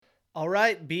All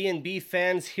right, B&B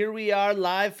fans, here we are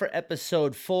live for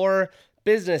episode 4,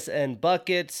 Business and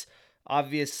Buckets.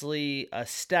 Obviously, a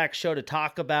stacked show to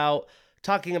talking about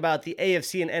the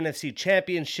AFC and NFC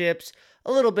championships,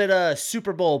 a little bit of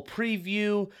Superbowl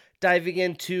preview, diving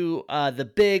into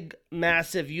the big,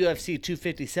 massive UFC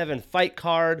 257 fight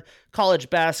card, college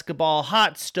basketball,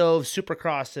 hot stove,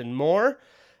 Supercross, and more.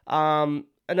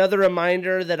 Another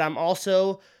reminder that I'm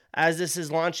also, as this is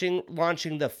launching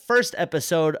the first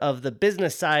episode of the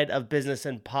business side of Business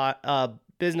and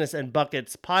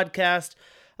Buckets podcast,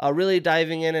 really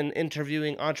diving in and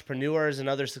interviewing entrepreneurs and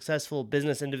other successful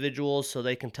business individuals so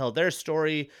they can tell their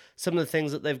story, some of the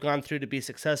things that they've gone through to be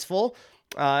successful,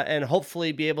 and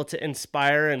hopefully be able to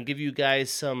inspire and give you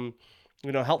guys some,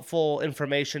 helpful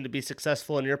information to be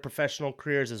successful in your professional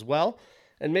careers as well.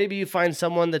 And maybe you find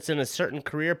someone that's in a certain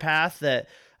career path that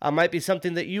might be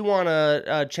something that you want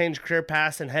to change career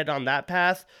paths and head on that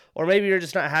path. Or maybe you're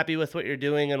just not happy with what you're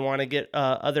doing and want to get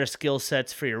other skill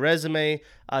sets for your resume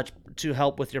to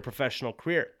help with your professional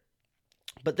career.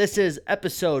 But this is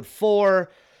episode 4,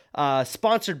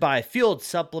 sponsored by Fueled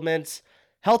Supplements.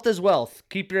 Health is wealth.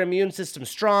 Keep your immune system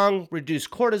strong, reduce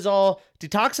cortisol,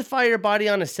 detoxify your body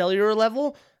on a cellular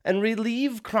level, and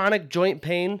relieve chronic joint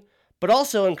pain, but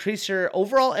also increase your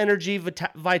overall energy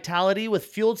vitality with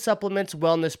Fueled Supplements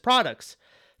wellness products.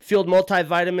 Fueled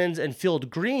Multivitamins and Fueled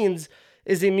Greens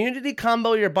is the immunity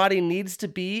combo your body needs to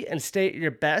be and stay at your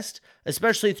best,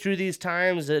 especially through these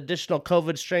times, additional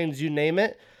COVID strains, you name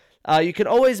it. You can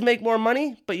always make more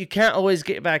money, but you can't always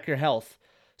get back your health.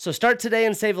 So start today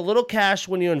and save a little cash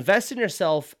when you invest in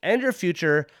yourself and your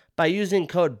future by using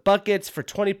code BUCKETS for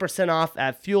 20% off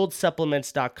at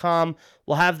fueledsupplements.com.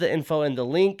 We'll have the info in the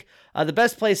link. The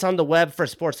best place on the web for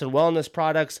sports and wellness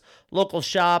products, local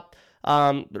shop,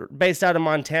 based out of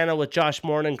Montana with Josh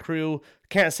Moore and crew.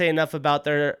 Can't say enough about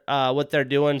their what they're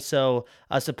doing, so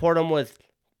support them with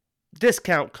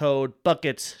discount code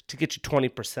BUCKETS to get you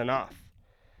 20% off.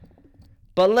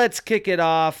 But let's kick it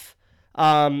off.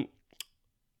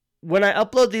 When I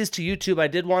upload these to YouTube, I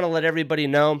did want to let everybody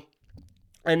know.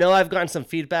 I know I've gotten some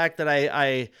feedback that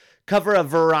I cover a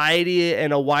variety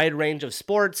and a wide range of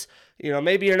sports.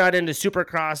 Maybe you're not into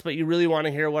Supercross, but you really want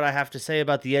to hear what I have to say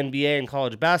about the NBA and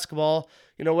college basketball.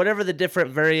 Whatever the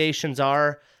different variations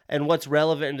are and what's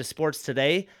relevant into sports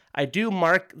today, I do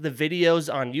mark the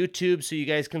videos on YouTube so you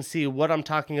guys can see what I'm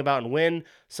talking about and when.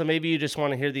 So maybe you just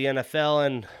want to hear the NFL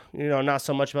and, not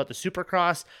so much about the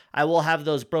Supercross. I will have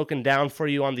those broken down for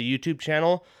you on the YouTube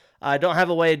channel. I don't have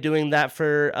a way of doing that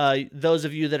for those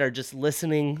of you that are just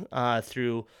listening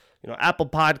through, Apple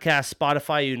Podcasts,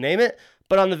 Spotify, you name it.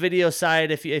 But on the video side,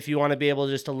 if you want to be able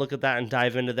just to look at that and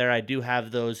dive into there, I do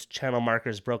have those channel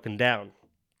markers broken down.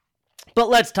 But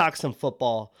let's talk some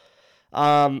football.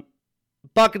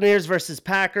 Buccaneers versus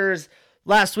Packers.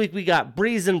 Last week we got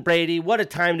Breeze and Brady. What a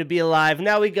time to be alive.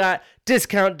 Now we got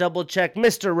discount double check,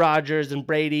 Mr. Rogers and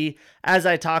Brady. As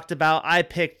I talked about, I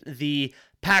picked the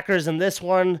Packers in this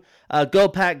one. Go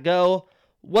Pack Go.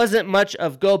 Wasn't much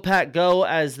of Go Pack Go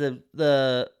as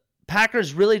the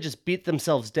Packers really just beat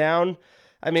themselves down.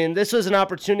 I mean, this was an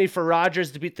opportunity for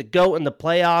Rodgers to beat the GOAT in the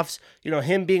playoffs.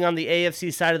 Him being on the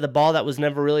AFC side of the ball, that was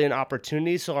never really an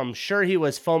opportunity. So I'm sure he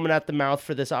was foaming at the mouth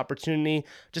for this opportunity.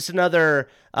 Just another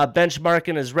benchmark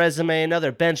in his resume,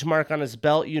 another benchmark on his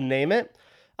belt, you name it.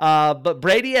 But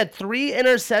Brady had 3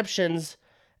 interceptions,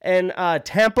 and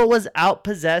Tampa was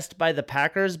outpossessed by the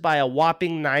Packers by a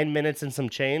whopping 9 minutes and some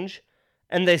change.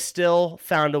 And they still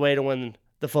found a way to win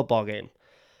the football game.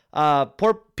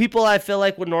 Poor people, I feel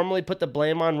like, would normally put the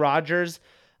blame on Rodgers,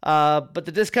 but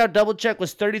the discount double check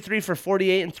was 33 for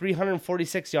 48 and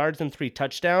 346 yards and 3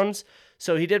 touchdowns.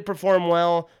 So he did perform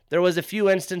well. There was a few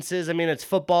instances. I mean, it's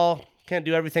football. Can't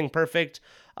do everything perfect.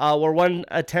 Where one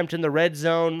attempt in the red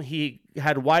zone, he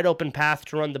had wide open path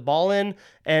to run the ball in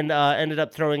and ended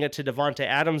up throwing it to Devontae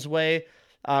Adams' way.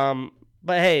 But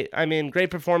hey, I mean,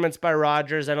 great performance by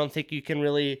Rodgers. I don't think you can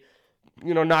really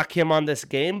knock him on this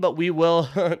game, but we will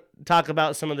talk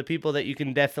about some of the people that you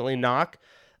can definitely knock.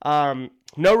 No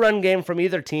run game from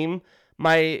either team.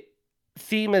 My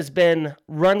theme has been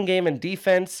run game and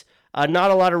defense. Not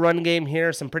a lot of run game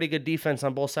here. Some pretty good defense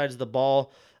on both sides of the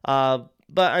ball. But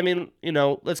I mean,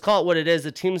 let's call it what it is.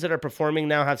 The teams that are performing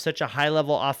now have such a high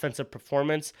level offensive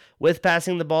performance with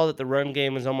passing the ball that the run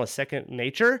game is almost second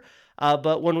nature.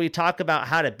 But when we talk about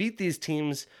how to beat these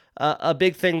teams, a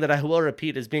big thing that I will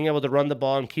repeat is being able to run the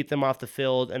ball and keep them off the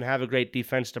field and have a great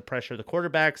defense to pressure the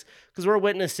quarterbacks, because we're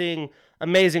witnessing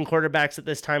amazing quarterbacks at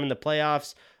this time in the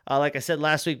playoffs. Like I said,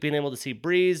 last week being able to see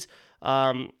Breeze,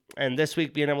 and this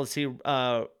week being able to see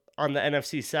on the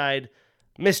NFC side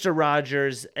Mr.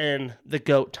 Rogers, and the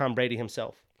GOAT, Tom Brady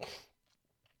himself.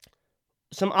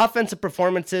 Some offensive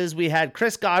performances. We had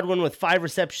Chris Godwin with 5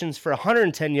 receptions for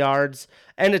 110 yards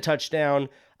and a touchdown.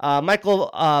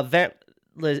 Michael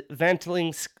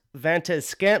Vantez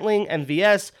Scantling,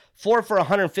 MVS, 4 for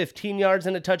 115 yards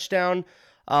and a touchdown.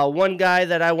 One guy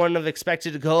that I wouldn't have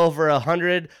expected to go over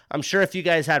 100. I'm sure if you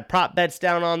guys had prop bets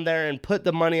down on there and put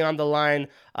the money on the line,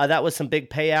 that was some big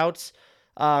payouts.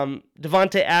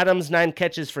 Devontae Adams, 9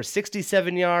 catches for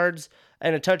 67 yards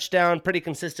and a touchdown. Pretty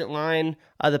consistent line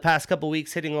the past couple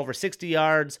weeks, hitting over 60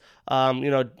 yards.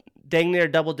 Dang near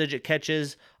double-digit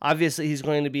catches. Obviously, he's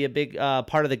going to be a big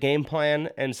part of the game plan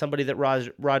and somebody that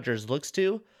Rodgers looks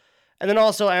to. And then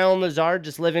also Allen Lazard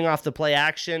just living off the play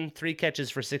action, 3 catches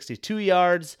for 62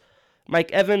 yards.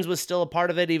 Mike Evans was still a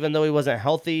part of it, even though he wasn't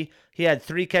healthy. He had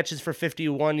 3 catches for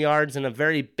 51 yards and a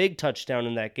very big touchdown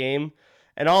in that game.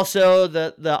 And also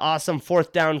the awesome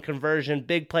 4th down conversion,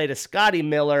 big play to Scotty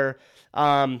Miller,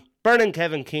 burning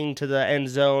Kevin King to the end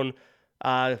zone.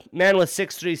 Man with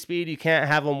 6'3" speed, you can't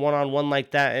have him one-on-one like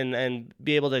that and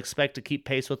be able to expect to keep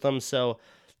pace with them. So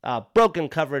broken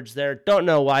coverage there. Don't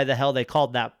know why the hell they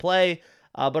called that play,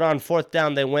 but on 4th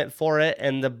down they went for it,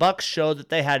 and the Bucs showed that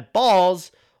they had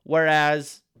balls,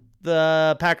 whereas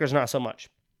the Packers not so much.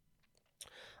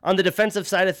 On the defensive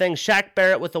side of things, Shaq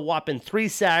Barrett with a whopping 3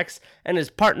 sacks, and his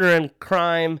partner in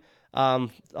crime, all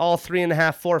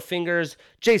 3.5, 4 fingers,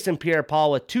 Jason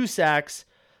Pierre-Paul with 2 sacks.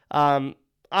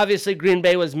 Obviously, Green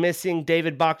Bay was missing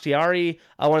David Bakhtiari,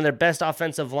 one of their best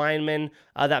offensive linemen.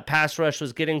 That pass rush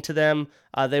was getting to them.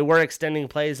 They were extending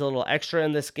plays a little extra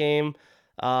in this game.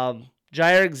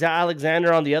 Jair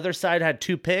Alexander on the other side had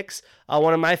 2 picks.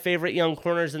 One of my favorite young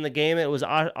corners in the game. It was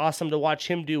awesome to watch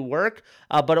him do work,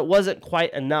 but it wasn't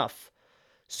quite enough.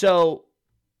 So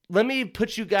let me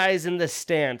put you guys in this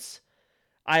stance.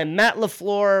 I am Matt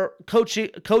LaFleur,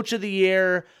 coach of the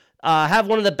year. Have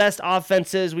one of the best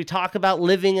offenses. We talk about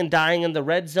living and dying in the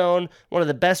red zone, one of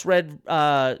the best red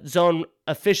zone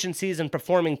efficiencies and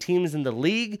performing teams in the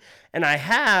league. And I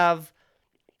have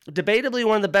debatably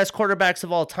one of the best quarterbacks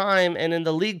of all time, and in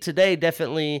the league today,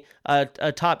 definitely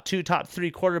a top 2, top 3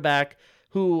 quarterback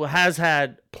who has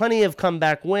had plenty of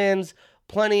comeback wins,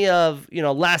 plenty of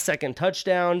last-second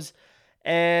touchdowns.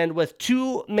 And with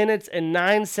 2 minutes and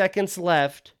 9 seconds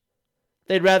left,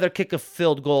 they'd rather kick a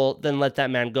field goal than let that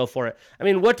man go for it. I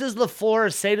mean, what does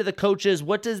LaFleur say to the coaches?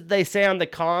 What does they say on the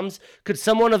comms? Could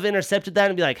someone have intercepted that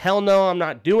and be like, hell no, I'm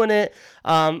not doing it?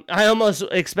 I almost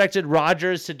expected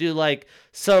Rodgers to do like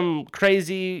some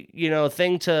crazy,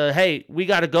 thing to, hey, we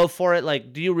got to go for it.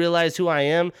 Like, do you realize who I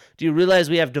am? Do you realize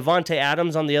we have Devontae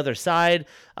Adams on the other side?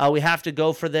 We have to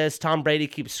go for this. Tom Brady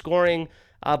keeps scoring.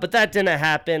 But that didn't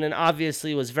happen, and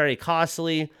obviously was very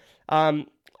costly.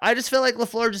 I just feel like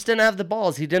LaFleur just didn't have the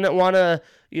balls. He didn't want to,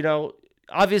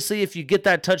 obviously if you get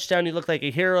that touchdown, you look like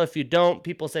a hero. If you don't,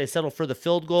 people say settle for the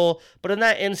field goal. But in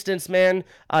that instance, man,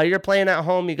 you're playing at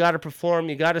home. You got to perform.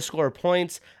 You got to score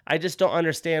points. I just don't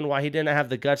understand why he didn't have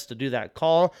the guts to do that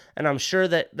call. And I'm sure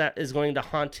that is going to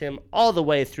haunt him all the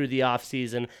way through the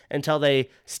offseason until they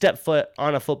step foot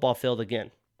on a football field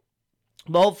again.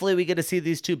 But hopefully we get to see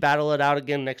these two battle it out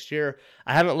again next year.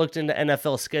 I haven't looked into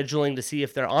NFL scheduling to see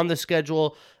if they're on the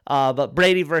schedule. But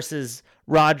Brady versus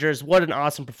Rodgers, what an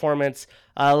awesome performance.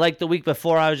 Like the week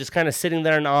before, I was just kind of sitting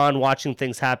there and on watching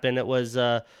things happen. It was,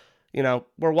 we're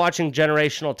watching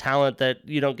generational talent that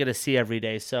you don't get to see every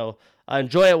day. So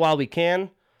enjoy it while we can.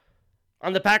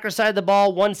 On the Packers side of the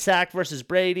ball, 1 sack versus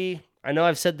Brady. I know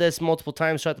I've said this multiple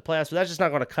times throughout the playoffs, but that's just not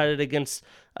going to cut it against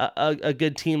a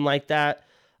good team like that.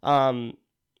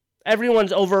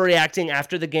 Everyone's overreacting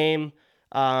after the game.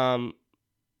 There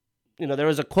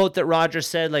was a quote that Rodgers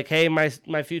said, like, hey,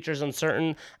 my future's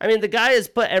uncertain. I mean, the guy has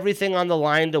put everything on the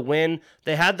line to win.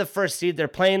 They had the first seed. They're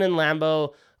playing in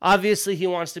Lambeau. Obviously, he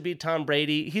wants to beat Tom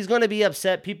Brady. He's going to be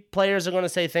upset. Players are going to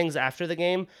say things after the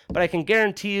game, but I can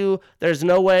guarantee you there's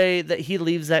no way that he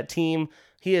leaves that team.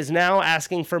 He is now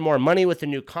asking for more money with a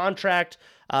new contract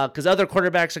because other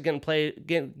quarterbacks are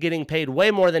getting paid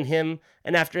way more than him.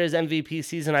 And after his MVP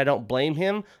season, I don't blame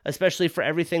him, especially for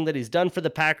everything that he's done for the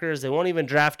Packers. They won't even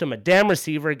draft him a damn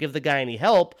receiver, give the guy any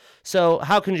help. So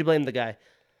how can you blame the guy?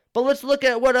 But let's look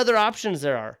at what other options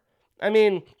there are. I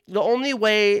mean, the only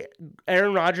way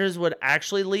Aaron Rodgers would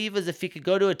actually leave is if he could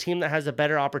go to a team that has a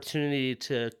better opportunity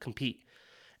to compete.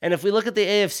 And if we look at the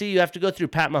AFC, you have to go through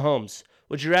Pat Mahomes.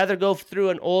 Would you rather go through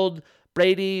an old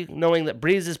Brady, knowing that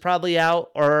Breeze is probably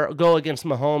out, or go against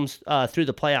Mahomes through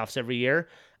the playoffs every year?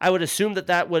 I would assume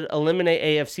that would eliminate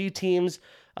AFC teams.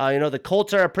 The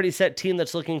Colts are a pretty set team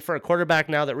that's looking for a quarterback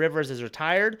now that Rivers is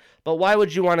retired. But why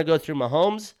would you want to go through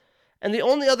Mahomes? And the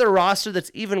only other roster that's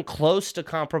even close to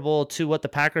comparable to what the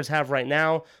Packers have right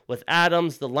now, with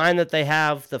Adams, the line that they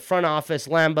have, the front office,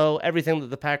 Lambeau, everything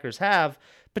that the Packers have,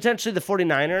 potentially the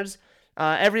 49ers.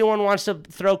 Everyone wants to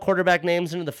throw quarterback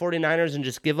names into the 49ers and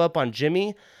just give up on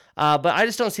Jimmy. But I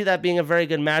just don't see that being a very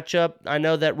good matchup. I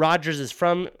know that Rodgers is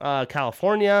from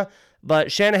California,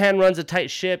 but Shanahan runs a tight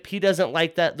ship. He doesn't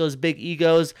like those big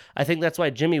egos. I think that's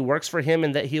why Jimmy works for him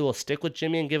and that he will stick with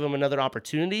Jimmy and give him another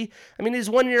opportunity. I mean, he's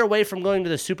 1 year away from going to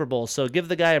the Super Bowl, so give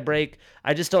the guy a break.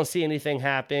 I just don't see anything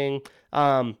happening.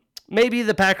 Maybe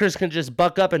the Packers can just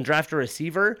buck up and draft a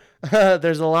receiver.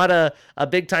 There's a lot of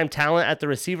big-time talent at the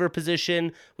receiver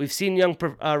position. We've seen young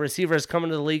receivers come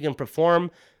into the league and perform.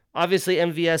 Obviously,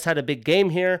 MVS had a big game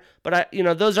here, but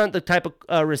those aren't the type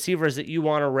of receivers that you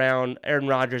want around Aaron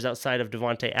Rodgers outside of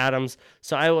Devontae Adams.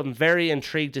 So I am very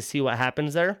intrigued to see what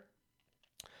happens there.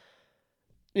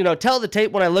 Tell the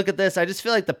tape when I look at this, I just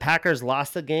feel like the Packers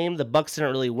lost the game. The Bucs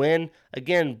didn't really win.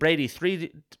 Again, Brady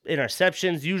 3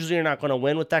 interceptions. Usually you're not going to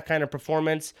win with that kind of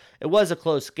performance. It was a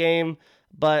close game,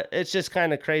 but it's just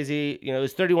kind of crazy. It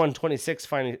was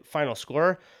 31-26 final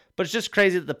score. But it's just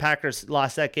crazy that the Packers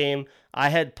lost that game. I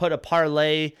had put a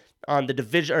parlay on the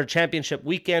division or championship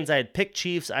weekends. I had picked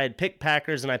Chiefs, I had picked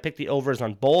Packers, and I picked the overs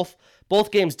on both.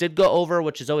 Both games did go over,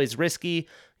 which is always risky.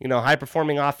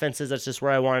 High-performing offenses, that's just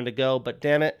where I wanted to go. But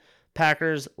damn it,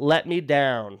 Packers let me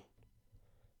down.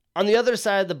 On the other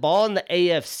side of the ball in the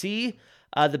AFC,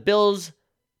 the Bills,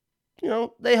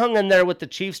 they hung in there with the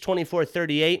Chiefs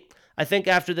 24-38. I think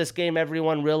after this game,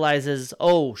 everyone realizes,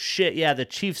 oh, shit, yeah, the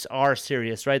Chiefs are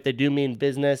serious, right? They do mean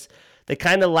business. They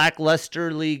kind of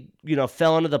lacklusterly,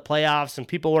 fell into the playoffs, and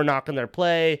people were knocking their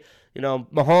play.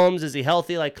 Mahomes, is he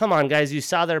healthy? Like, come on, guys, you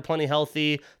saw they're plenty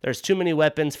healthy. There's too many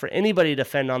weapons for anybody to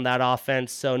defend on that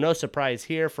offense, so no surprise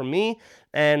here for me.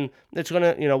 And it's going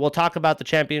to, we'll talk about the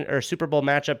champion or Super Bowl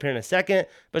matchup here in a second,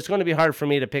 but it's going to be hard for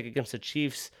me to pick against the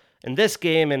Chiefs in this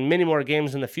game and many more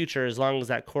games in the future as long as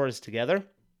that core is together.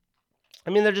 I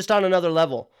mean, they're just on another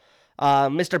level.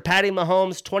 Mr. Patty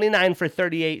Mahomes, 29 for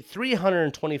 38,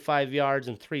 325 yards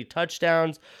and 3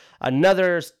 touchdowns.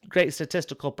 Another great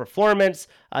statistical performance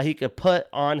he could put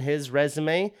on his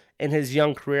resume in his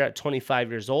young career at 25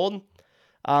 years old.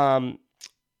 Allen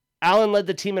led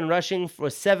the team in rushing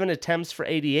with 7 attempts for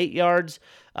 88 yards.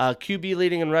 QB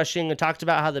leading in rushing. I talked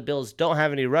about how the Bills don't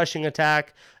have any rushing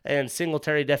attack, and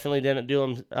Singletary definitely didn't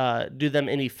do them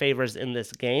any favors in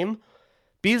this game.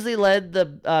 Beasley led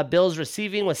the Bills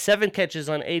receiving with 7 catches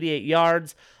on 88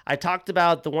 yards. I talked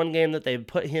about the one game that they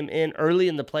put him in early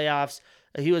in the playoffs.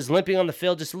 He was limping on the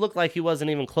field, just looked like he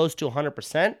wasn't even close to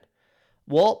 100%.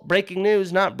 Well, breaking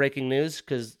news, not breaking news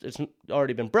because it's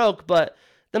already been broke, but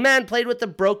the man played with a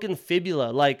broken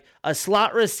fibula, like a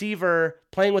slot receiver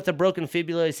playing with a broken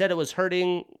fibula. He said it was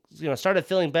hurting, started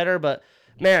feeling better, but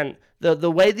man,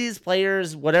 the way these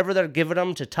players, whatever they're giving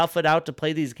them to tough it out to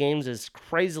play these games is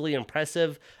crazily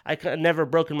impressive. I could have never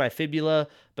broken my fibula,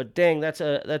 but dang, that's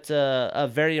a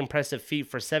very impressive feat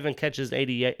for 7 catches,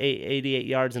 88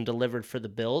 yards, and delivered for the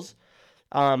Bills.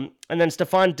 And then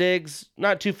Stephon Diggs,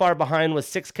 not too far behind with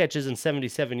 6 catches and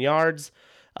 77 yards.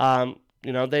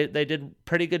 They did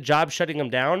pretty good job shutting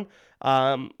him down.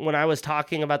 When I was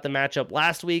talking about the matchup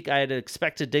last week, I had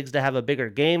expected Diggs to have a bigger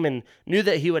game and knew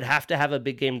that he would have to have a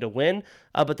big game to win.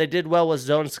 But they did well with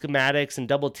zone schematics and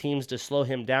double teams to slow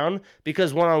him down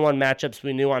because one-on-one matchups,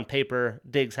 we knew on paper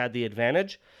Diggs had the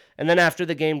advantage. And then after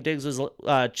the game, Diggs was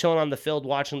chilling on the field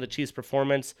watching the Chiefs'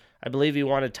 performance. I believe he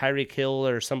wanted Tyreek Hill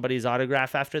or somebody's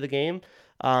autograph after the game.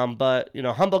 But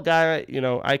humble guy,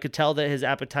 I could tell that his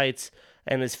appetites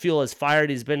and his fuel is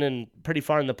fired. He's been in pretty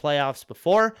far in the playoffs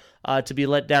before to be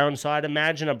let down. So I'd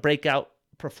imagine a breakout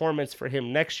performance for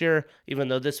him next year. Even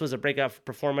though this was a breakout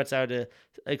performance, I would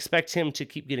expect him to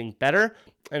keep getting better.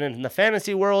 And in the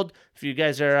fantasy world, if you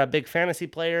guys are big fantasy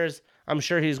players, I'm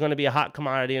sure he's going to be a hot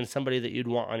commodity and somebody that you'd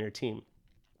want on your team.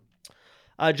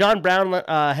 John Brown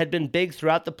had been big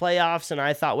throughout the playoffs, and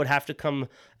I thought would have to come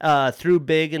through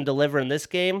big and deliver in this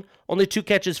game. Only 2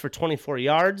 catches for 24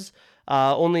 yards.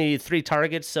 Only 3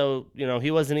 targets, so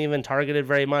he wasn't even targeted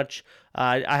very much.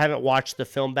 I haven't watched the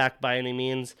film back by any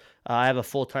means. I have a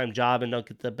full-time job and don't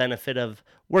get the benefit of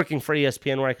working for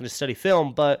ESPN where I can just study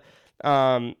film. But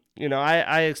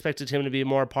I expected him to be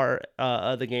more part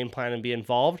of the game plan and be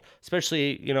involved,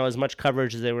 especially as much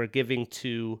coverage as they were giving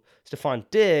to Stephon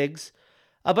Diggs.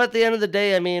 But at the end of the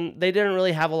day, I mean, they didn't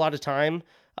really have a lot of time.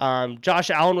 Josh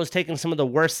Allen was taking some of the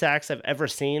worst sacks I've ever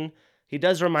seen. He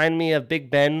does remind me of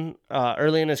Big Ben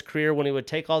early in his career when he would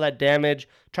take all that damage,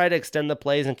 try to extend the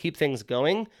plays and keep things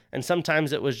going. And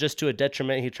sometimes it was just to a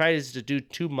detriment. He tries to do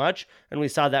too much, and we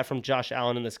saw that from Josh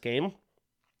Allen in this game.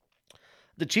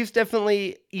 the Chiefs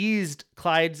definitely eased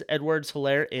Clyde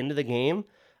Edwards-Helaire into the game.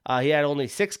 He had only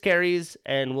 6 carries,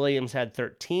 and Williams had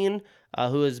 13,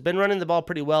 who has been running the ball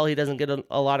pretty well. He doesn't get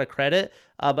a lot of credit,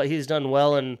 but he's done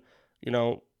well. And,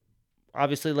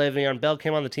 obviously Le'Veon Bell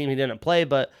came on the team. He didn't play,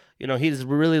 but, he's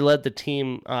really led the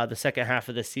team the second half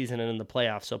of this season and in the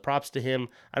playoffs. So props to him.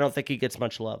 I don't think he gets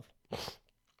much love.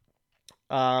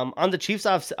 On the Chiefs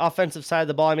offensive side of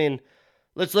the ball,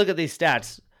 let's look at these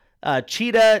stats.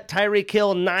 Cheetah, Tyreek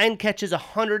Hill, 9 catches,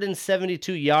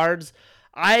 172 yards.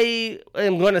 I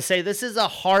am going to say this is the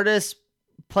hardest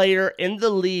player in the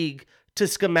league to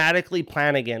schematically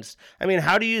plan against.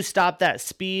 How do you stop that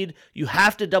speed? You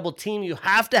have to double team. You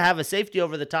have to have a safety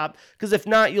over the top, because if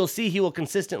not, you'll see he will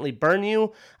consistently burn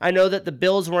you. I know that the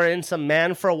Bills were in some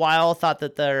man for a while, thought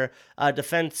that their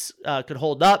defense could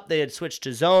hold up. They had switched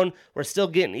to zone. We're still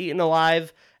getting eaten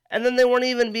alive. And then they weren't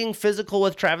even being physical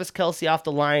with Travis Kelce off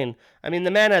the line.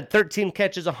 The man had 13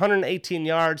 catches, 118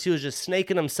 yards. He was just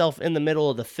snaking himself in the middle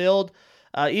of the field.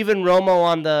 Even Romo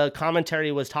on the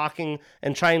commentary was talking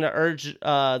and trying to urge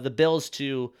the Bills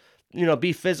to,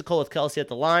 be physical with Kelce at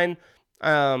the line.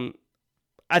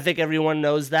 I think everyone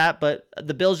knows that, but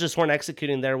the Bills just weren't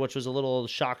executing there, which was a little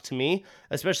shock to me,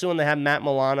 especially when they have Matt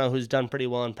Milano, who's done pretty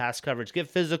well in pass coverage. Get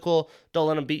physical. Don't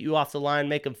let him beat you off the line.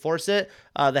 Make him force it.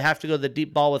 They have to go the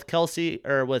deep ball with Kelce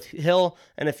or with Hill,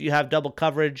 and if you have double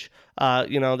coverage,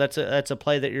 that's a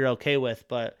play that you're okay with.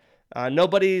 But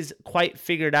nobody's quite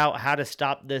figured out how to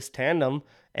stop this tandem,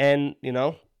 and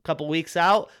couple weeks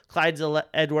out, Clyde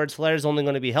Edwards-Helaire is only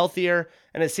going to be healthier,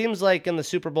 and it seems like in the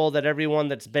Super Bowl that everyone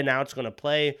that's been out is going to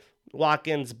play.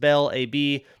 Watkins, Bell,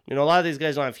 AB, a lot of these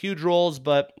guys don't have huge roles,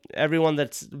 but everyone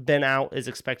that's been out is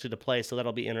expected to play, so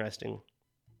that'll be interesting.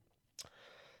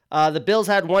 The Bills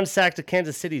had 1 sack to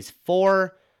Kansas City's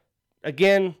 4.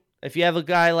 Again, if you have a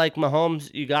guy like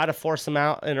Mahomes, you got to force him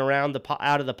out and around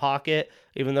out of the pocket,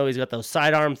 even though he's got those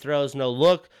sidearm throws, no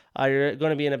look. You're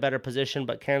going to be in a better position,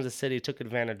 but Kansas City took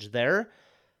advantage there.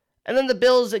 And then the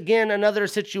Bills, again, another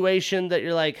situation that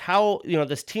you're like, how,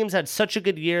 this team's had such a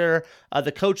good year.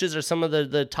 The coaches are some of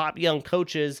the top young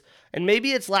coaches, and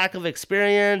maybe it's lack of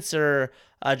experience or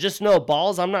just no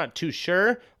balls. I'm not too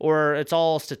sure, or it's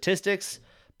all statistics.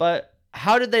 But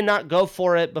how did they not go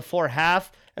for it before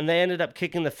half? And they ended up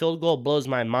kicking the field goal. Blows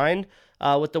my mind.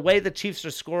 With the way the Chiefs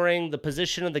are scoring, the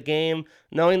position of the game,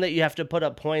 knowing that you have to put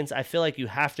up points, I feel like you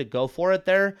have to go for it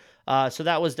there. So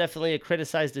that was definitely a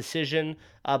criticized decision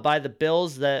by the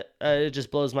Bills that it just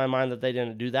blows my mind that they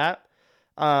didn't do that.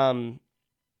 They're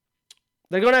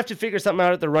going to have to figure something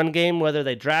out at the run game, whether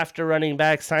they draft a running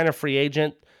back, sign a free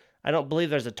agent. I don't believe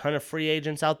there's a ton of free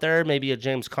agents out there, maybe a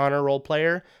James Conner role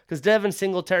player, because Devin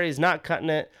Singletary is not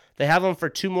cutting it. They have him for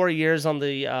 2 more years on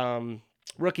the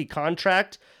rookie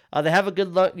contract. They have a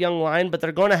good young line, but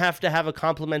they're going to have a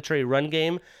complementary run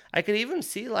game. I could even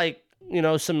see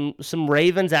some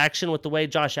Ravens action with the way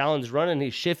Josh Allen's running.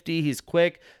 He's shifty, he's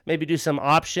quick. Maybe do some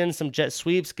options, some jet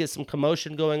sweeps, get some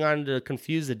commotion going on to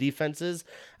confuse the defenses.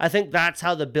 I think that's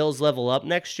how the Bills level up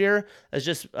next year. It's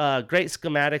just great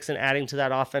schematics and adding to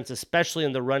that offense, especially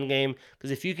in the run game.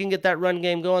 Because if you can get that run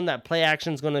game going, that play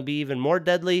action is going to be even more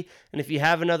deadly. And if you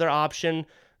have another option,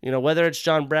 whether it's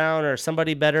John Brown or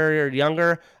somebody better or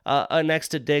younger, next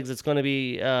to Diggs, it's going to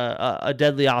be a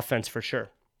deadly offense for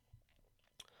sure.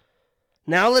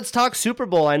 Now let's talk Super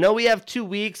Bowl. I know we have 2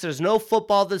 weeks. There's no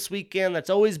football this weekend. That's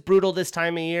always brutal this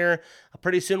time of year.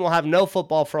 Pretty soon we'll have no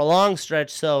football for a long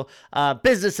stretch. So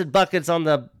business and buckets on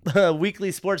the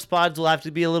weekly sports pods will have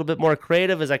to be a little bit more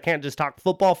creative, as I can't just talk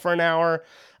football for an hour.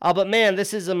 But man,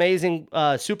 this is amazing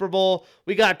Super Bowl.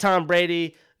 We got Tom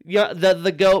Brady,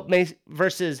 the GOAT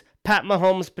versus Pat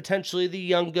Mahomes, potentially the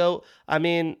young GOAT.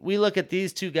 We look at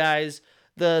these two guys,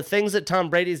 the things that Tom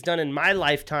Brady's done in my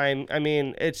lifetime.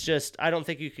 It's just, I don't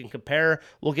think you can compare.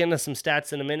 We'll get into some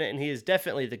stats in a minute, and he is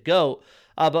definitely the GOAT.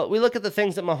 But we look at the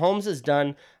things that Mahomes has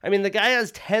done. The guy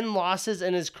has 10 losses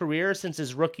in his career since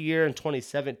his rookie year in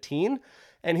 2017,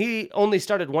 and he only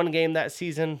started 1 game that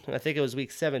season. I think it was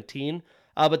week 17.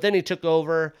 But then he took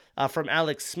over from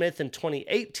Alex Smith in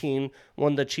 2018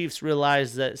 when the Chiefs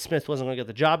realized that Smith wasn't going to get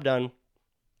the job done.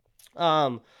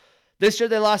 This year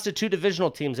they lost to 2 divisional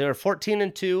teams. They were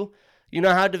 14-2. You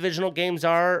know how divisional games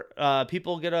are.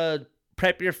 People get to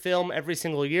prep your film every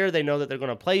single year. They know that they're going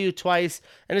to play you twice,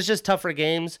 and it's just tougher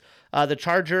games. The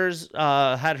Chargers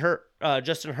had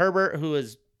Justin Herbert, who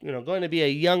is going to be a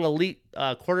young elite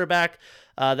quarterback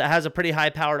that has a pretty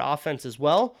high-powered offense as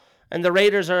well. And the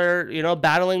Raiders are,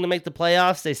 battling to make the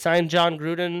playoffs. They signed John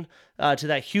Gruden to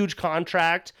that huge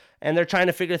contract, and they're trying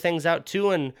to figure things out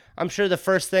too. And I'm sure the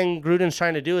first thing Gruden's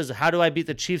trying to do is, how do I beat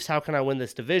the Chiefs? How can I win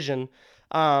this division?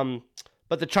 But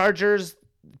But the Chargers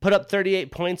put up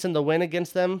 38 points in the win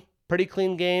against them. Pretty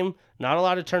clean game, not a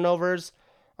lot of turnovers.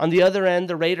 On the other end,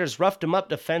 the Raiders roughed them up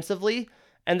defensively,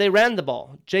 and they ran the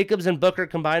ball. Jacobs and Booker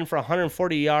combined for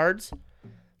 140 yards.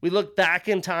 We look back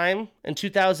in time. In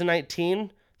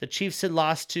 2019, the Chiefs had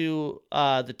lost to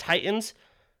the Titans.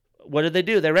 What did they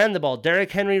do? They ran the ball.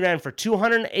 Derrick Henry ran for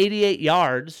 288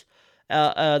 yards.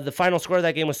 The final score of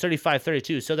that game was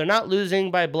 35-32. So they're not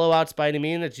losing by blowouts by any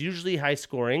means. It's usually high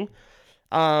scoring.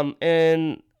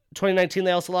 In 2019,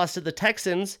 they also lost to the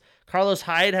Texans. Carlos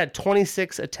Hyde had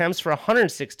 26 attempts for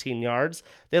 116 yards.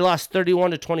 They lost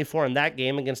 31-24 in that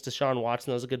game against Deshaun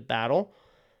Watson. That was a good battle.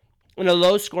 In a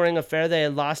low-scoring affair, they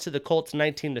had lost to the Colts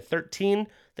 19-13.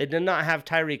 They did not have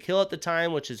Tyreek Hill at the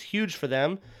time, which is huge for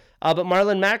them. But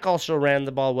Marlon Mack also ran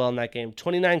the ball well in that game.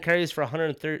 29 carries for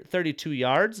 132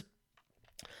 yards.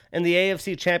 In the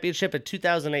AFC Championship in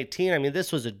 2018, I mean,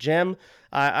 this was a gem.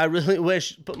 I really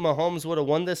wish Mahomes would have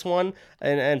won this one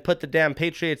and put the damn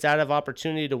Patriots out of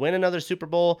opportunity to win another Super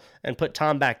Bowl and put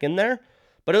Tom back in there.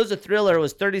 But it was a thriller. It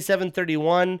was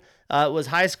 37-31. It was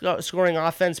high-scoring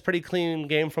offense, pretty clean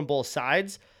game from both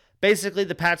sides. Basically,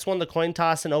 the Pats won the coin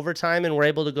toss in overtime and were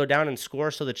able to go down and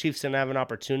score, so the Chiefs didn't have an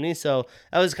opportunity. So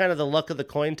that was kind of the luck of the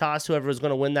coin toss. Whoever was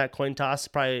going to win that coin toss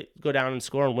probably go down and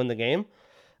score and win the game.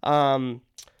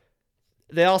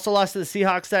 They also lost to the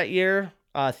Seahawks that year,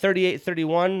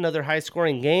 38-31, another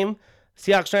high-scoring game.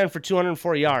 Seahawks ran for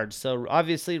 204 yards, so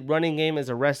obviously running game is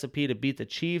a recipe to beat the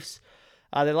Chiefs.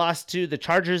 They lost to the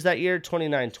Chargers that year,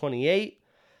 29-28.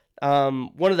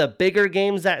 One of the bigger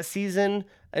games that season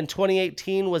in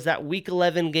 2018 was that Week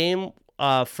 11 game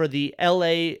for the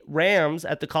LA Rams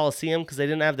at the Coliseum because they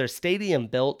didn't have their stadium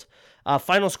built.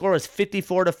 Final score was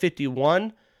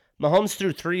 54-51. Mahomes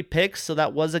threw 3 picks, so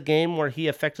that was a game where he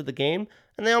affected the game.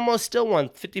 And they almost still won,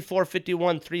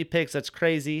 54-51, 3 picks. That's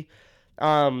crazy.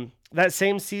 That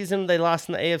same season, they lost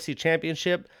in the AFC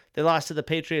Championship. They lost to the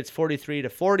Patriots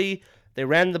 43-40. They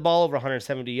ran the ball over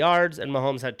 170 yards, and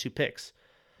Mahomes had 2 picks.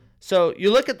 So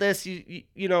you look at this, you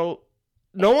know,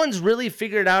 no one's really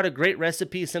figured out a great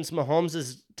recipe since Mahomes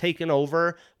has taken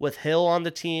over with Hill on the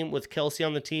team, with Kelsey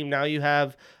on the team. Now you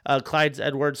have Clyde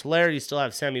Edwards-Helaire. You still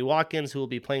have Sammy Watkins, who will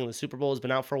be playing in the Super Bowl, has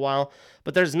been out for a while.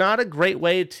 But there's not a great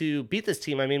way to beat this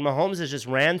team. I mean, Mahomes has just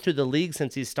ran through the league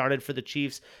since he started for the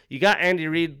Chiefs. You got Andy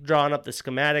Reid drawing up the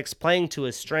schematics, playing to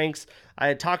his strengths. I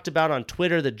had talked about on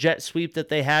Twitter the jet sweep that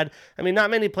they had. I mean,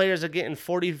 not many players are getting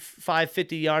 45,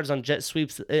 50 yards on jet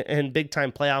sweeps in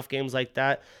big-time playoff games like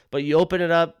that. But you open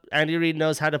it up, Andy Reid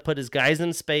knows how to put his guys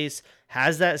in space,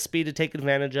 has that speed to take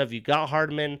advantage of. You got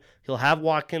Hardman. He'll have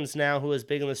Watkins now, who was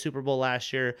big in the Super Bowl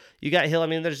last year. You got Hill. I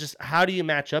mean, there's just, how do you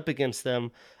match up against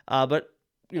them? But,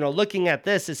 you know, looking at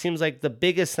this, it seems like the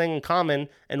biggest thing in common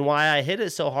and why I hit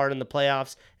it so hard in the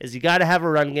playoffs is you got to have a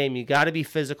run game. You got to be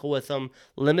physical with them,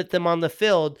 limit them on the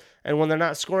field. And when they're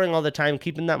not scoring all the time,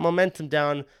 keeping that momentum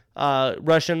down,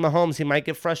 Russian Mahomes, he might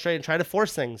get frustrated and try to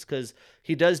force things because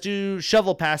he does do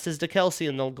shovel passes to Kelsey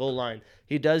in the goal line.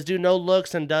 He does do no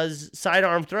looks and does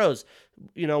sidearm throws.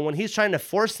 You know, when he's trying to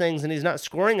force things and he's not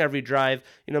scoring every drive,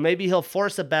 you know, maybe he'll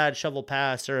force a bad shovel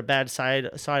pass or a bad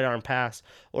sidearm pass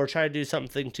or try to do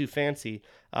something too fancy.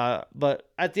 But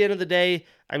at the end of the day,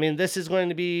 I mean, this is going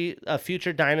to be a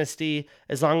future dynasty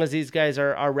as long as these guys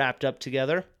are wrapped up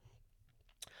together.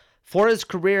 For his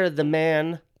career, the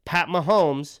man, Pat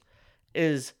Mahomes,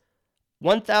 is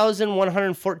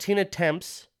 1,114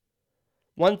 attempts,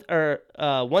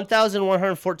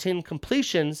 1,114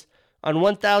 completions on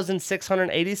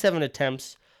 1,687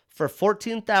 attempts for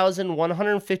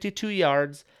 14,152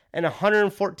 yards and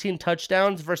 114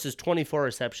 touchdowns versus 24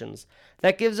 receptions.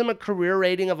 That gives him a career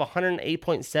rating of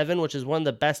 108.7, which is one of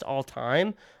the best all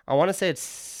time. I want to say it's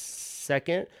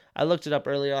second. I looked it up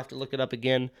earlier. I'll have to look it up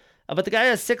again. But the guy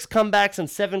has 6 comebacks and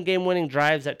 7 game-winning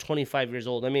drives at 25 years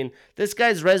old. I mean, this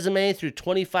guy's resume through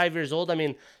 25 years old. I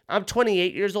mean, I'm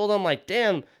 28 years old. I'm like,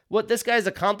 damn, what this guy's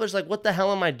accomplished, like, what the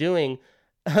hell am I doing?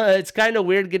 It's kind of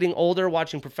weird getting older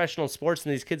watching professional sports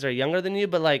and these kids are younger than you,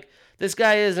 but like this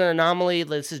guy is an anomaly.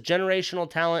 This is generational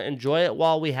talent. Enjoy it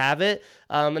while we have it.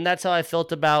 And that's how I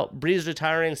felt about Breeze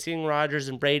retiring, seeing Rodgers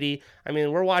and Brady. I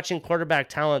mean, we're watching quarterback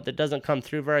talent that doesn't come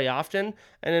through very often.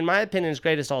 And in my opinion, is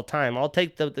greatest all time. I'll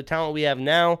take the talent we have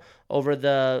now over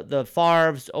the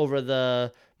Favres, over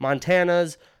the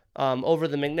Montanas, over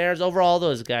the McNairs, over all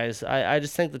those guys. I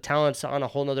just think the talent's on a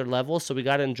whole nother level, so we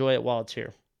got to enjoy it while it's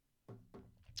here.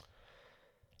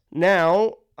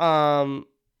 Now,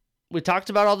 we talked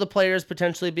about all the players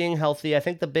potentially being healthy. I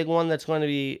think the big one that's going to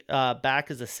be back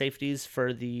is the safeties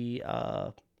for the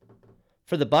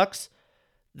Bucs.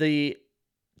 The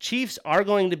Chiefs are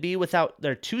going to be without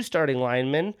their 2 starting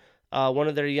linemen. one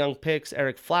of their young picks,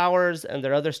 Eric Flowers, and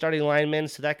their other starting linemen,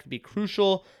 so that could be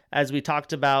crucial, as we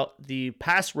talked about the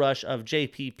pass rush of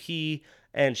JPP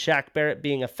and Shaq Barrett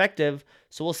being effective.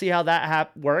 So we'll see how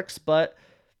that works, but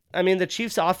I mean, the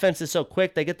Chiefs' offense is so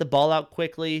quick. They get the ball out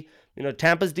quickly.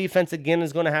 Tampa's defense, again,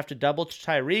 is going to have to double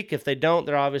Tyreek. If they don't,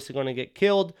 they're obviously going to get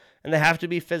killed, and they have to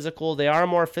be physical. They are a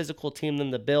more physical team than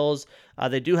the Bills.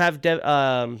 They do have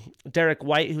Derek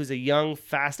White, who's a young,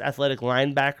 fast, athletic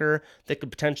linebacker that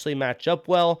could potentially match up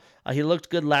well. He looked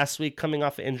good last week coming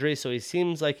off an injury, so he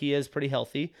seems like he is pretty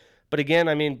healthy. But again,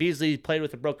 I mean, Beasley played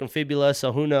with a broken fibula,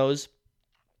 so who knows?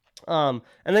 And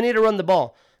they need to run the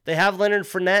ball. They have Leonard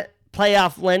Fournette,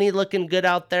 playoff Lenny, looking good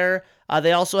out there.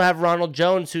 They also have Ronald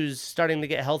Jones, who's starting to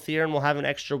get healthier and will have an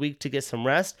extra week to get some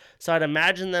rest. So I'd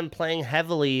imagine them playing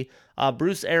heavily.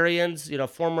 Bruce Arians,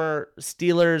 former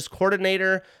Steelers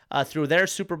coordinator, through their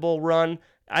Super Bowl run.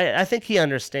 I think he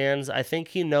understands. I think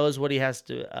he knows what he has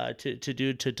to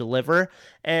do to deliver.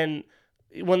 And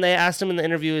when they asked him in the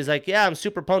interview, he's like, yeah, I'm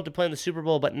super pumped to play in the Super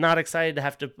Bowl, but not excited to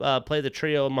have to play the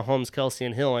trio of Mahomes, Kelsey,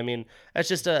 and Hill. I mean,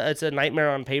 it's a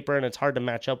nightmare on paper, and it's hard to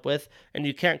match up with, and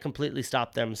you can't completely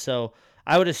stop them. So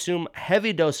I would assume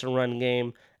heavy dose of run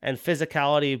game and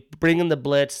physicality, bringing the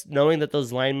blitz, knowing that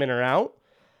those linemen are out.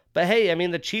 But hey, I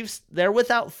mean, the Chiefs, they're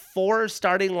without 4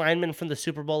 starting linemen from the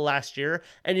Super Bowl last year,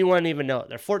 and you wouldn't even know it.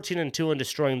 They're 14-2 and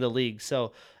destroying the league.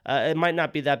 So it might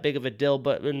not be that big of a deal,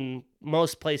 but in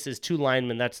most places, 2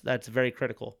 linemen, that's very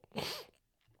critical.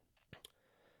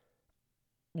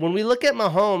 When we look at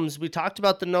Mahomes, we talked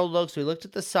about the no looks, we looked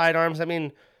at the sidearms. I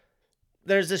mean,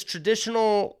 there's this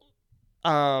traditional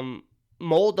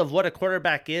mold of what a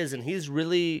quarterback is, and he's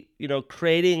really,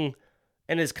 creating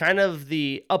and is kind of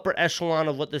the upper echelon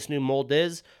of what this new mold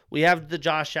is. We have the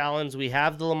Josh Allens, we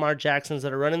have the Lamar Jacksons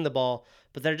that are running the ball,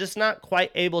 but they're just not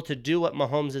quite able to do what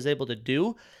Mahomes is able to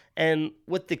do. And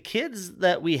with the kids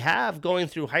that we have going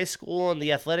through high school and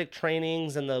the athletic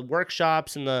trainings and the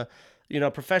workshops and the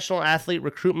professional athlete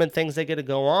recruitment things they get to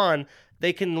go on,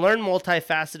 they can learn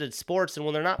multifaceted sports. And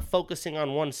when they're not focusing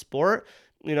on one sport,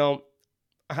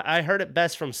 I heard it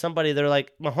best from somebody. They're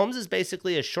like, Mahomes is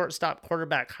basically a shortstop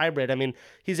quarterback hybrid. I mean,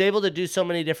 he's able to do so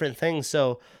many different things.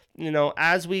 So,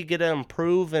 as we get to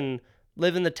improve and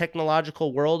live in the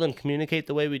technological world and communicate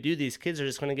the way we do, these kids are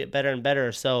just going to get better and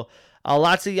better. So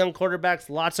lots of young quarterbacks,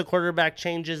 lots of quarterback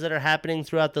changes that are happening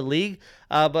throughout the league.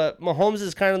 But Mahomes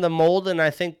is kind of the mold, and I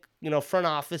think, front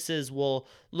offices will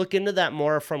look into that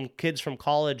more from kids from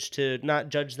college to not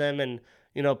judge them and,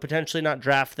 potentially not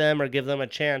draft them or give them a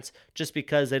chance just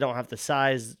because they don't have the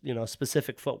size,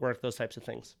 specific footwork, those types of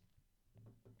things.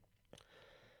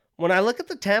 When I look at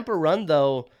the Tampa run,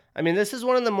 though, I mean, this is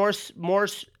one of the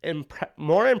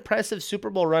more impressive Super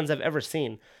Bowl runs I've ever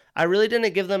seen. I really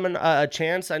didn't give them a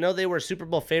chance. I know they were Super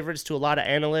Bowl favorites to a lot of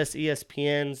analysts,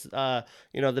 ESPNs,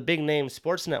 the big name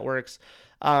sports networks.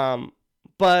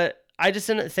 But I just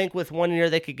didn't think with 1 year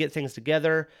they could get things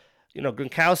together.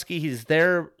 Gronkowski, he's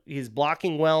there. He's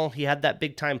blocking well. He had that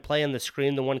big time play on the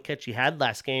screen, the one catch he had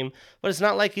last game. But it's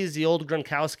not like he's the old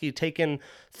Gronkowski taking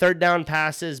third down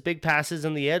passes, big passes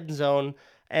in the end zone.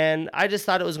 And I just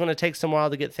thought it was going to take some while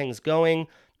to get things going.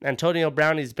 Antonio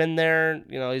Brown, he's been there.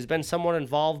 He's been somewhat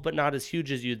involved, but not as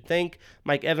huge as you'd think.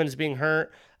 Mike Evans being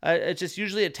hurt.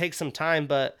 It takes some time.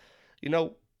 But,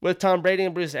 with Tom Brady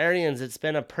and Bruce Arians, it's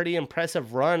been a pretty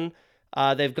impressive run.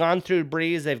 They've gone through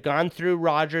Breeze. They've gone through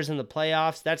Rodgers in the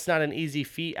playoffs. That's not an easy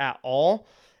feat at all.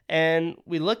 And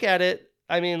we look at it,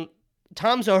 I mean,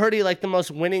 Tom's already like the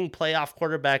most winning playoff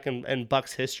quarterback in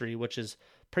Bucs history, which is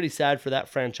pretty sad for that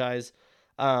franchise.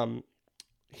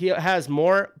 He has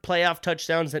more playoff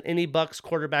touchdowns than any Bucs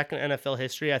quarterback in NFL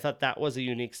history. I thought that was a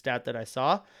unique stat that I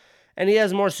saw. And he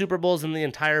has more Super Bowls than the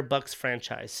entire Bucs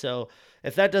franchise. So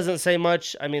if that doesn't say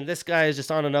much, I mean, this guy is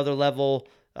just on another level.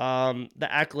 The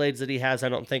accolades that he has, I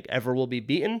don't think ever will be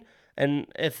beaten. And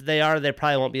if they are, they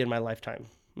probably won't be in my lifetime.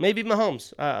 Maybe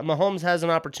Mahomes. Mahomes has an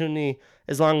opportunity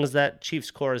as long as that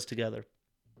Chiefs core is together.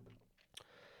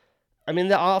 I mean,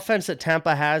 the offense that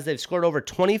Tampa has, they've scored over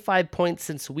 25 points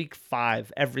since week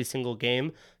 5 every single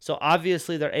game. So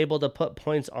obviously they're able to put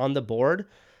points on the board.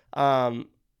 Tom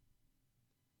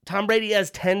Brady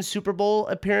has 10 Super Bowl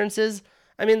appearances.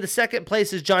 I mean, the second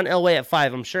place is John Elway at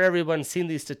 5. I'm sure everyone's seen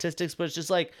these statistics, but it's just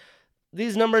like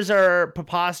these numbers are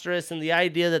preposterous, and the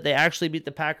idea that they actually beat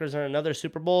the Packers in another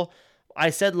Super Bowl.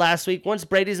 I said last week, once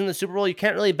Brady's in the Super Bowl, you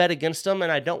can't really bet against him,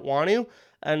 and I don't want to.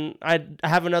 And I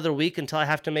have another week until I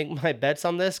have to make my bets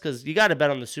on this, because you got to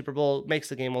bet on the Super Bowl. It makes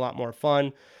the game a lot more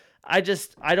fun. I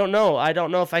don't know. I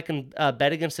don't know if I can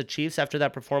bet against the Chiefs after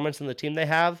that performance and the team they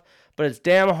have, but it's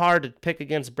damn hard to pick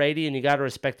against Brady, and you got to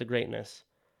respect the greatness.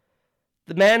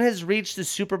 The man has reached the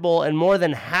Super Bowl in more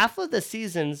than half of the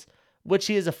seasons which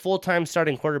he is a full-time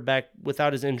starting quarterback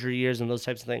without his injury years and those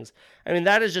types of things. I mean,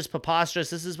 that is just preposterous.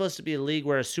 This is supposed to be a league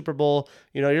where a Super Bowl,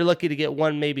 you're lucky to get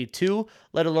one, maybe two,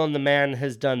 let alone the man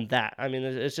has done that. I mean,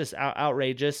 it's just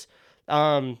outrageous.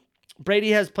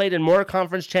 Brady has played in more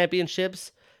conference championship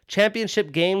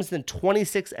games than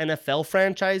 26 NFL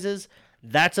franchises.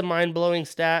 That's a mind-blowing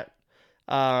stat.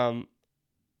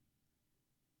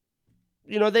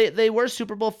 They were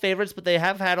Super Bowl favorites, but they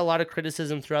have had a lot of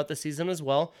criticism throughout the season as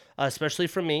well, especially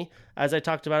from me. As I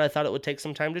talked about, I thought it would take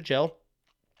some time to gel.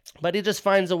 But he just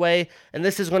finds a way, and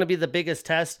this is going to be the biggest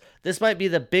test. This might be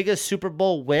the biggest Super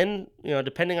Bowl win,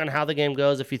 depending on how the game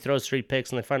goes. If he throws 3 picks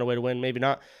and they find a way to win, maybe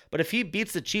not. But if he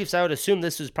beats the Chiefs, I would assume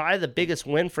this is probably the biggest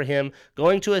win for him,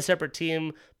 going to a separate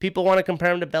team. People want to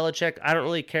compare him to Belichick. I don't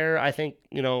really care. I think,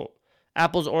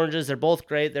 apples, oranges, they're both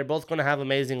great. They're both going to have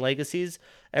amazing legacies.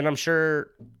 And I'm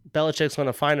sure Belichick's going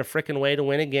to find a freaking way to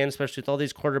win again, especially with all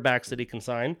these quarterbacks that he can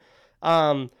sign.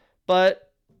 But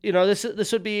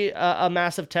this would be a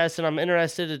massive test, and I'm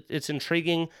interested. It's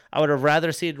intriguing. I would have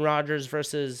rather seen Rodgers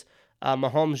versus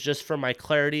Mahomes just for my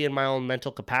clarity and my own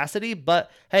mental capacity. But,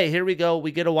 hey, here we go.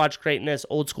 We get to watch greatness,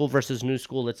 old school versus new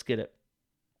school. Let's get it.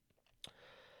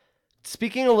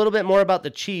 Speaking a little bit more about the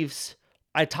Chiefs,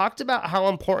 I talked about how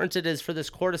important it is for this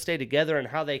core to stay together and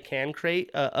how they can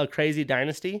create a crazy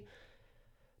dynasty.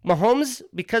 Mahomes,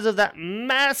 because of that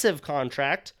massive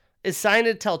contract, is signed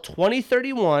until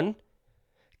 2031.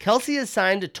 Kelsey is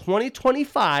signed to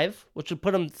 2025, which would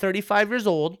put him 35 years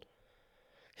old.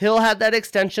 Hill had that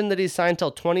extension that he's signed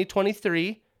till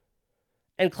 2023.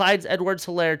 And Clyde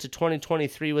Edwards-Helaire to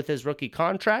 2023 with his rookie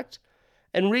contract.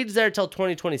 And Reed's there till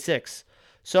 2026.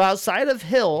 So outside of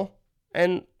Hill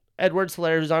and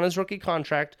Edwards-Helaire, who's on his rookie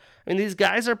contract, these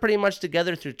guys are pretty much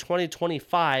together through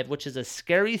 2025, which is a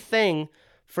scary thing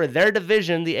for their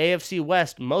division, the AFC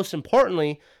West, most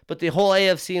importantly, but the whole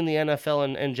AFC and the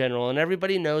NFL in general. And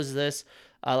everybody knows this.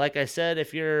 Like I said,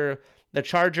 if you're the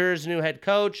Chargers' new head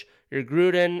coach, you're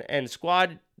Gruden and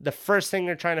squad, the first thing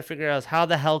you're trying to figure out is how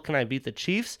the hell can I beat the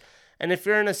Chiefs? And if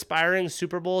you're an aspiring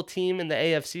Super Bowl team in the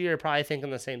AFC, you're probably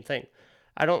thinking the same thing.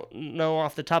 I don't know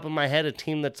off the top of my head a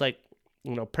team that's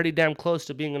pretty damn close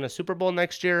to being in a Super Bowl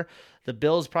next year. The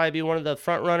Bills probably be one of the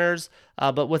front runners,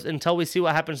 but until we see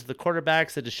what happens to the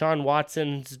quarterbacks, the Deshaun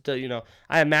Watsons,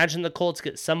 I imagine the Colts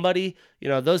get somebody.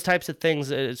 Those types of things.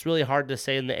 It's really hard to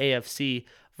say in the AFC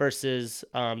versus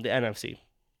the NFC.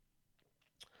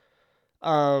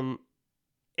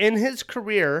 In his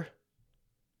career,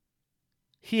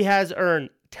 he has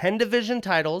earned 10 division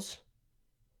titles,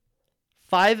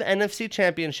 5 NFC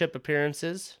championship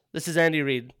appearances. This is Andy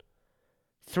Reid.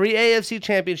 3 AFC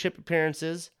championship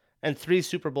appearances, and 3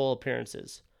 Super Bowl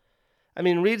appearances.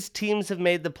 Reid's teams have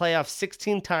made the playoffs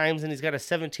 16 times, and he's got a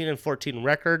 17-14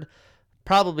 record,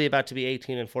 probably about to be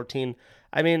 18-14.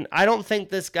 I don't think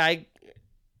this guy,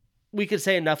 we could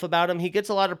say enough about him. He gets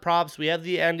a lot of props. We have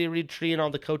the Andy Reid tree and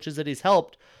all the coaches that he's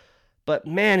helped, but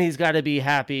man, he's got to be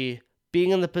happy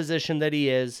being in the position that he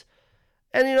is.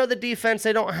 And, the defense,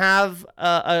 they don't have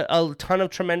a ton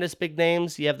of tremendous big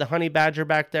names. You have the Honey Badger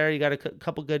back there. You got a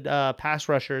couple good pass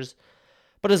rushers.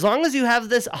 But as long as you have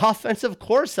this offensive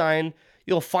core sign,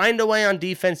 you'll find a way on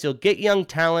defense. You'll get young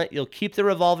talent. You'll keep the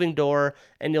revolving door,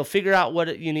 and you'll figure out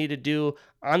what you need to do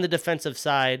on the defensive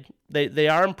side. They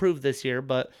are improved this year,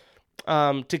 but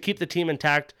to keep the team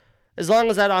intact. As long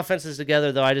as that offense is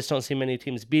together, though, I just don't see many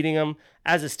teams beating them.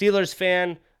 As a Steelers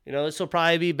fan, this will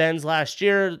probably be Ben's last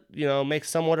year, make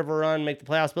somewhat of a run, make the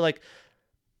playoffs. But,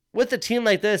 with a team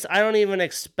like this, I don't even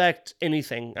expect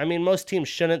anything. Most teams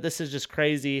shouldn't. This is just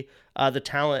crazy, the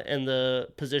talent and the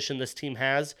position this team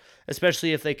has,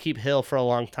 especially if they keep Hill for a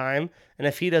long time. And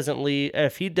if he does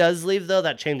leave, though,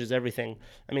 that changes everything.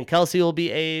 Kelsey will be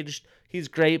aged. He's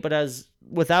great, but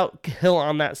without Hill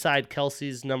on that side,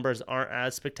 Kelsey's numbers aren't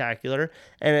as spectacular.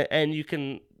 And you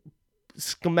can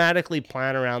schematically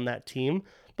plan around that team.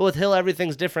 But with Hill,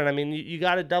 everything's different. You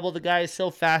got to double the guy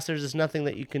so fast, there's just nothing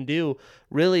that you can do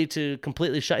really to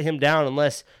completely shut him down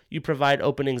unless you provide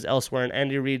openings elsewhere, and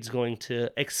Andy Reid's going to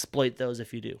exploit those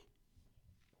if you do.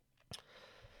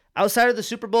 Outside of the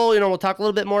Super Bowl, we'll talk a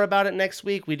little bit more about it next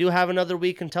week. We do have another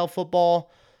week until football.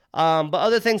 But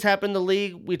other things happen in the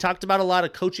league. We talked about a lot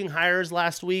of coaching hires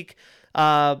last week.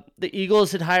 The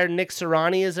Eagles had hired Nick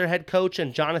Sirianni as their head coach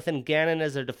and Jonathan Gannon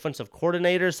as their defensive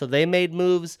coordinator, so they made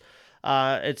moves.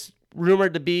 It's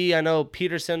rumored to be, I know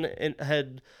Peterson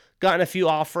had gotten a few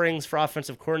offerings for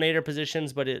offensive coordinator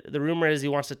positions, but the rumor is he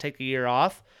wants to take a year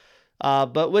off.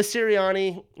 But with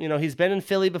Sirianni, he's been in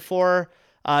Philly before.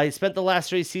 He spent the last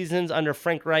 3 seasons under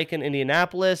Frank Reich in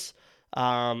Indianapolis.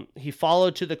 He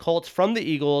followed to the Colts from the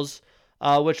Eagles,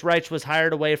 which Reich was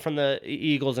hired away from the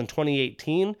Eagles in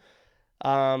 2018.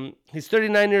 He's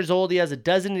 39 years old. He has a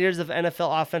dozen years of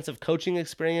NFL offensive coaching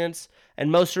experience,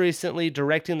 and most recently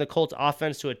directing the Colts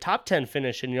offense to a top 10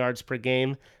 finish in yards per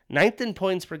game, 9th in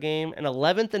points per game, and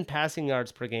 11th in passing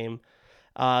yards per game.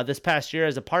 This past year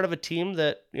as a part of a team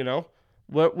that,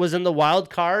 was in the wild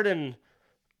card and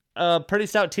a pretty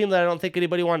stout team that I don't think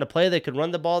anybody wanted to play. They could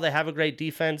run the ball. They have a great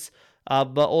defense,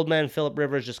 but old man Phillip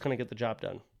Rivers just going to get the job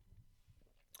done.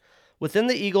 Within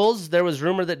the Eagles, there was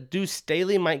rumor that Deuce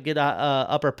Staley might get a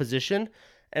upper position,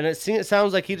 and it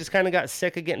sounds like he just kind of got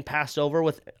sick of getting passed over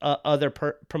with other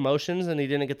promotions, and he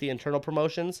didn't get the internal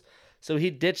promotions. So he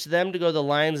ditched them to go to the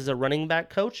Lions as a running back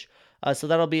coach. So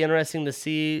that'll be interesting to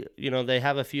see. They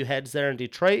have a few heads there in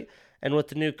Detroit, and with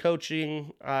the new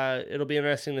coaching, it'll be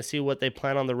interesting to see what they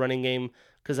plan on the running game,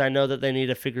 because I know that they need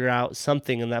to figure out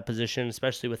something in that position,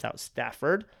 especially without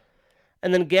Stafford.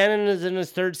 And then Gannon is in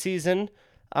his third season.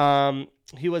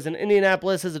 He was in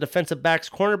Indianapolis as a defensive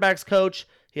cornerbacks coach.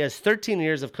 He has 13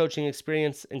 years of coaching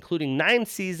experience, including 9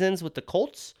 seasons with the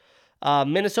Colts,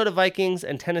 Minnesota Vikings,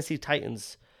 and Tennessee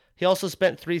Titans. He also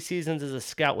spent 3 seasons as a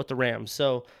scout with the Rams.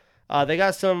 So they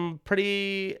got some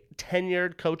pretty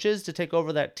tenured coaches to take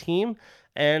over that team.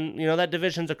 And, that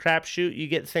division's a crapshoot. You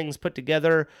get things put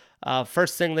together.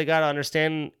 First thing they got to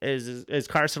understand is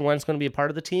Carson Wentz going to be a part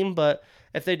of the team? But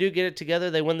if they do get it together,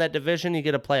 they win that division, you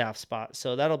get a playoff spot.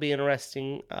 So that'll be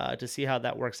interesting to see how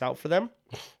that works out for them.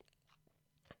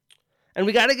 And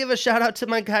we got to give a shout out to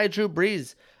my guy, Drew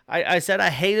Brees. I said I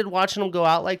hated watching him go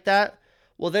out like that.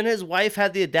 Well, then his wife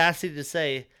had the audacity to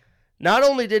say, not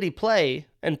only did he play,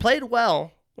 and played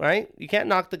well, right? You can't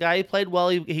knock the guy. He played well.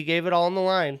 He gave it all on the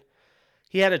line.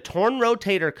 He had a torn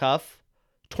rotator cuff,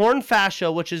 torn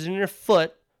fascia, which is in your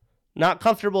foot, not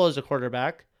comfortable as a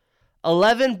quarterback,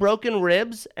 11 broken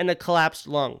ribs, and a collapsed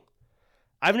lung.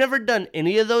 I've never done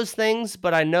any of those things,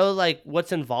 but I know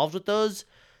what's involved with those.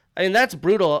 I mean, that's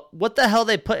brutal. What the hell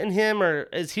they put in him, or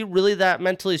is he really that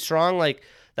mentally strong?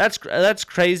 That's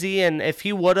crazy. And if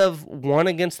he would have won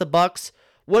against the Bucs,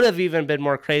 would have even been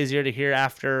more crazier to hear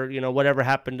after, whatever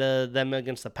happened to them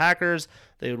against the Packers.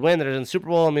 They would win. They're in the Super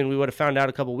Bowl. I mean, we would have found out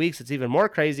a couple weeks. It's even more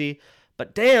crazy.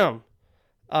 But damn.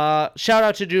 Shout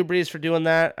out to Drew Brees for doing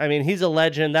that. I mean, he's a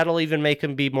legend. That'll even make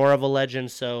him be more of a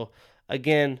legend. So,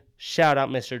 again, shout out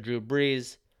Mr. Drew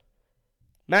Brees.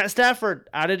 Matt Stafford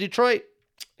out of Detroit.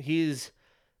 He's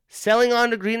selling on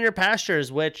to greener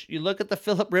pastures, which you look at the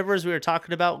Phillip Rivers we were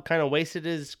talking about, kind of wasted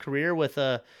his career with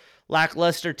a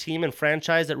lackluster team and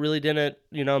franchise that really didn't,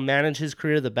 manage his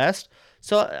career the best.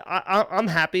 So I'm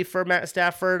happy for Matt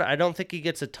Stafford. I don't think he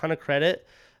gets a ton of credit.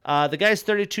 The guy's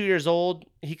 32 years old.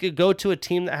 He could go to a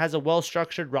team that has a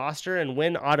well-structured roster and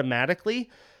win automatically.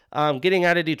 Getting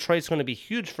out of Detroit is going to be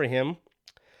huge for him.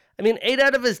 I mean, 8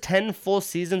 out of his 10 full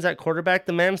seasons at quarterback,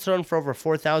 the man's thrown for over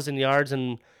 4,000 yards,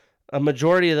 and a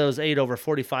majority of those 8 over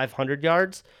 4,500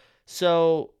 yards.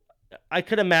 So I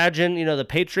could imagine, the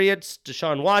Patriots,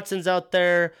 Deshaun Watson's out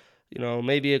there,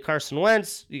 maybe a Carson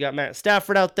Wentz. You got Matt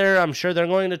Stafford out there. I'm sure they're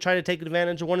going to try to take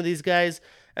advantage of one of these guys.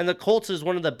 And the Colts is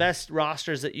one of the best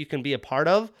rosters that you can be a part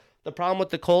of. The problem with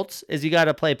the Colts is you got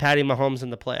to play Patty Mahomes in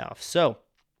the playoffs. So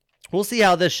we'll see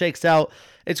how this shakes out.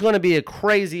 It's going to be a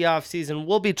crazy offseason.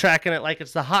 We'll be tracking it like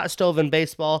it's the hot stove in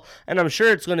baseball. And I'm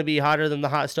sure it's going to be hotter than the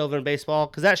hot stove in baseball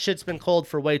because that shit's been cold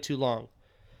for way too long.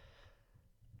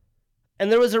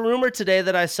 And there was a rumor today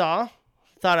that I saw.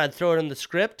 Thought I'd throw it in the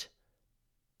script.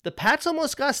 The Pats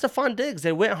almost got Stephon Diggs.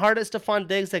 They went hard at Stephon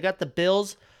Diggs. They got the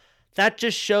Bills. That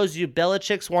just shows you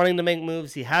Belichick's wanting to make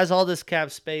moves. He has all this cap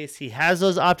space. He has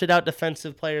those opted-out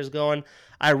defensive players going.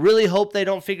 I really hope they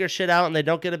don't figure shit out and they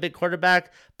don't get a big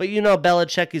quarterback. But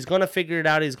Belichick, he's going to figure it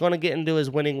out. He's going to get into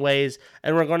his winning ways.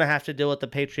 And we're going to have to deal with the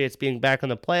Patriots being back in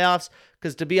the playoffs.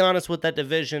 Because to be honest with that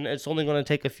division, it's only going to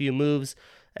take a few moves.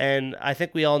 And I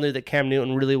think we all knew that Cam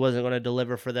Newton really wasn't going to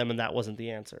deliver for them, and that wasn't the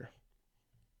answer.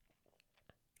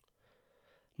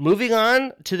 Moving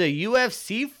on to the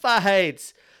UFC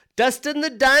fights. Dustin the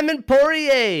Diamond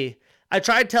Poirier. I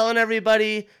tried telling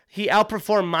everybody he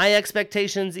outperformed my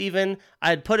expectations even. I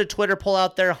had put a Twitter poll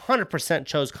out there. 100%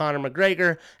 chose Conor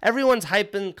McGregor. Everyone's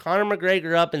hyping Conor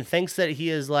McGregor up and thinks that he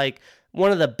is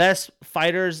one of the best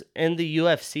fighters in the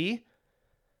UFC.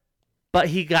 But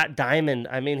he got diamond.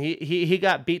 I mean, he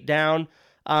got beat down.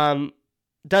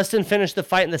 Dustin finished the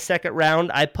fight in the second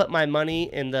round. I put my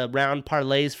money in the round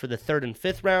parlays for the third and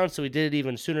fifth round, so he did it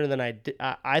even sooner than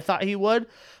I thought he would.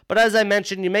 But as I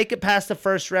mentioned, you make it past the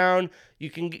first round.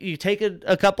 You take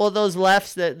a couple of those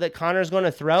lefts that Conor's going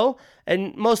to throw,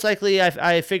 and most likely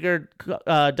I figured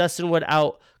Dustin would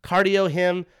out cardio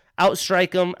him,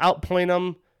 outstrike him, outpoint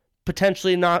him,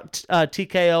 potentially knock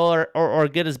TKO or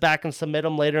get his back and submit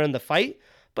him later in the fight.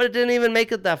 But it didn't even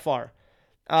make it that far.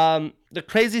 The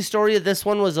crazy story of this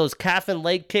one was those calf and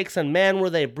leg kicks, and man, were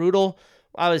they brutal.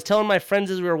 I was telling my friends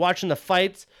as we were watching the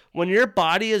fights, when your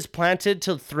body is planted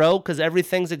to throw because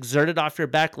everything's exerted off your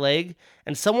back leg,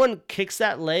 and someone kicks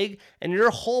that leg and your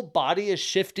whole body is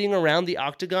shifting around the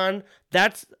octagon,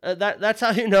 that's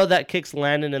how you know that kick's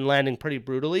landing and landing pretty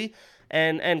brutally.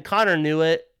 And Conor knew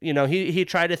it. You know, he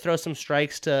tried to throw some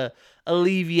strikes to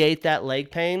alleviate that leg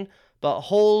pain, but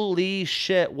holy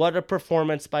shit, what a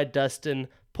performance by Dustin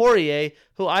Poirier,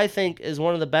 who I think is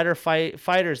one of the better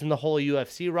fighters in the whole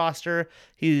UFC roster.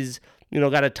 He's,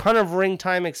 got a ton of ring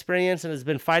time experience and has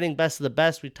been fighting best of the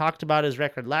best. We talked about his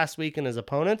record last week and his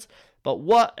opponents, but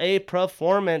what a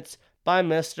performance by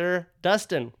Mr.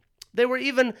 Dustin. They were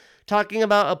even talking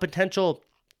about a potential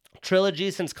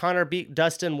trilogy since Conor beat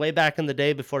Dustin way back in the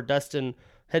day before Dustin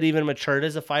had even matured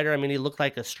as a fighter. I mean, he looked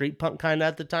like a street punk kind of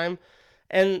at the time.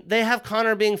 And they have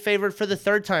Conor being favored for the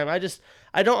third time.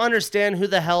 I don't understand who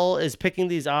the hell is picking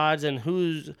these odds and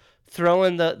who's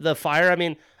throwing the fire. I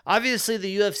mean, obviously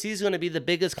the UFC is going to be the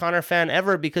biggest Conor fan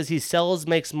ever because he sells,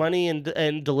 makes money,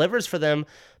 and delivers for them.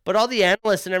 But all the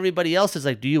analysts and everybody else is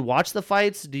like, do you watch the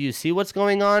fights? Do you see what's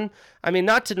going on? I mean,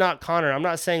 not to knock Conor. I'm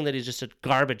not saying that he's just a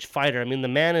garbage fighter. I mean, the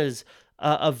man is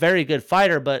a very good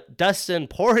fighter, but Dustin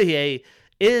Poirier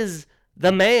is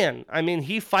the man. I mean,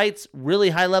 he fights really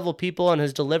high-level people and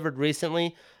has delivered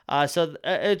recently. So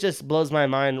it just blows my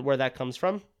mind where that comes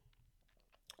from.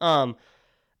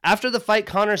 After the fight,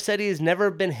 Conor said he's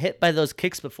never been hit by those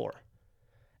kicks before.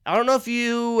 I don't know if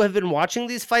you have been watching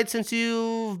these fights since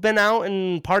you've been out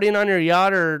and partying on your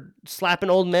yacht or slapping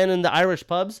old men in the Irish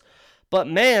pubs, but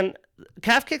man,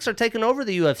 calf kicks are taking over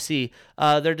the UFC.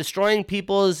 They're destroying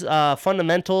people's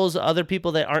fundamentals. Other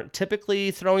people that aren't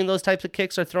typically throwing those types of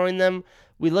kicks are throwing them.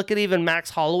 We look at even Max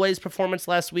Holloway's performance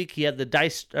last week. He had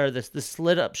the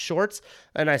slit up shorts,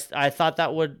 and I thought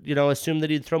that would assume that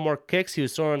he'd throw more kicks. He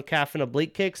was throwing calf and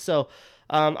oblique kicks. So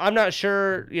I'm not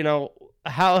sure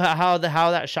how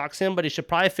that shocks him, but he should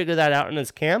probably figure that out in his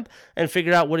camp and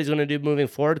figure out what he's going to do moving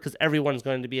forward, because everyone's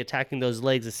going to be attacking those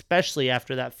legs, especially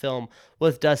after that film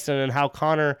with Dustin and how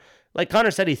Conor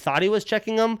said, he thought he was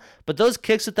checking them, but those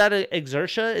kicks with that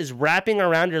exertia is wrapping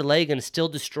around your leg and still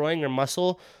destroying your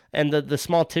muscle and the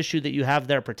small tissue that you have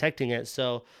there protecting it.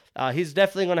 So he's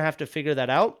definitely going to have to figure that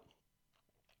out.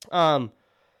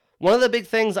 One of the big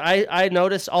things I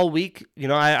noticed all week,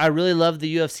 I really love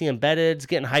the UFC embedded. It's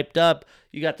getting hyped up.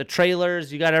 You got the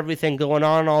trailers, you got everything going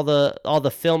on, all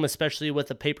the film, especially with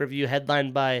the pay-per-view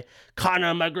headlined by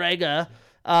Conor McGregor.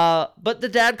 But the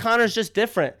dad Conor's just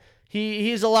different.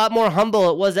 He's a lot more humble.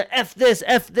 It wasn't F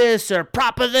this, or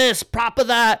prop of this, prop of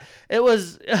that. It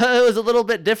was a little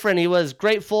bit different. He was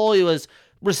grateful. He was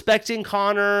respecting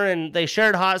Conor, and they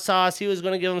shared hot sauce. He was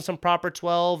going to give him some proper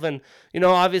 12, and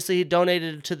obviously he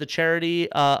donated to the charity,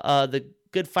 the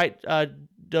Good Fight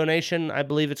donation, I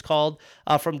believe it's called,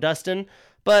 from Dustin.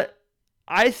 But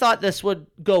I thought this would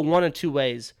go one of two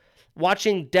ways.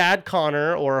 Watching Dad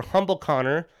Conor or Humble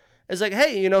Conor is like,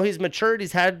 hey, he's matured.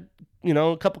 He's had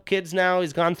a couple kids now.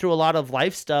 He's gone through a lot of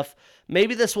life stuff.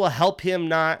 Maybe this will help him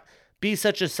not be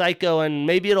such a psycho, and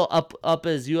maybe it'll up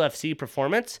his UFC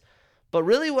performance. But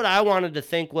really what I wanted to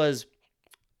think was,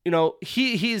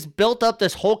 he's built up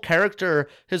this whole character,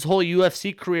 his whole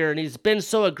UFC career, and he's been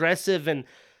so aggressive, and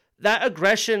that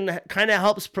aggression kind of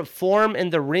helps perform in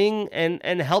the ring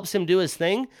and helps him do his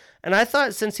thing. And I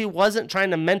thought since he wasn't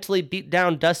trying to mentally beat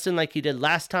down Dustin like he did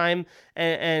last time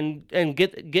and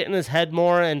get in his head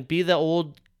more and be the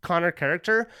old Conor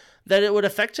character, that it would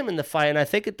affect him in the fight. And I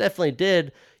think it definitely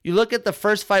did. You look at the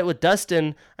first fight with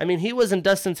Dustin, I mean, he was in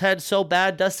Dustin's head so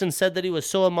bad. Dustin said that he was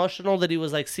so emotional that he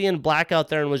was like seeing black out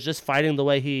there and was just fighting the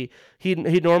way he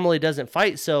normally doesn't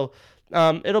fight. So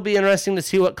it'll be interesting to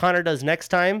see what Conor does next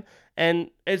time.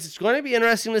 And it's going to be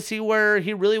interesting to see where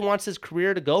he really wants his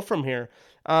career to go from here.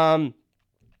 I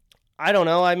don't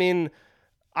know. I mean,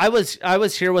 I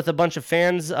was here with a bunch of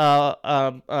fans,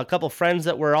 a couple friends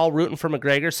that were all rooting for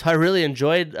McGregor. So I really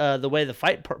enjoyed the way the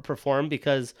fight performed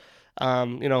because,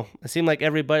 it seemed like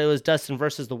everybody was Dustin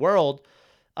versus the world.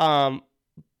 But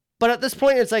at this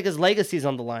point, it's like his legacy's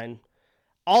on the line.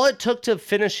 All it took to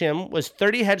finish him was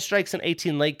 30 head strikes and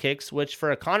 18 leg kicks, which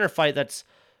for a Conor fight, that's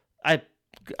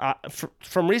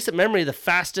from recent memory, the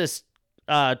fastest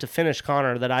to finish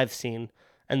Conor that I've seen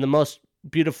and the most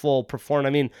beautiful performance.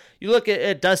 I mean, you look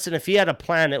at Dustin, if he had a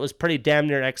plan, it was pretty damn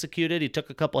near executed. He took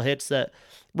a couple hits that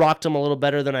rocked him a little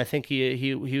better than I think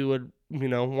he would,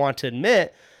 want to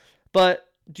admit. But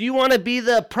do you want to be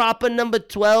the proper number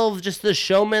 12, just the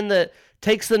showman that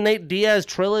takes the Nate Diaz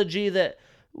trilogy that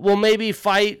will maybe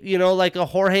fight, like a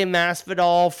Jorge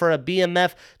Masvidal for a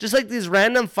BMF, just like these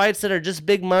random fights that are just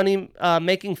big money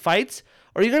making fights?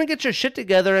 Or are you going to get your shit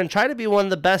together and try to be one of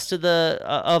the best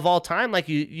of all time, like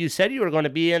you said you were going to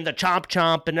be, in the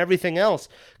chomp and everything else?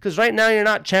 Because right now you're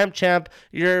not champ.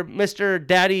 You're Mr.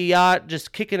 Daddy Yacht,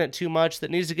 just kicking it too much,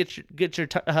 that needs to get your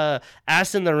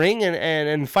ass in the ring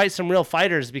and fight some real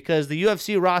fighters, because the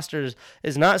UFC rosters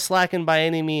is not slacking by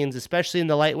any means, especially in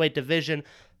the lightweight division.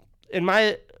 In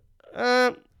my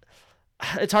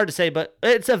it's hard to say, but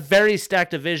it's a very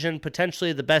stacked division,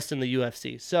 potentially the best in the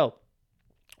UFC. So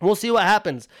we'll see what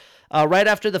happens. Right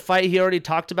after the fight, he already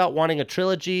talked about wanting a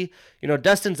trilogy.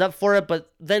 Dustin's up for it,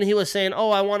 but then he was saying,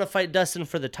 I want to fight Dustin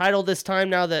for the title this time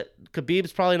now that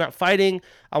Khabib's probably not fighting.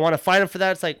 I want to fight him for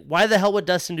that. It's like, why the hell would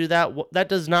Dustin do that? That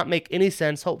does not make any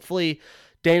sense. Hopefully,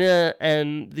 Dana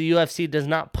and the UFC does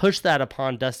not push that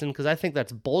upon Dustin, because I think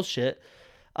that's bullshit.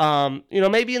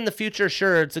 Maybe in the future,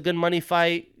 sure, it's a good money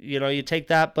fight. You take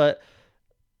that, but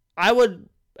I would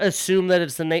assume that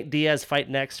it's the Nate Diaz fight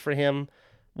next for him.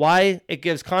 Why? It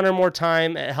gives Conor more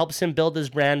time. It helps him build his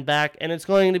brand back, and it's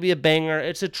going to be a banger.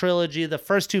 It's a trilogy. The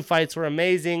first two fights were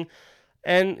amazing,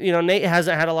 and Nate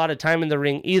hasn't had a lot of time in the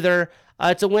ring either.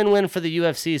 It's a win-win for the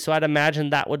UFC, so I'd imagine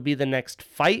that would be the next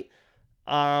fight.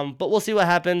 But we'll see what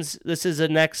happens. This is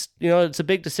it's a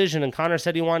big decision, and Conor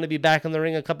said he wanted to be back in the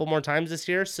ring a couple more times this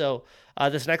year, so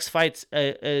this next fight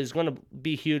is going to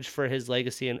be huge for his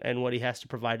legacy and what he has to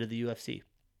provide to the UFC.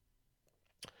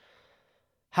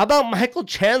 How about Michael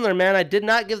Chandler, man? I did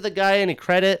not give the guy any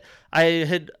credit. I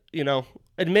had,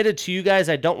 admitted to you guys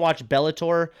I don't watch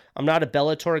Bellator. I'm not a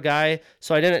Bellator guy,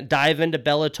 so I didn't dive into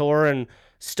Bellator and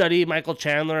study Michael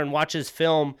Chandler and watch his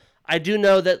film. I do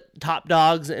know that top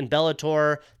dogs in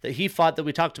Bellator that he fought, that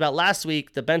we talked about last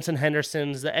week, the Benson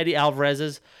Hendersons, the Eddie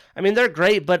Alvarezes, they're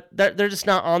great, but they're just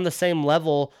not on the same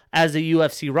level as a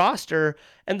UFC roster.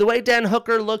 And the way Dan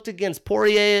Hooker looked against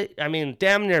Poirier,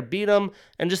 damn near beat him,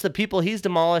 and just the people he's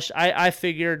demolished, I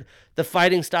figured the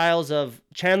fighting styles of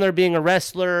Chandler being a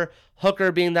wrestler,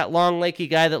 Hooker being that long, lanky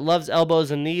guy that loves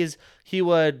elbows and knees, he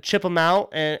would chip him out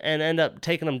and end up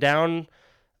taking him down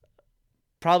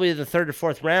probably the third or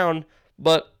fourth round.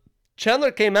 But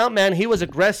Chandler came out, man. He was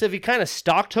aggressive. He kind of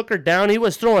stalked Hooker down. He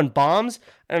was throwing bombs,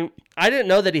 and I didn't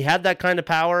know that he had that kind of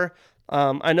power.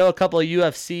 I know a couple of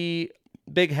UFC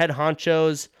big head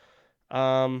honchos.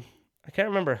 I can't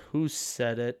remember who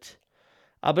said it.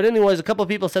 But anyways, a couple of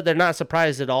people said they're not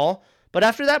surprised at all. But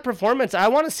after that performance, I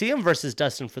want to see him versus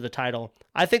Dustin for the title.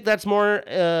 I think that's more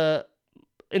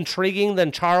intriguing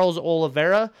than Charles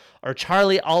Oliveira, or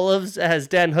Charlie Olives, as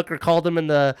Dan Hooker called him in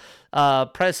the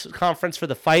press conference for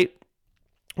the fight.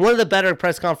 One of the better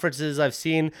press conferences I've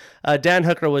seen. Dan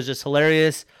Hooker was just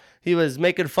hilarious. He was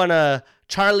making fun of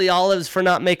Charlie Olives for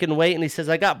not making weight, and he says,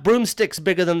 "I got broomsticks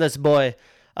bigger than this boy."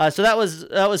 So that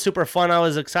was super fun. I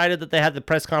was excited that they had the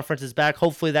press conferences back.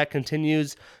 Hopefully that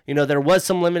continues. There was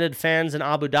some limited fans in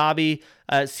Abu Dhabi.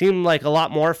 It seemed like a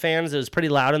lot more fans. It was pretty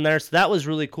loud in there, so that was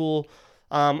really cool.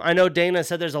 I know Dana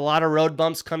said there's a lot of road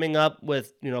bumps coming up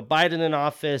with, Biden in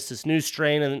office, this new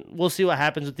strain, and we'll see what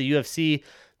happens with the UFC.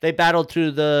 They battled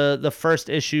through the first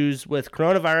issues with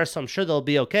coronavirus, so I'm sure they'll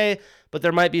be okay, but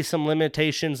there might be some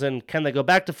limitations. And can they go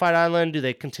back to Fight Island? Do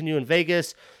they continue in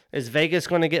Vegas? Is Vegas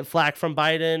going to get flack from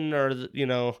Biden or,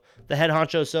 the head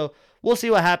honcho? So we'll see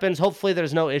what happens. Hopefully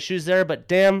there's no issues there, but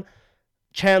damn,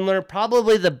 Chandler,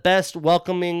 probably the best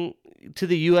welcoming to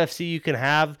the UFC you can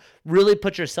have. Really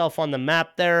put yourself on the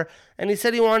map there. And he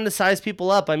said he wanted to size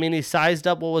people up. He sized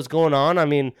up what was going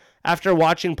on. After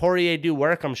watching Poirier do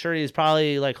work, I'm sure he's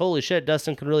probably like, holy shit,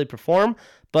 Dustin can really perform.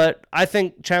 But I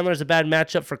think Chandler's a bad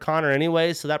matchup for Conor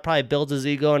anyway, so that probably builds his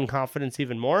ego and confidence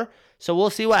even more. So we'll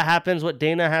see what happens, what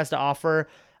Dana has to offer.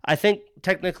 I think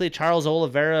technically Charles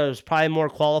Oliveira is probably more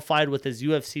qualified with his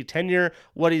UFC tenure,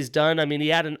 what he's done. He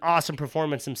had an awesome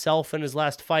performance himself in his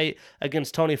last fight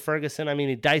against Tony Ferguson.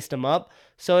 He diced him up.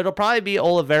 So it'll probably be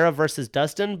Oliveira versus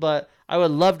Dustin, but I would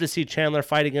love to see Chandler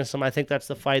fight against him. I think that's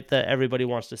the fight that everybody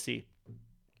wants to see.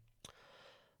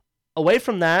 Away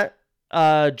from that,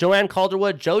 Joanne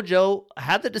Calderwood, JoJo,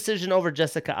 had the decision over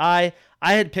Jessica Ai.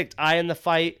 I had picked Ai in the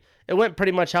fight. It went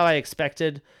pretty much how I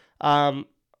expected.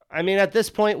 At this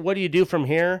point, what do you do from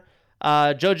here?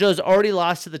 JoJo's already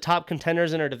lost to the top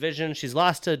contenders in her division. She's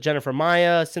lost to Jennifer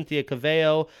Maia, Cynthia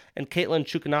Cavallo, and Caitlin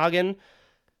Chukwunagan.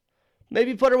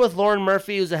 Maybe put her with Lauren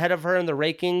Murphy, who's ahead of her in the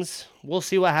rankings. We'll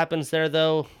see what happens there,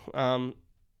 though.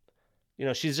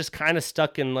 She's just kind of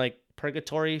stuck in,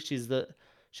 purgatory.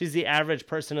 she's the average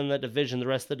person in that division. The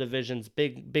rest of the division's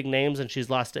big names, and she's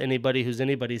lost to anybody who's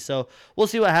anybody. So we'll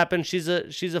see what happens. She's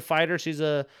a fighter. She's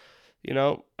a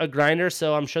grinder.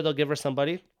 So I'm sure they'll give her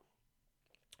somebody.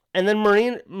 And then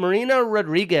Marina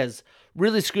Rodriguez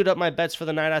really screwed up my bets for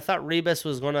the night. I thought Ribas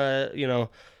was going to,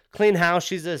 clean house.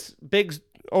 She's this big,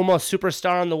 almost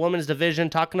superstar in the women's division,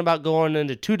 talking about going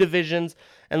into 2 divisions,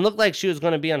 and looked like she was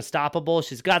going to be unstoppable.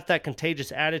 She's got that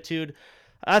contagious attitude.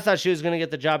 I thought she was going to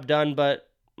get the job done, but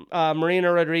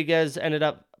Marina Rodriguez ended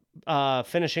up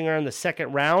finishing her in the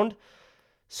second round.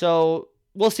 So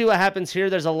we'll see what happens here.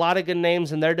 There's a lot of good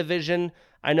names in their division.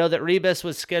 I know that Ribas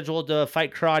was scheduled to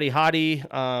fight Karate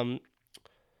Hottie,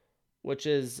 which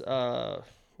is, why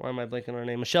am I blanking on her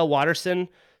name? Michelle Watterson.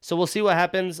 So we'll see what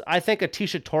happens. I think a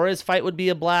Tisha Torres fight would be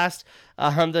a blast.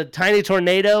 The Tiny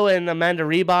Tornado and Amanda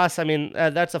Ribas, I mean,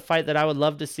 that's a fight that I would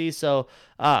love to see. So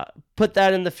put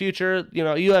that in the future.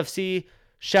 UFC,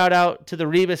 shout out to the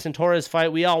Ribas and Torres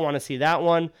fight. We all want to see that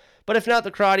one. But if not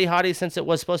the Karate Hottie, since it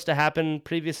was supposed to happen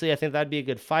previously, I think that'd be a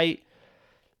good fight.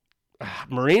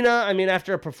 Marina, I mean,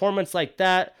 after a performance like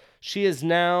that, she is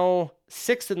now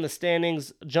 6th in the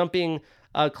standings, jumping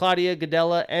Claudia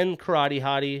Gadella and Karate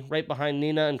Hottie right behind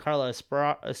Nina and Carla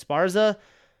Esparza.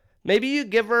 Maybe you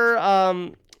give her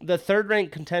the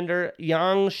third-ranked contender,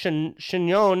 Yang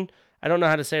Shinyon. I don't know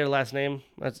how to say her last name.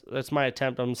 That's my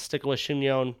attempt. I'm sticking with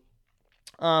Shinyon.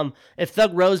 If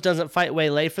Thug Rose doesn't fight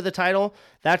Weili for the title,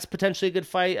 that's potentially a good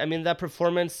fight. I mean, that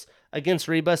performance against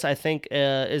Ribas, I think,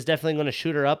 is definitely going to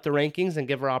shoot her up the rankings and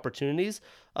give her opportunities.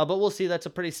 But we'll see. That's a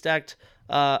pretty stacked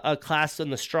class in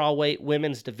the strawweight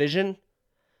women's division.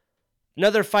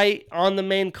 Another fight on the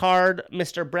main card,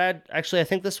 Mr. Brad. Actually, I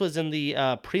think this was in the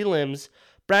prelims.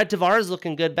 Brad Tavares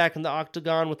looking good back in the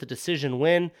octagon with a decision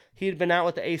win. He had been out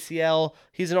with the ACL.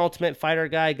 He's an Ultimate Fighter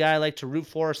guy I like to root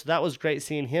for, so that was great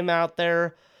seeing him out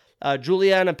there.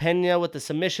 Juliana Pena with the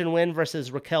submission win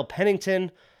versus Raquel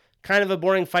Pennington. Kind of a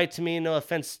boring fight to me. No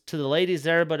offense to the ladies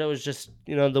there, but it was just,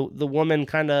 the woman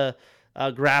kind of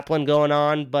grappling going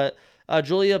on. But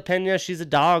Julia Pena, she's a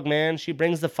dog, man. She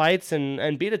brings the fights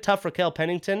and beat a tough Raquel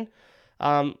Pennington.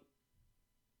 Or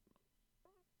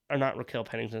not Raquel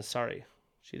Pennington, sorry.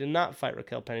 She did not fight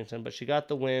Raquel Pennington, but she got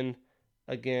the win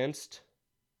against...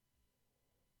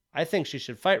 I think she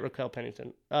should fight Raquel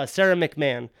Pennington. Sarah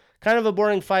McMahon. Kind of a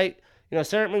boring fight.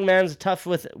 Sarah McMahon's tough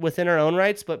within her own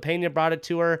rights, but Pena brought it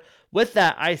to her. With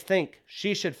that, I think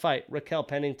she should fight Raquel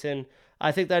Pennington.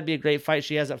 I think that'd be a great fight.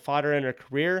 She hasn't fought her in her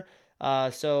career.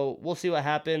 So we'll see what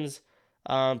happens.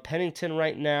 Pennington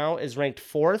right now is ranked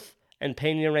 4th, and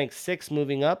Pena ranked 6th,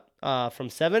 moving up from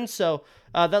 7. So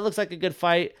that looks like a good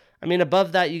fight. I mean,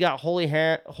 above that, you got Holly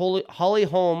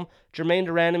Holm, Jermaine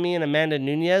Duranamy, and Amanda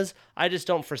Nunes. I just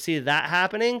don't foresee that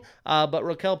happening. But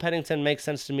Raquel Pennington makes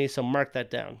sense to me, so mark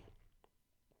that down.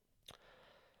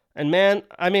 And man,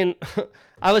 I mean,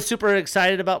 I was super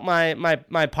excited about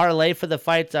my parlay for the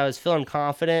fights. I was feeling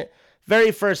confident.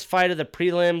 Very first fight of the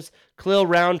prelims, Khalil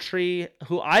Roundtree,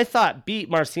 who I thought beat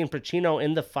Marcin Pacino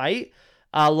in the fight,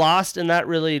 lost, and that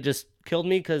really just killed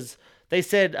me because they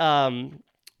said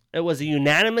it was a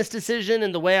unanimous decision.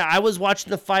 And the way I was watching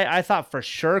the fight, I thought for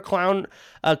sure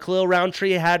Khalil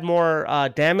Roundtree had more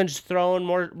damage thrown,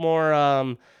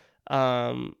 more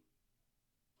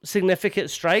significant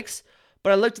strikes.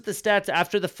 But I looked at the stats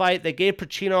after the fight. They gave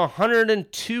Pacino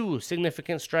 102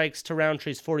 significant strikes to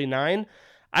Roundtree's 49.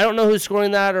 I don't know who's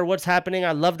scoring that or what's happening.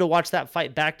 I'd love to watch that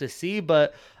fight back to see,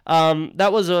 but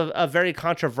that was a very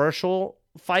controversial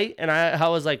fight, and I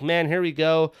was like, man, here we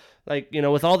go. Like,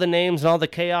 with all the names and all the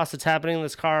chaos that's happening in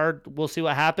this card, we'll see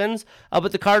what happens.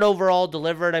 But the card overall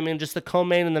delivered. I mean, just the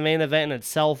co-main and the main event in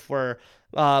itself were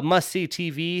must-see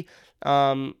TV.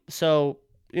 So,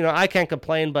 I can't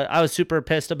complain, but I was super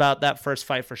pissed about that first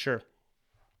fight for sure.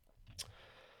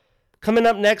 Coming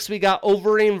up next, we got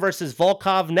Overeem versus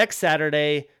Volkov next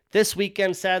Saturday. This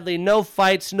weekend, sadly, no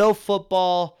fights, no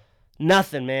football,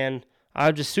 nothing, man.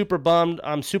 I'm just super bummed.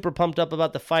 I'm super pumped up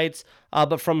about the fights.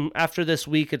 But from after this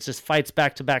week, it's just fights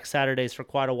back-to-back Saturdays for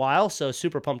quite a while. So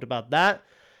super pumped about that.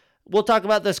 We'll talk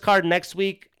about this card next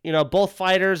week. Both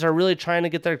fighters are really trying to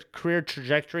get their career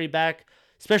trajectory back,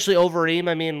 especially Overeem.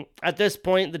 I mean, at this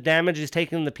point, the damage he's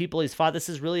taken, the people he's fought, this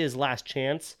is really his last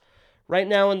chance. Right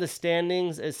now in the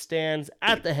standings, it stands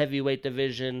at the heavyweight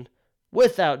division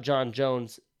without John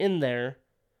Jones in there.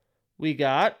 We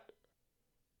got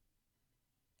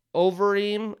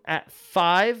Overeem at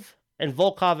 5 and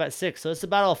Volkov at 6. So it's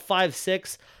about a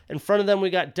 5-6. In front of them, we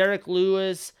got Derek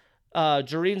Lewis,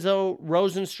 Jorinzo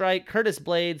Rosenstrike, Curtis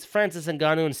Blades, Francis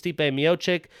Ngannou, and Stipe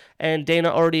Miocic. And Dana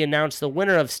already announced the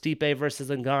winner of Stipe versus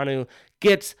Ngannou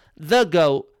gets the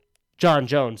GOAT, John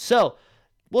Jones. So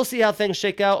we'll see how things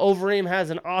shake out. Overeem has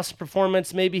an awesome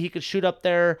performance. Maybe he could shoot up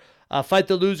there, fight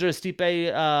the loser,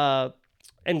 Stipe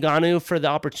Ngannou, for the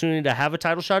opportunity to have a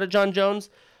title shot at John Jones.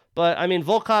 But, I mean,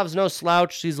 Volkov's no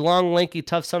slouch. He's long, lanky,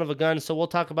 tough son of a gun, so we'll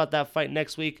talk about that fight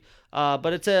next week.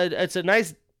 But it's a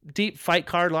nice, deep fight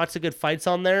card. Lots of good fights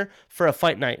on there for a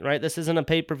fight night, right? This isn't a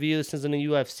pay-per-view. This isn't a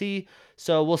UFC,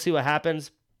 so we'll see what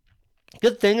happens.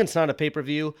 Good thing it's not a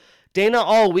pay-per-view. Dana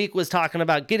all week was talking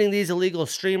about getting these illegal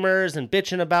streamers and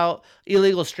bitching about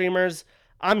illegal streamers.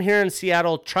 I'm here in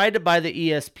Seattle, tried to buy the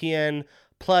ESPN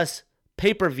Plus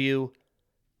pay-per-view.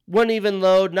 Wouldn't even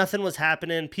load. Nothing was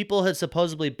happening. People had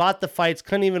supposedly bought the fights,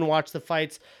 couldn't even watch the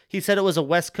fights. He said it was a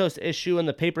West Coast issue, and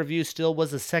the pay-per-view still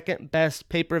was the second best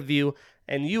pay-per-view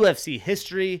in UFC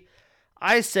history.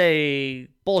 I say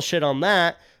bullshit on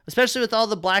that, especially with all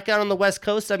the blackout on the West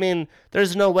Coast. I mean,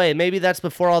 there's no way. Maybe that's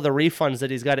before all the refunds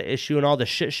that he's got to issue and all the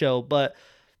shit show, but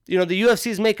you know, the UFC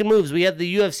is making moves. We have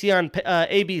the UFC on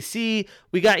ABC.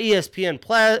 We got ESPN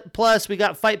Plus. We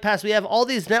got Fight Pass. We have all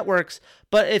these networks.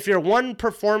 But if you're one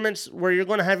performance where you're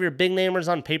going to have your big namers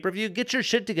on pay-per-view, get your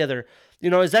shit together. You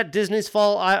know, is that Disney's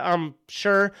fault? I'm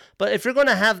sure. But if you're going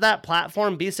to have that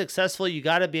platform be successful, you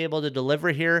got to be able to deliver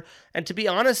here. And to be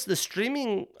honest, the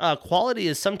streaming quality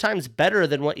is sometimes better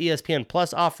than what ESPN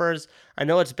Plus offers. I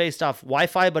know it's based off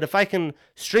Wi-Fi, but if I can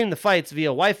stream the fights via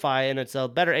Wi-Fi and it's a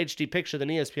better HD picture than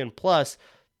ESPN Plus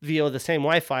via the same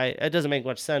Wi-Fi, it doesn't make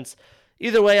much sense.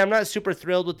 Either way, I'm not super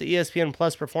thrilled with the ESPN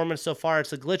Plus performance so far.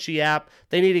 It's a glitchy app.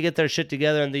 They need to get their shit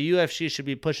together, and the UFC should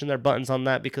be pushing their buttons on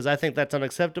that because I think that's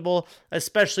unacceptable,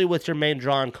 especially with your main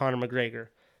draw on Conor McGregor.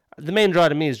 The main draw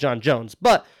to me is John Jones,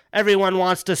 but everyone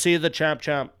wants to see the champ.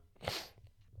 John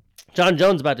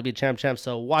Jones about to be champ,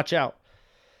 so watch out.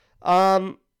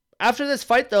 After this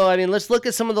fight, though, I mean, let's look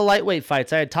at some of the lightweight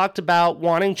fights. I had talked about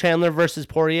wanting Chandler versus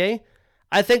Poirier.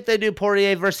 I think they do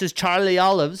Poirier versus Charlie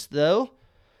Olives, though.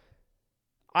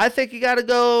 I think you got to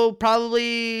go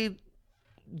probably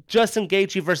Justin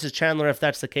Gaethje versus Chandler if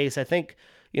that's the case. I think,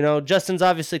 you know, Justin's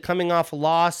obviously coming off a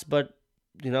loss, but,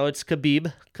 you know, it's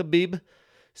Khabib.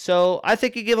 So I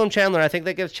think you give him Chandler. I think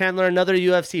that gives Chandler another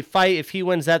UFC fight. If he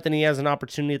wins that, then he has an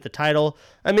opportunity at the title.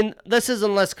 I mean, this is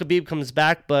unless Khabib comes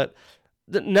back, but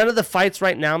none of the fights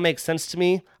right now make sense to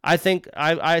me. I think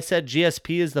I said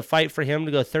GSP is the fight for him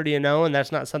to go 30-0, and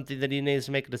that's not something that he needs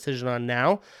to make a decision on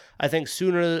now. I think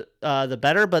sooner the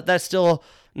better, but that's still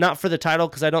not for the title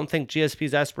because I don't think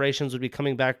GSP's aspirations would be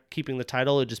coming back, keeping the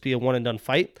title. It would just be a one-and-done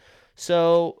fight.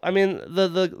 So, I mean,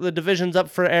 the division's up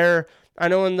for air. I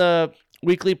know in the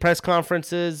weekly press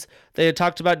conferences, they had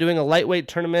talked about doing a lightweight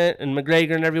tournament, and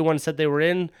McGregor and everyone said they were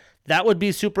in. That would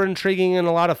be super intriguing and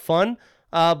a lot of fun.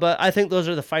 But I think those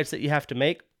are the fights that you have to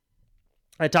make.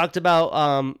 I talked about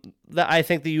that I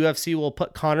think the UFC will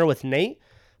put Conor with Nate.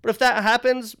 But if that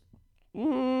happens,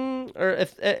 or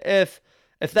if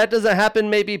that doesn't happen,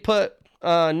 maybe put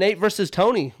Nate versus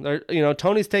Tony. You know,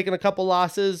 Tony's taken a couple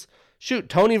losses. Shoot,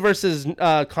 Tony versus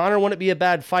Conor wouldn't be a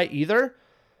bad fight either.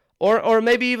 Or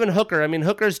maybe even Hooker. I mean,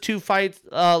 Hooker's 2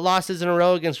 losses in a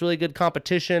row against really good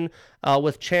competition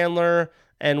with Chandler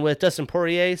and with Dustin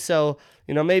Poirier. So,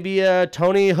 you know, maybe a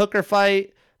Tony Hooker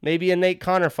fight, maybe a Nate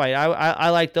Conor fight. I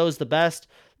like those the best.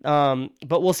 But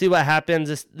we'll see what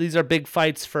happens. These are big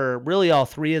fights for really all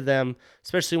 3 of them,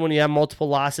 especially when you have multiple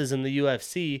losses in the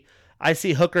UFC. I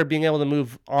see Hooker being able to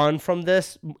move on from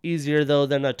this easier, though,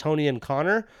 than a Tony and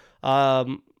Conor,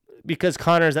 because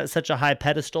Conor's at such a high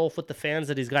pedestal with the fans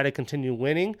that he's got to continue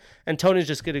winning. And Tony's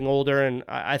just getting older, and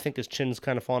I think his chin's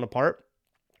kind of falling apart.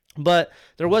 But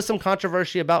there was some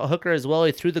controversy about Hooker as well.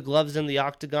 He threw the gloves in the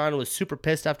octagon, was super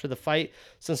pissed after the fight.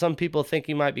 So some people think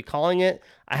he might be calling it.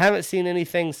 I haven't seen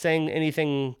anything saying any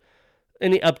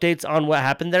updates on what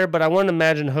happened there, but I wouldn't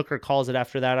imagine Hooker calls it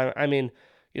after that. I mean,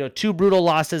 you know, 2 brutal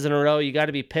losses in a row. You got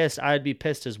to be pissed. I'd be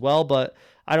pissed as well, but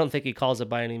I don't think he calls it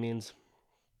by any means.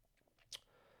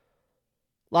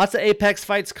 Lots of Apex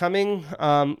fights coming.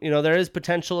 You know, there is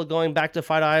potential of going back to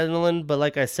Fight Island, but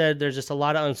like I said, there's just a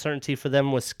lot of uncertainty for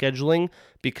them with scheduling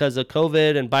because of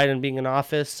COVID and Biden being in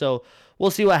office. So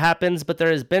we'll see what happens, but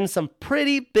there has been some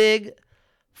pretty big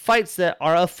fights that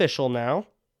are official now,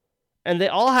 and they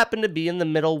all happen to be in the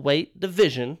middleweight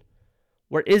division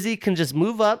where Izzy can just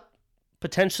move up,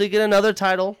 potentially get another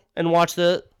title, and watch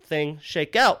the thing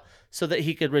shake out so that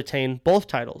he could retain both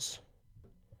titles.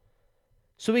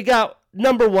 So we got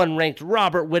number 1 ranked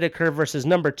Robert Whittaker versus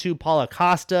number 2 Paulo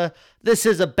Costa. This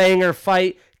is a banger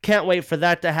fight. Can't wait for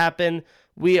that to happen.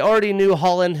 We already knew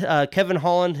Kevin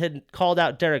Holland had called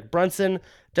out Derek Brunson.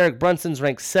 Derek Brunson's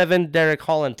ranked 7, Derek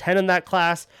Holland 10 in that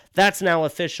class. That's now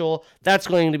official. That's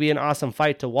going to be an awesome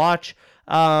fight to watch.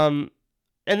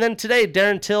 And then today,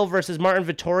 Darren Till versus Martin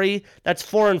Vittori. That's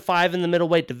 4-5 in the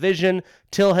middleweight division.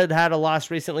 Till had a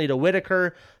loss recently to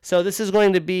Whitaker. So this is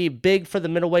going to be big for the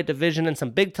middleweight division and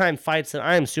some big-time fights that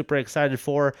I am super excited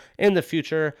for in the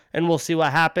future. And we'll see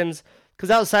what happens. Because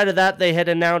outside of that, they had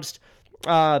announced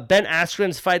Ben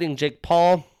Askren's fighting Jake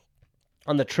Paul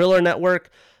on the Triller Network.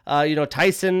 Mike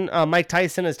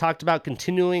Tyson has talked about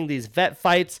continuing these vet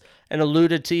fights and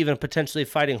alluded to even potentially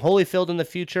fighting Holyfield in the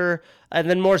future, and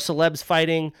then more celebs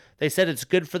fighting. They said it's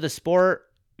good for the sport.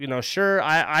 Sure,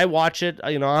 I watch it.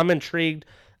 I'm intrigued.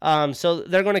 So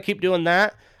they're going to keep doing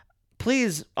that.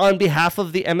 Please, on behalf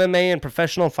of the MMA and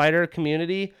professional fighter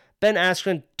community, Ben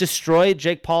Askren destroyed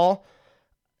Jake Paul.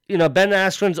 Ben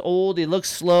Askren's old. He looks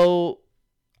slow.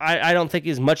 I don't think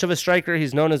he's much of a striker.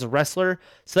 He's known as a wrestler.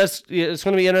 So it's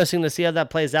going to be interesting to see how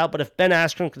that plays out. But if Ben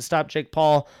Askren can stop Jake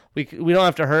Paul, we don't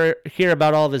have to hear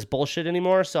about all of his bullshit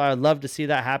anymore. So I'd love to see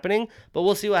that happening. But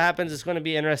we'll see what happens. It's going to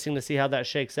be interesting to see how that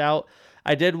shakes out.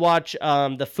 I did watch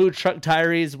the Food Truck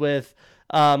Diaries with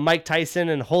Mike Tyson,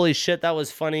 and holy shit, that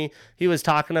was funny. He was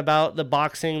talking about the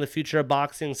boxing, the future of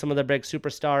boxing, some of the big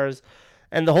superstars.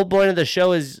 And the whole point of the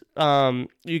show is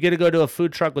you get to go to a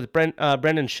food truck with Brendan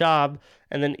Schaub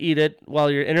and then eat it while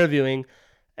you're interviewing.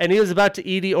 And he was about to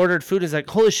eat. He ordered food. He's like,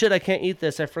 holy shit, I can't eat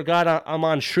this. I forgot I'm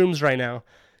on shrooms right now.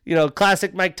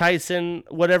 Classic Mike Tyson,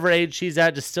 whatever age he's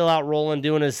at, just still out rolling,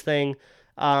 doing his thing.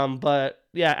 But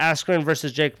yeah, Askren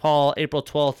versus Jake Paul, April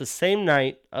 12th, the same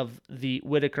night of the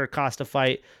Whitaker-Costa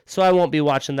fight. So I won't be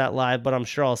watching that live, but I'm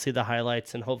sure I'll see the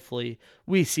highlights, and hopefully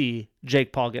we see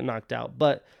Jake Paul get knocked out.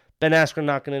 But Ben Askren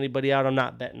knocking anybody out, I'm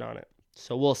not betting on it.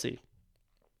 So we'll see.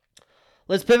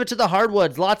 Let's pivot to the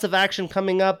hardwoods. Lots of action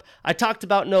coming up. I talked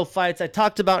about no fights. I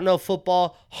talked about no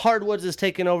football. Hardwoods is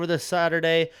taking over this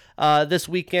Saturday, this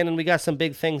weekend, and we got some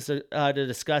big things to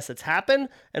discuss that's happened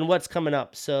and what's coming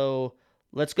up. So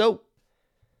let's go.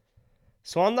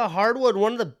 So on the hardwood,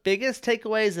 one of the biggest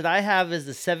takeaways that I have is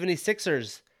the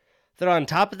 76ers. They're on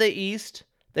top of the East.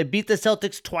 They beat the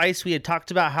Celtics twice. We had talked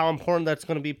about how important that's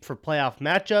going to be for playoff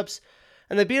matchups.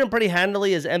 And they beat them pretty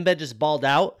handily as Embiid just balled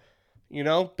out.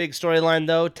 Big storyline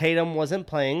though. Tatum wasn't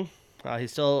playing. He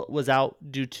still was out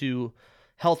due to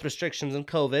health restrictions and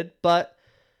COVID. But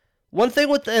one thing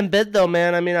with the Embiid though,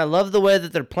 man, I love the way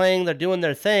that they're playing. They're doing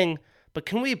their thing. But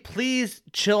can we please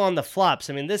chill on the flops?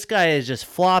 This guy is just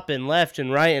flopping left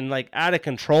and right and out of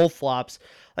control flops.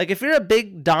 If you're a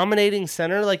big dominating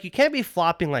center, you can't be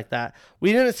flopping like that.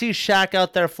 We didn't see Shaq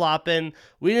out there flopping.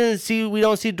 We don't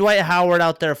see Dwight Howard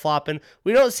out there flopping.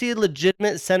 We don't see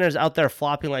legitimate centers out there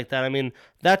flopping like that.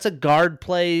 That's a guard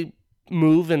play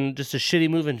move and just a shitty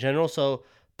move in general. So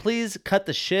please cut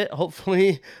the shit.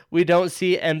 Hopefully we don't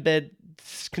see Embiid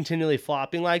continually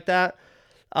flopping like that.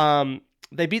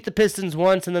 They beat the Pistons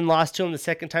once and then lost to them the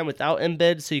second time without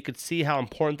Embiid, so you could see how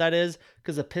important that is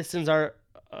because the Pistons are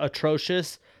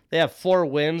atrocious. They have 4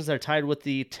 wins. They're tied with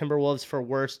the Timberwolves for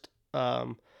worst.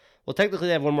 Technically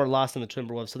they have one more loss than the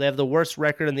Timberwolves, so they have the worst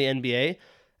record in the NBA.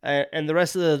 And the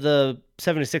rest of the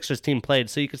 76ers team played,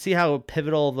 so you can see how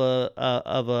pivotal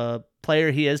of a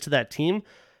player he is to that team.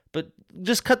 But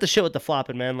just cut the shit with the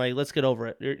flopping, man. Let's get over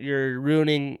it. You're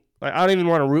ruining. I don't even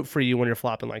want to root for you when you're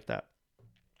flopping like that.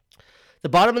 The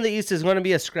bottom of the East is going to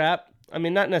be a scrap.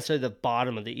 Not necessarily the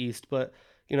bottom of the East, but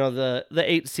the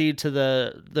 8 seed to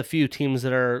the few teams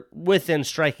that are within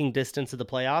striking distance of the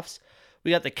playoffs. We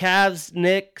got the Cavs,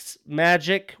 Knicks,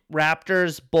 Magic,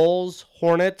 Raptors, Bulls,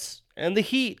 Hornets, and the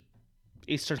Heat,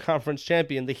 Eastern Conference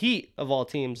champion, the Heat of all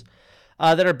teams,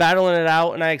 that are battling it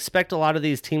out. And I expect a lot of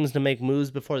these teams to make moves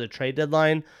before the trade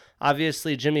deadline.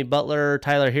 Obviously, Jimmy Butler,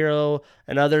 Tyler Hero,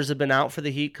 and others have been out for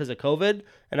the Heat because of COVID,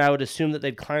 and I would assume that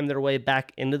they'd climb their way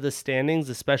back into the standings,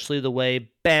 especially the way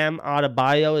Bam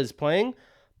Adebayo is playing.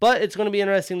 But it's going to be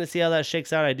interesting to see how that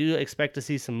shakes out. I do expect to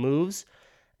see some moves.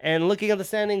 And looking at the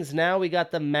standings now, we got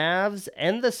the Mavs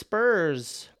and the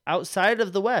Spurs outside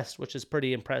of the West, which is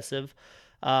pretty impressive.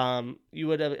 You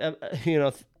would,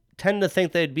 tend to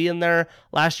think they'd be in there.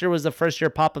 Last year was the first year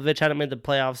Popovich hadn't made the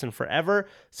playoffs in forever,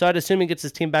 so I'd assume he gets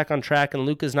his team back on track, and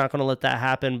Luka's not going to let that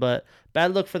happen. But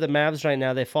bad look for the Mavs right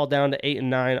now. They fall down to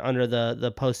 8-9 under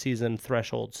the postseason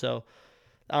threshold. So,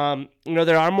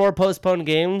 there are more postponed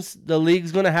games. The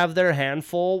league's going to have their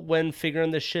handful when figuring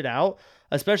this shit out,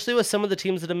 especially with some of the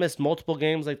teams that have missed multiple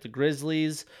games, like the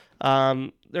Grizzlies.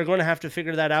 They're going to have to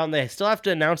figure that out, and they still have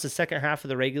to announce the second half of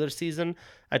the regular season.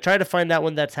 I tried to find out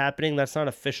when that's happening. That's not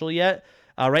official yet.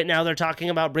 Right now, they're talking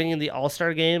about bringing the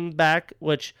All-Star game back,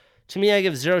 which, to me, I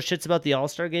give zero shits about the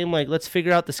All-Star game. Let's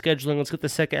figure out the scheduling. Let's get the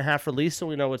second half released so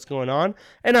we know what's going on.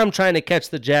 And I'm trying to catch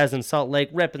the Jazz in Salt Lake,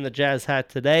 repping the Jazz hat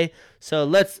today. So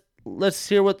let's let's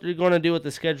hear what they're going to do with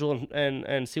the schedule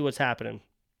and see what's happening.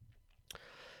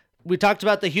 We talked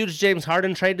about the huge James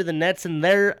Harden trade to the Nets and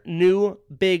their new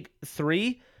big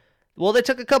three. Well, they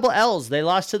took a couple L's. They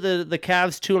lost to the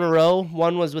Cavs 2 in a row.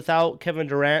 One was without Kevin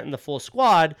Durant and the full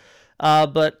squad,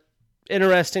 but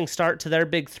interesting start to their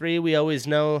big three. We always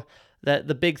know that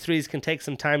the big threes can take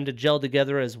some time to gel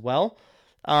together as well.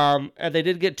 And they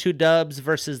did get 2 dubs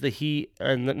versus the Heat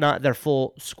and not their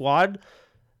full squad.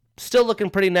 Still looking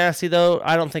pretty nasty, though.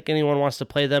 I don't think anyone wants to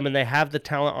play them, and they have the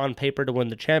talent on paper to win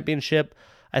the championship.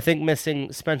 I think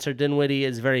missing Spencer Dinwiddie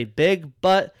is very big,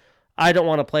 but I don't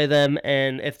want to play them,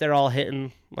 and if they're all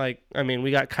hitting,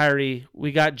 we got Kyrie,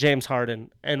 we got James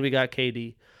Harden, and we got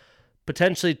KD.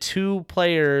 Potentially 2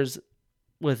 players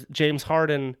with James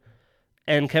Harden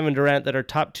and Kevin Durant that are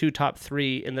top 2, top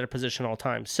 3 in their position all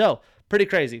time. So, pretty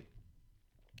crazy.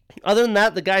 Other than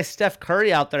that, the guy Steph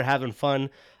Curry out there having fun,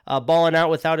 balling out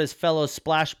without his fellow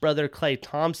Splash brother Klay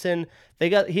Thompson.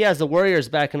 He has the Warriors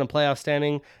back in the playoff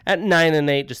standing at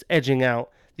 9-8, just edging out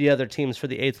the other teams for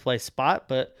the 8th place spot.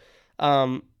 But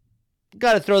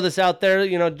got to throw this out there.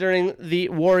 During the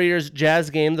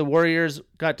Warriors-Jazz game, the Warriors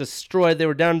got destroyed. They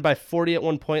were down by 40 at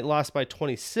one point, lost by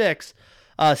 26.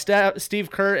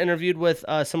 Steve Kerr interviewed with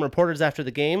some reporters after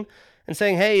the game and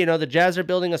saying, hey, the Jazz are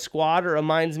building a squad. It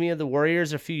reminds me of the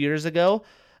Warriors a few years ago.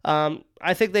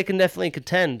 I think they can definitely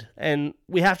contend, and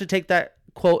we have to take that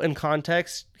quote in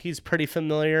context. He's pretty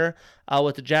familiar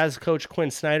with the Jazz coach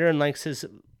Quinn Snyder and likes his,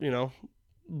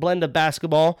 blend of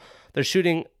basketball. They're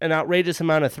shooting an outrageous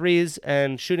amount of threes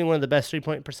and shooting one of the best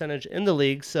 3-point percentage in the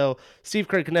league. So Steve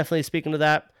Kerr can definitely speak into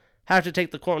that. Have to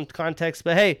take the quote in context.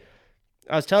 But hey,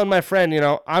 I was telling my friend,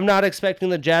 I'm not expecting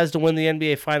the Jazz to win the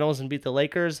NBA Finals and beat the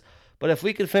Lakers. But if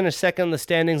we could finish second in the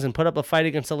standings and put up a fight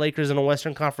against the Lakers in a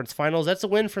Western Conference Finals, that's a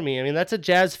win for me. I mean, that's a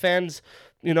Jazz fan's,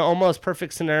 almost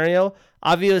perfect scenario.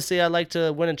 Obviously, I'd like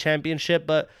to win a championship,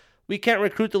 but we can't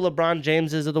recruit the LeBron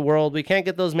Jameses of the world. We can't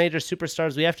get those major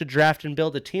superstars. We have to draft and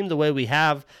build a team the way we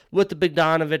have with the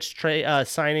Bogdanovich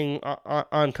signing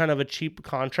on kind of a cheap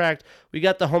contract. We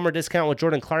got the homer discount with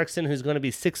Jordan Clarkson, who's going to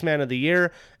be 6th man of the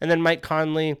year. And then Mike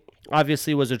Conley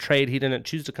obviously was a trade. He didn't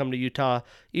choose to come to Utah,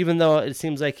 even though it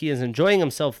seems like he is enjoying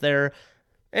himself there.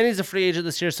 And he's a free agent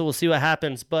this year, so we'll see what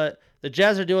happens. But the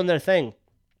Jazz are doing their thing.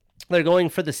 They're going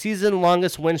for the season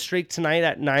longest win streak tonight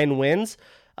at 9 wins.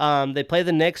 They play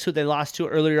the Knicks, who they lost to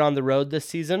earlier on the road this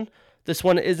season. This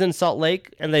one is in Salt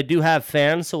Lake, and they do have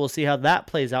fans, so we'll see how that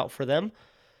plays out for them.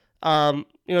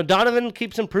 Donovan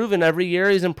keeps improving. Every year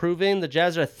he's improving. The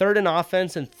Jazz are 3rd in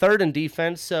offense and 3rd in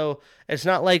defense, so it's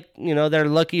not like, they're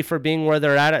lucky for being where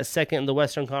they're at 2nd in the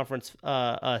Western Conference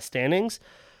standings.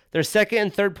 They're 2nd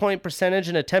in 3rd-point percentage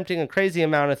and attempting a crazy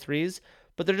amount of threes,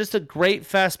 but they're just a great,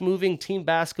 fast-moving team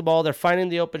basketball. They're finding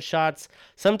the open shots.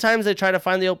 Sometimes they try to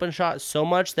find the open shot so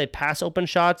much they pass open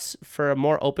shots for a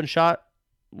more open shot,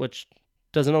 which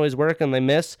doesn't always work, and they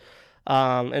miss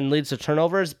and leads to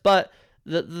turnovers. But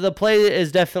the play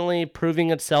is definitely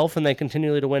proving itself, and they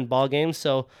continually to win ball games.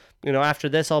 So, after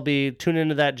this, I'll be tuning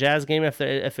into that Jazz game if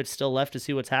it's still left to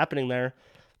see what's happening there.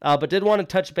 But did want to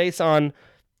touch base on,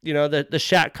 the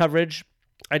Shaq coverage.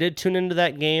 I did tune into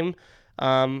that game.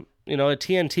 A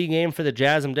TNT game for the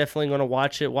Jazz. I'm definitely going to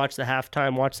watch it, watch the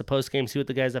halftime, watch the postgame, see what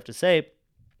the guys have to say.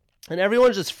 And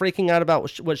everyone's just freaking out about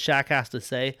what Shaq has to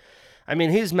say. I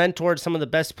mean, he's mentored some of the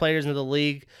best players in the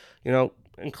league,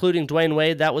 including Dwayne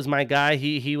Wade. That was my guy.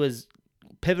 He was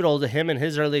pivotal to him and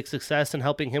his early success and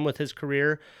helping him with his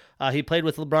career. He played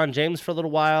with LeBron James for a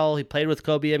little while. He played with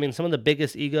Kobe. I mean, some of the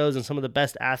biggest egos and some of the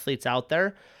best athletes out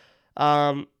there.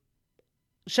 Shaq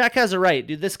has it right,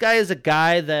 dude. This guy is a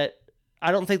guy that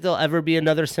I don't think there'll ever be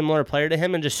another similar player to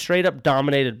him and just straight up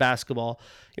dominated basketball.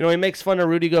 He makes fun of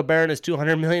Rudy Gobert and his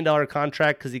 $200 million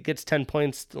contract because he gets 10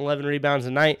 points, 11 rebounds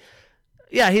a night.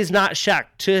 Yeah, he's not Shaq.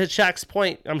 To Shaq's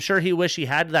point, I'm sure he wished he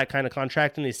had that kind of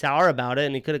contract and he's sour about it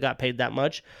and he could have got paid that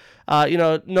much.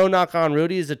 No knock on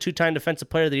Rudy. He's a 2-time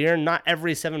defensive player of the year. Not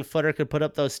every 7-footer could put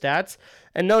up those stats.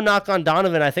 And no knock on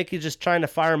Donovan. I think he's just trying to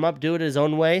fire him up, do it his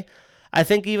own way. I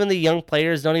think even the young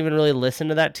players don't even really listen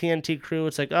to that TNT crew.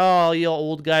 It's like, oh, you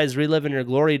old guys reliving your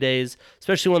glory days,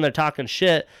 especially when they're talking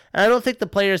shit. And I don't think the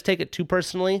players take it too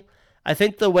personally. I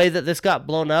think the way that this got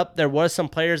blown up, there was some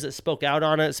players that spoke out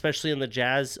on it, especially in the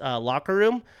Jazz locker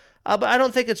room. But I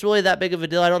don't think it's really that big of a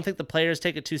deal. I don't think the players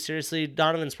take it too seriously.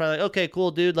 Donovan's probably like, okay, cool,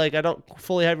 dude. Like, I don't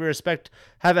fully have your respect.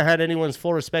 Haven't had anyone's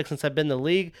full respect since I've been in the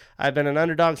league. I've been an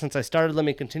underdog since I started. Let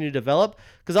me continue to develop.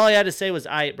 Because all he had to say was,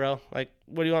 aight, bro. Like,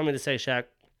 what do you want me to say, Shaq?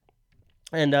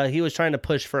 And he was trying to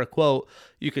push for a quote,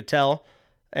 you could tell.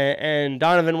 And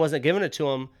Donovan wasn't giving it to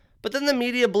him. But then the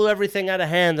media blew everything out of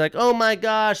hand. Like, oh my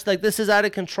gosh, like this is out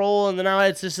of control. And then now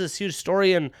it's just this huge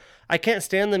story. And I can't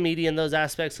stand the media in those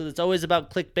aspects because it's always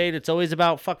about clickbait. It's always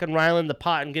about fucking riling the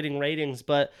pot and getting ratings.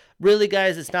 But really,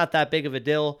 guys, it's not that big of a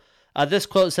deal. This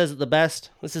quote says it the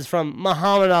best. This is from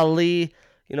Muhammad Ali,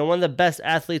 one of the best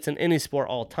athletes in any sport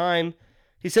all time.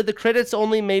 He said, the critics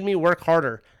only made me work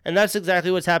harder. And that's exactly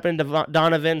what's happened to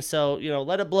Donovan. So,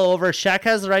 let it blow over. Shaq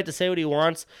has the right to say what he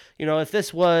wants. If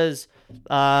this was,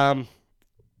 I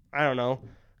don't know,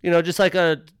 just like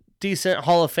a decent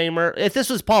Hall of Famer. If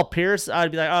this was Paul Pierce, I'd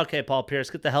be like, okay, Paul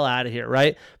Pierce, get the hell out of here,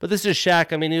 right? But this is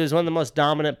Shaq. I mean, he was one of the most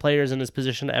dominant players in his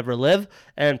position to ever live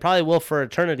and probably will for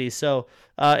eternity. So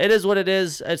it is what it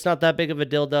is. It's not that big of a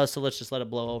deal, though, so let's just let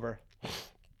it blow over.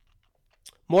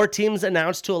 More teams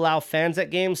announced to allow fans at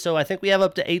games. So I think we have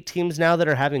up to 8 teams now that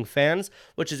are having fans,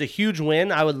 which is a huge win.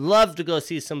 I would love to go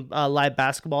see some live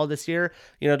basketball this year,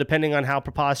 depending on how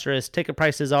preposterous ticket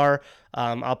prices are.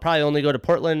 I'll probably only go to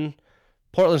Portland.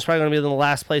 Portland's probably going to be one of the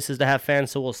last places to have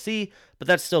fans, so we'll see. But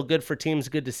that's still good for teams,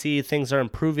 good to see. Things are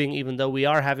improving, even though we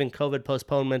are having COVID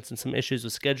postponements and some issues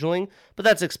with scheduling. But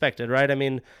that's expected, right? I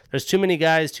mean, there's too many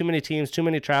guys, too many teams, too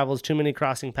many travels, too many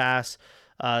crossing paths.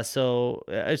 So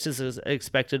it's just as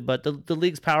expected, but the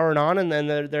league's powering on, and then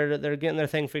they're getting their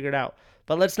thing figured out.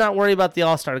 But let's not worry about the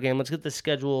All-Star game. Let's get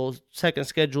the second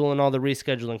schedule, and all the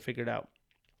rescheduling figured out.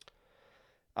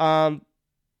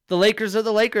 The Lakers are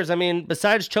the Lakers. I mean,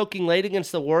 besides choking late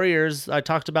against the Warriors, I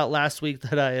talked about last week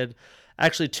that I had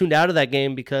actually tuned out of that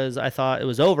game because I thought it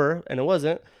was over, and it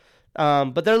wasn't.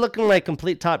 But they're looking like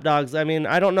complete top dogs. I mean,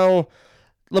 I don't know.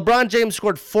 LeBron James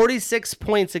scored 46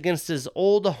 points against his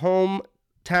old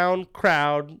hometown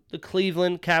crowd, the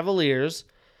Cleveland Cavaliers,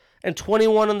 and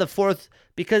 21 in the fourth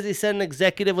because he said an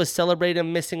executive was celebrating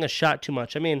him missing a shot too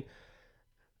much. I mean,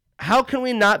 how can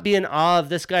we not be in awe of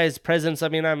this guy's presence? I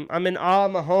mean, I'm in awe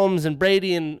of Mahomes and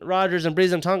Brady and Rodgers and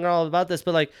Breeze. I'm talking all about this,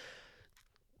 but like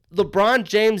LeBron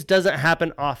James doesn't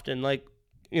happen often. Like,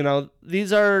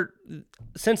 these are,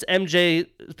 since MJ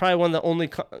is probably one of the only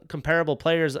comparable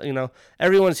players,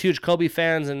 everyone's huge Kobe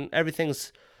fans and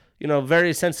everything's,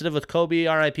 very sensitive with Kobe,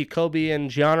 RIP Kobe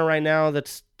and Gianna right now.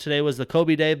 Today was the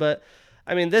Kobe day. But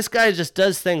I mean, this guy just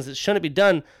does things that shouldn't be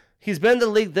done. He's been in the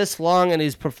league this long and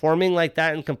he's performing like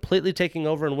that and completely taking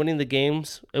over and winning the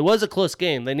games. It was a close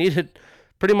game. They needed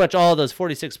pretty much all of those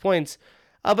 46 points.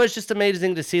 But it's just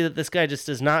amazing to see that this guy just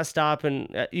does not stop,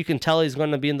 and you can tell he's going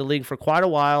to be in the league for quite a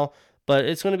while, but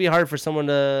it's going to be hard for someone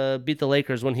to beat the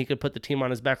Lakers when he could put the team on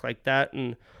his back like that,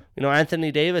 and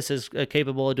Anthony Davis is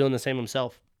capable of doing the same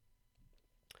himself.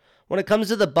 When it comes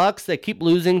to the Bucks, they keep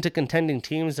losing to contending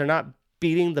teams. They're not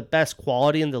beating the best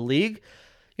quality in the league.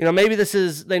 Maybe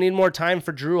they need more time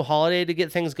for Drew Holiday to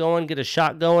get things going, get a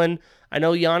shot going. I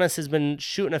know Giannis has been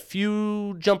shooting a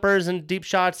few jumpers and deep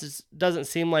shots. It doesn't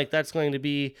seem like that's going to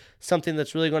be something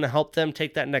that's really going to help them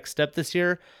take that next step this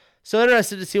year. So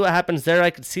interested to see what happens there.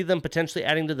 I could see them potentially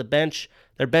adding to the bench.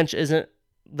 Their bench isn't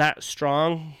that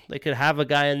strong. They could have a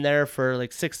guy in there for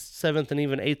like 6th, 7th, and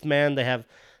even 8th man. They have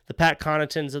the Pat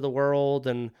Connaughtons of the world,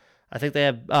 and I think they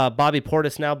have Bobby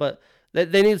Portis now, but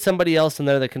they need somebody else in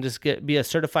there that can just be a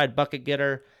certified bucket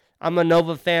getter. I'm a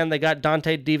Nova fan. They got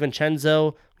Dante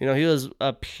DiVincenzo. He was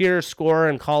a pure scorer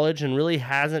in college and really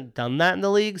hasn't done that in the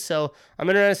league. So I'm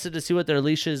interested to see what their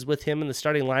leash is with him in the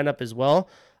starting lineup as well,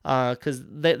 because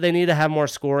they need to have more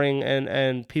scoring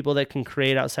and people that can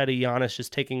create outside of Giannis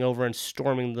just taking over and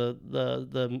storming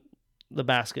the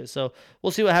basket. So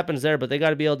we'll see what happens there, but they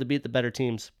got to be able to beat the better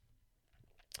teams.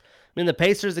 I mean, the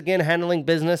Pacers, again, handling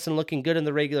business and looking good in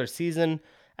the regular season.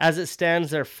 As it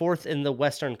stands, they're 4th in the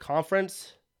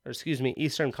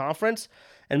Eastern Conference.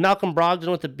 And Malcolm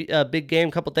Brogdon with a big game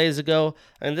a couple days ago.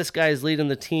 And this guy is leading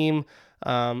the team.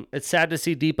 It's sad to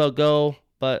see Depot go,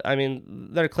 but, I mean,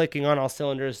 they're clicking on all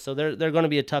cylinders, so they're going to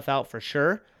be a tough out for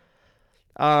sure.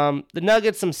 The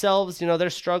Nuggets themselves, they're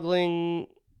struggling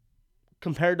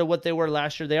compared to what they were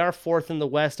last year. They are 4th in the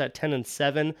West at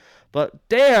 10-7. But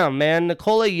damn, man,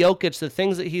 Nikola Jokic, the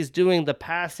things that he's doing, the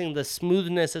passing, the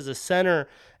smoothness as a center,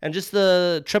 and just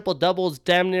the triple-doubles,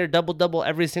 damn near double-double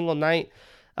every single night.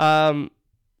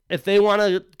 If they want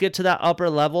to get to that upper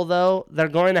level, though, they're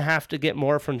going to have to get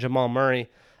more from Jamal Murray.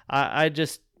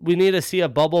 We need to see a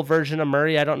bubble version of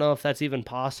Murray. I don't know if that's even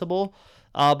possible.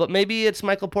 But maybe it's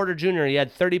Michael Porter Jr. He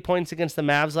had 30 points against the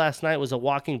Mavs last night. It was a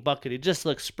walking bucket. He just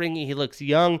looks springy. He looks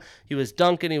young. He was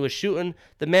dunking. He was shooting.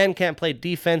 The man can't play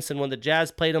defense, and when the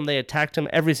Jazz played him, they attacked him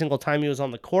every single time he was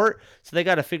on the court. So they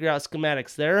got to figure out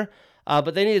schematics there.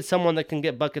 But they needed someone that can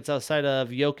get buckets outside of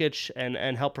Jokic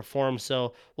and help perform.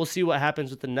 So we'll see what happens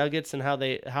with the Nuggets and how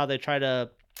they try to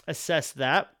assess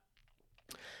that.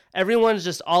 Everyone's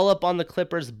just all up on the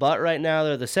Clippers' butt right now.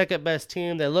 They're the second best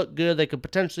team. They look good. They could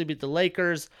potentially beat the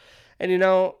Lakers. And,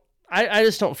 I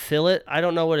just don't feel it. I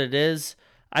don't know what it is.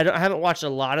 I haven't watched a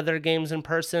lot of their games in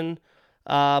person.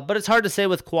 But it's hard to say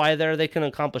with Kawhi there. They can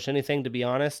accomplish anything, to be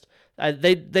honest.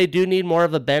 They do need more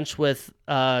of a bench with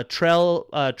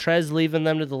Trez leaving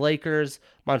them to the Lakers,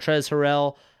 Montrezl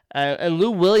Harrell. And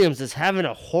Lou Williams is having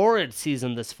a horrid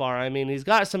season this far. I mean, he's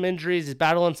got some injuries. He's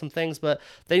battling some things, but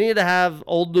they need to have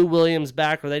old Lou Williams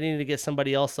back, or they need to get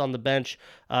somebody else on the bench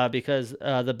because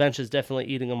the bench is definitely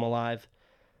eating them alive.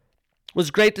 It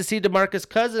was great to see DeMarcus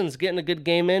Cousins getting a good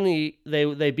game in.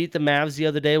 They beat the Mavs the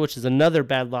other day, which is another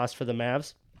bad loss for the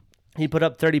Mavs. He put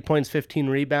up 30 points, 15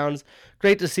 rebounds.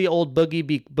 Great to see old Boogie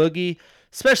beat Boogie,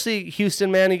 especially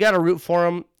Houston, man. You got to root for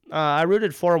him. I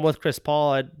rooted for him with Chris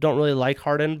Paul. I don't really like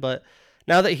Harden, but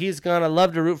now that he's gone, I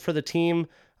love to root for the team.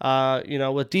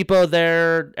 With Depot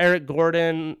there, Eric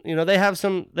Gordon, they have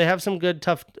some good,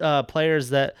 tough players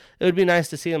that it would be nice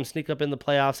to see them sneak up in the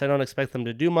playoffs. I don't expect them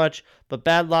to do much, but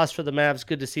bad loss for the Mavs.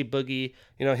 Good to see Boogie,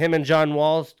 him and John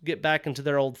Wall get back into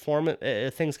their old form.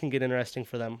 Things can get interesting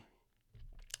for them.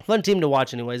 Fun team to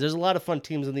watch anyways. There's a lot of fun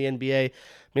teams in the NBA. I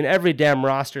mean, every damn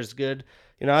roster is good.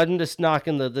 I'm just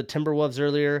knocking the Timberwolves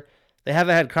earlier. They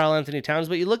haven't had Karl Anthony Towns,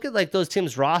 but you look at those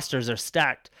teams' rosters are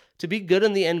stacked. To be good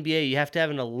in the NBA, you have to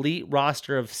have an elite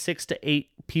roster of 6 to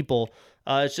 8 people.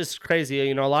 It's just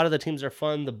crazy. A lot of the teams are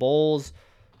fun. The Bulls,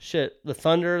 the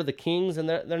Thunder, the Kings, and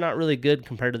they're not really good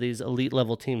compared to these elite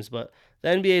level teams. But the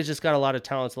NBA's just got a lot of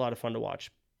talent. It's a lot of fun to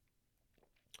watch.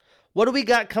 What do we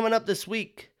got coming up this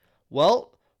week?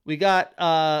 Well, we got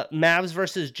Mavs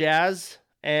versus Jazz,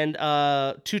 and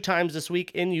 2 times this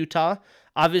week in Utah.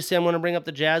 Obviously, I'm going to bring up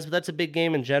the Jazz, but that's a big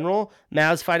game in general.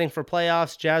 Mavs fighting for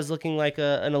playoffs. Jazz looking like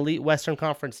an elite Western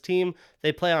Conference team.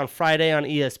 They play on Friday on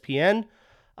ESPN.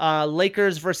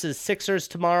 Lakers versus Sixers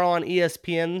tomorrow on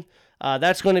ESPN.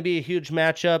 That's going to be a huge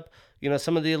matchup.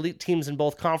 Some of the elite teams in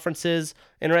both conferences.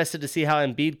 Interested to see how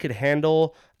Embiid could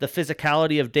handle the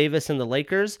physicality of Davis and the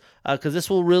Lakers, because this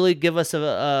will really give us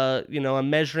a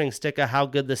measuring stick of how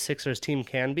good the Sixers team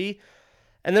can be.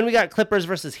 And then we got Clippers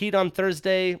versus Heat on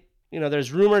Thursday.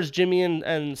 There's rumors Jimmy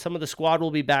and some of the squad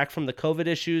will be back from the COVID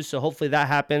issues, so hopefully that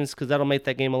happens because that'll make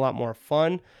that game a lot more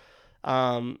fun.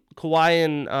 Kawhi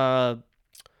and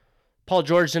Paul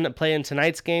George didn't play in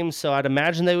tonight's game, so I'd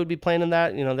imagine they would be playing in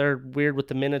that. They're weird with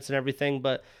the minutes and everything,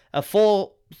 but a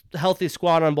full healthy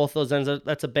squad on both those ends,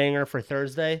 that's a banger for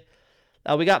Thursday.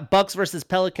 We got Bucks versus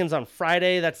Pelicans on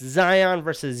Friday. That's Zion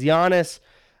versus Giannis.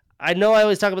 I know I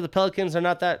always talk about the Pelicans. They're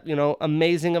not that,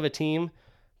 amazing of a team.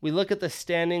 We look at the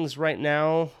standings right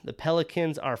now. The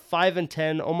Pelicans are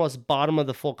 5-10, almost bottom of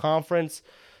the full conference.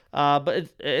 But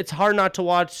it's hard not to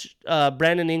watch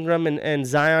Brandon Ingram and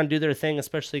Zion do their thing,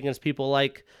 especially against people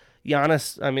like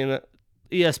Giannis. I mean,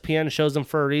 ESPN shows them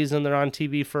for a reason. They're on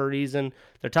TV for a reason.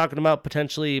 They're talking about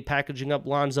potentially packaging up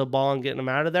Lonzo Ball and getting him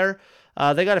out of there.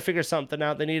 They got to figure something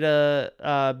out. They need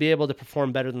to be able to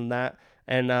perform better than that.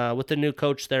 And with the new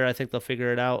coach there, I think they'll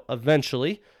figure it out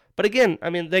eventually. But again, I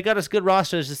mean, they got us good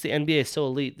rosters. Just the NBA is so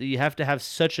elite that you have to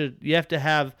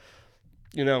have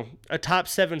a top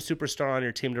 7 superstar on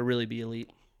your team to really be elite.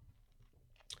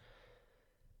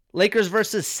 Lakers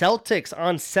versus Celtics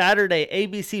on Saturday,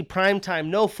 ABC primetime.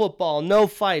 No football, no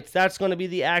fights. That's going to be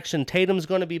the action. Tatum's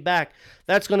going to be back.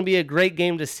 That's going to be a great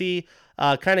game to see.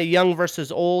 Kind of young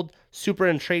versus old. Super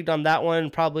intrigued on that one.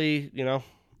 Probably,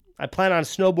 I plan on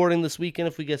snowboarding this weekend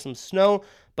if we get some snow.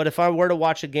 But if I were to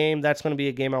watch a game, that's going to be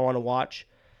a game I want to watch.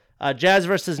 Jazz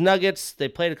versus Nuggets. They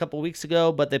played a couple weeks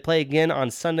ago, but they play again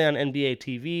on Sunday on NBA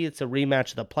TV. It's a rematch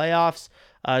of the playoffs.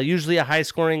 Usually a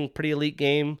high-scoring, pretty elite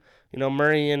game.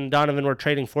 Murray and Donovan were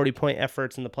trading 40-point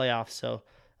efforts in the playoffs, so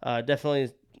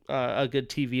definitely a good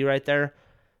TV right there.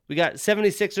 We got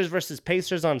 76ers versus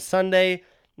Pacers on Sunday.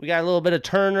 We got a little bit of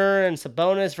Turner and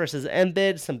Sabonis versus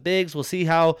Embiid, some bigs. We'll see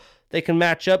how they can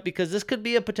match up because this could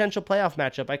be a potential playoff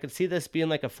matchup. I could see this being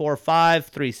like a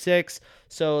 4-5, 3-6,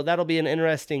 so that'll be an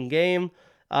interesting game.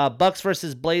 Bucks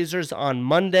versus Blazers on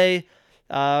Monday.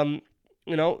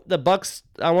 The Bucks,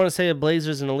 I want to say a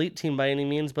Blazers an elite team by any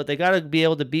means, but they got to be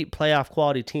able to beat playoff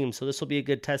quality teams. So this will be a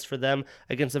good test for them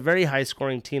against a very high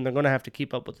scoring team. They're going to have to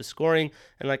keep up with the scoring.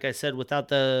 And like I said, without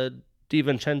the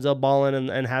DiVincenzo balling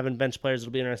and having bench players,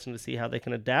 it'll be interesting to see how they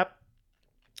can adapt.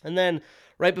 And then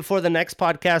right before the next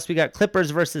podcast, we got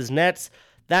Clippers versus Nets.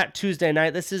 That Tuesday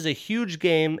night. This is a huge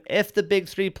game. If the big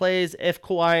three plays, if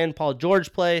Kawhi and Paul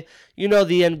George play, the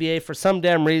NBA, for some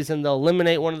damn reason, they'll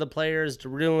eliminate one of the players to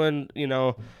ruin,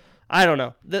 I don't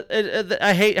know.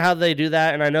 I hate how they do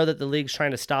that, and I know that the league's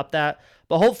trying to stop that.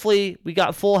 But hopefully we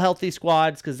got full healthy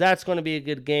squads because that's going to be a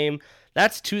good game.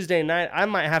 That's Tuesday night. I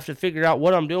might have to figure out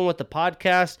what I'm doing with the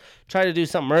podcast, try to do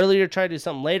something earlier, try to do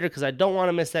something later, because I don't want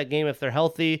to miss that game if they're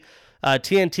healthy.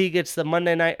 TNT gets the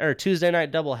Monday night or Tuesday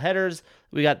night double headers.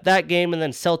 We got that game and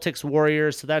then Celtics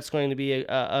Warriors, so that's going to be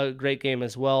a great game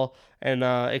as well. And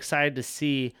excited to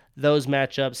see those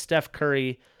matchups. Steph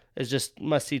Curry is just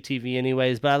must-see TV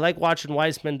anyways, but I like watching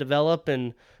Weissman develop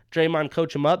and Draymond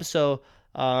coach him up, so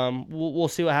we'll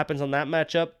see what happens on that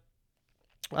matchup.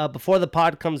 Before the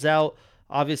pod comes out,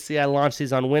 obviously I launch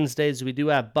these on Wednesdays. We do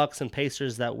have Bucks and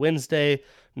Pacers that Wednesday.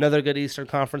 Another good Eastern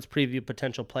Conference preview,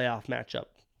 potential playoff matchup.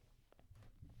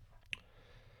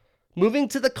 Moving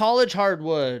to the college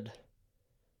hardwood.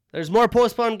 There's more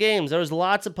postponed games. There was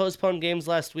lots of postponed games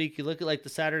last week. You look at like the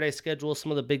Saturday schedule, some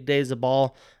of the big days of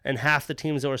ball, and half the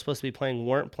teams that were supposed to be playing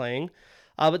weren't playing.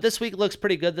 But this week looks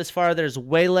pretty good this far. There's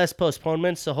way less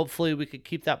postponements, so hopefully we could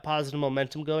keep that positive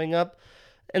momentum going up.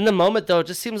 In the moment, though, it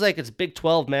just seems like it's Big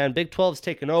 12, man. Big 12's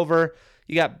taken over.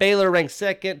 You got Baylor ranked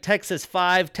 2nd, Texas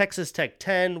 5, Texas Tech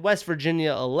 10, West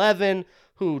Virginia 11,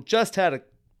 who just had a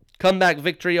comeback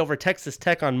victory over Texas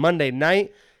Tech on Monday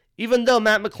night, even though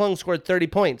Matt McClung scored 30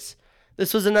 points.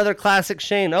 This was another classic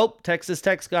Shane. Oh, Texas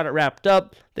Tech's got it wrapped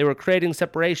up. They were creating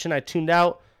separation. I tuned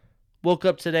out, woke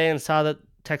up today and saw that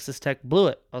Texas Tech blew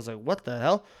it. I was like, what the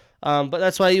hell? But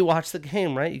that's why you watch the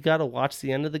game, right? You got to watch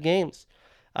the end of the games.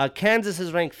 Kansas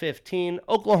is ranked 15.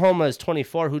 Oklahoma is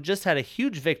 24, who just had a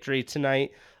huge victory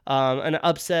tonight, an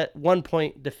upset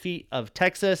 1-point defeat of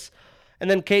Texas. And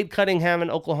then Cade Cunningham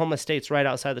and Oklahoma State's right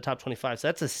outside the top 25. So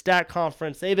that's a stat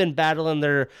conference. They've been battling.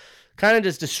 They're kind of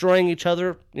just destroying each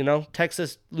other. You know,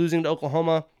 Texas losing to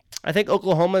Oklahoma. I think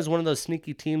Oklahoma is one of those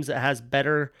sneaky teams that has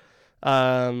better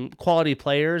quality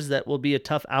players that will be a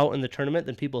tough out in the tournament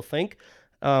than people think.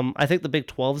 I think the Big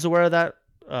 12 is aware of that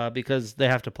because they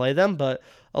have to play them. But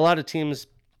a lot of teams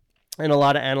and a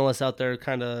lot of analysts out there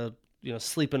kind of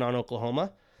sleeping on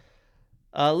Oklahoma.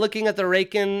 Looking at the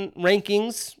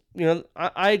rankings,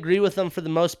 I agree with them for the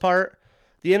most part.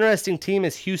 The interesting team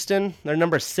is Houston. They're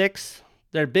number 6.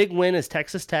 Their big win is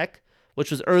Texas Tech,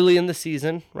 which was early in the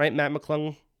season, right? Matt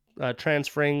McClung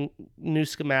transferring, new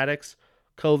schematics,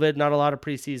 COVID, not a lot of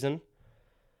preseason.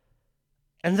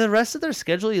 And the rest of their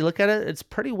schedule, you look at it, it's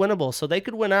pretty winnable. So they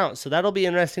could win out. So that'll be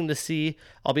interesting to see.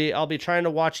 I'll be trying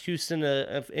to watch Houston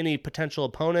of any potential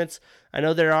opponents. I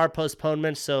know there are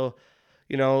postponements, so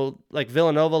like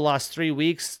Villanova lost 3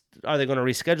 weeks. Are they going to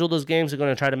reschedule those games? They're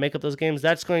going to try to make up those games.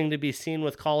 That's going to be seen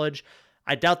with college.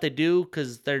 I doubt they do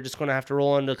because they're just going to have to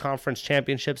roll into conference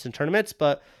championships and tournaments,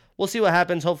 but we'll see what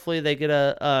happens. Hopefully they get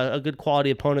a good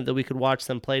quality opponent that we could watch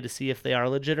them play to see if they are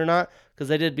legit or not, because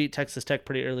they did beat Texas Tech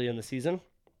pretty early in the season.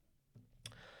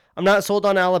 I'm not sold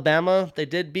on Alabama. They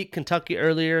did beat Kentucky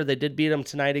earlier. They did beat them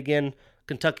tonight again.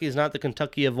 Kentucky is not the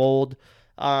Kentucky of old.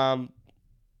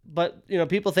 But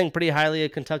people think pretty highly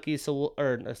of Kentucky,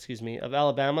 of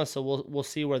Alabama. So we'll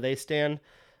see where they stand.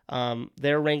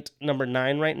 They're ranked number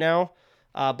 9 right now,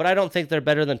 but I don't think they're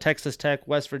better than Texas Tech,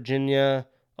 West Virginia,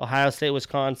 Ohio State,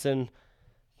 Wisconsin,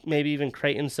 maybe even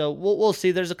Creighton. So we'll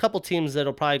see. There's a couple teams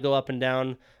that'll probably go up and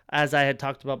down, as I had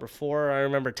talked about before. I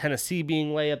remember Tennessee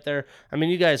being way up there. I mean,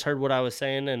 you guys heard what I was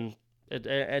saying, and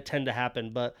it tend to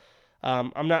happen. But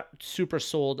I'm not super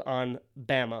sold on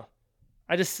Bama.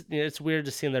 It's weird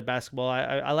to see in their basketball.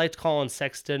 I liked Colin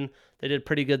Sexton. They did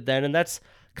pretty good then, and that's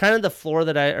kind of the floor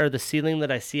the ceiling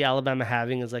that I see Alabama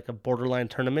having as like a borderline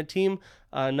tournament team,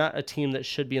 not a team that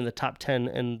should be in the top 10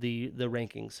 in the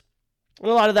rankings. And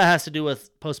a lot of that has to do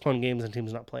with postponed games and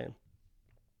teams not playing.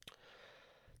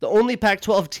 The only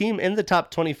Pac-12 team in the top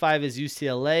 25 is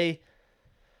UCLA.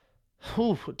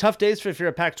 Whew, tough days if you're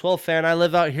a Pac-12 fan. I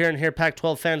live out here and hear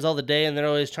Pac-12 fans all the day, and they're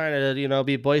always trying to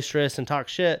be boisterous and talk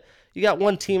shit. You got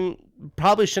one team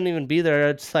probably shouldn't even be there.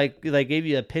 It's like they gave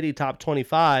you a pity top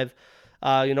 25.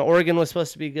 Oregon was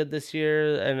supposed to be good this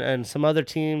year, and some other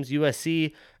teams,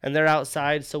 USC, and they're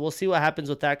outside. So we'll see what happens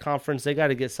with that conference. They got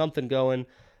to get something going.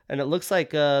 And it looks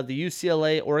like the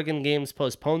UCLA-Oregon game's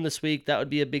postponed this week. That would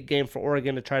be a big game for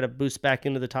Oregon to try to boost back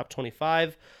into the top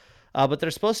 25. But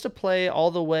they're supposed to play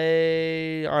all the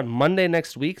way on Monday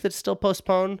next week. That's still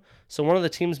postponed. So one of the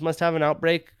teams must have an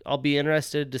outbreak. I'll be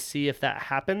interested to see if that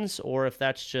happens or if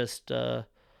that's just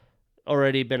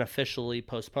already been officially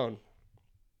postponed.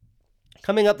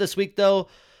 Coming up this week, though,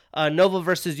 Nova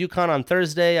versus UConn on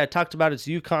Thursday. I talked about it's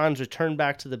UConn's return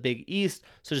back to the Big East,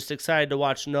 so just excited to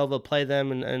watch Nova play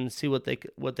them and see what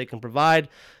they can provide.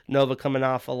 Nova coming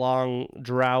off a long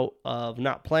drought of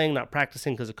not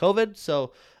practicing because of COVID,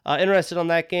 so interested on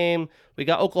that game. We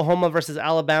got Oklahoma versus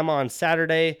Alabama on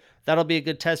Saturday. That'll be a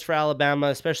good test for Alabama,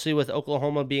 especially with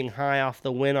Oklahoma being high off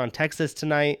the win on Texas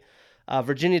tonight.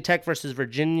 Virginia Tech versus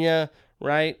Virginia,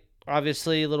 right?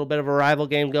 Obviously, a little bit of a rival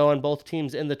game going. Both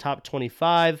teams in the top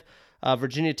 25.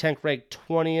 Virginia Tech ranked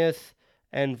 20th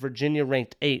and Virginia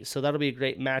ranked 8th. So that'll be a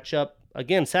great matchup.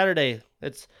 Again, Saturday.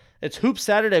 It's Hoop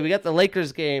Saturday. We got the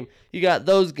Lakers game. You got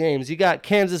those games. You got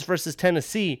Kansas versus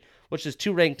Tennessee, which is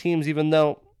 2 ranked teams, even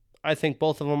though I think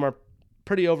both of them are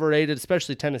pretty overrated,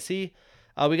 especially Tennessee.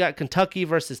 We got Kentucky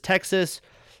versus Texas.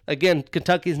 Again,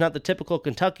 Kentucky's not the typical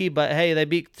Kentucky, but hey, they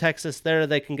beat Texas there.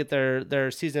 They can get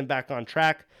their season back on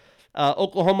track.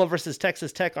 Oklahoma versus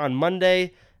Texas Tech on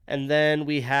Monday. And then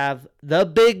we have the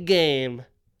big game,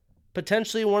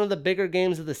 potentially one of the bigger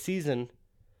games of the season,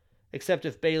 except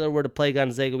if Baylor were to play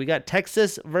Gonzaga. We got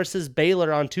Texas versus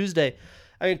Baylor on Tuesday.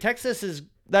 I mean, Texas is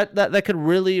that could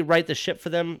really right the ship for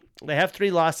them. They have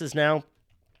 3 losses now.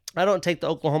 I don't take the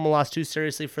Oklahoma loss too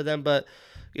seriously for them, but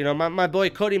you know, my boy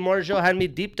Cody Morjo had me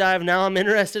deep dive. Now I'm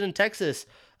interested in Texas.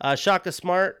 Shaka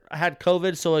Smart had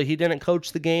COVID, so he didn't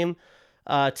coach the game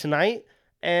tonight.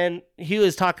 And he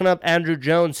was talking up Andrew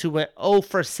Jones, who went 0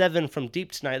 for 7 from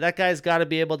deep tonight. That guy's got to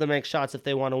be able to make shots if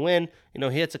they want to win. You know,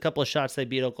 he hits a couple of shots. They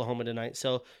beat Oklahoma tonight.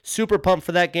 So super pumped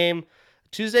for that game.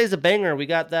 Tuesday's a banger. We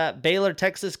got that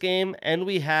Baylor-Texas game, and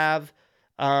we have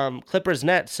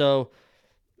Clippers-Nets. So,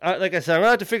 like I said, I'm going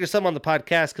to have to figure something on the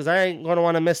podcast because I ain't going to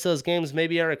want to miss those games.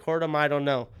 Maybe I record them. I don't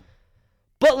know.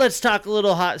 But let's talk a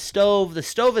little hot stove. The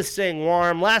stove is staying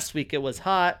warm. Last week it was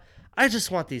hot. I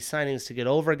just want these signings to get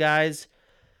over, guys.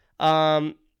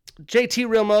 JT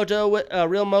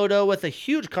Realmoto with a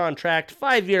huge contract,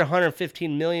 5-year,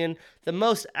 $115 million, the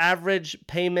most average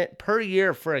payment per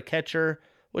year for a catcher,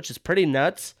 which is pretty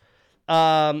nuts.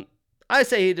 I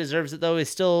say he deserves it, though. He's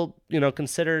still,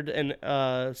 considered in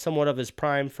somewhat of his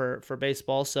prime for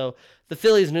baseball. So the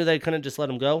Phillies knew they couldn't just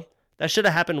let him go. That should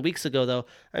have happened weeks ago, though.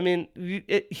 I mean,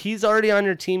 he's already on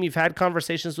your team. You've had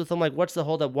conversations with him. Like, what's the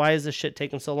holdup? Why is this shit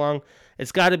taking so long?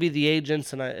 It's got to be the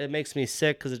agents, and it makes me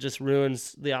sick because it just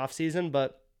ruins the offseason.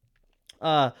 But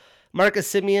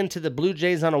Marcus Semien to the Blue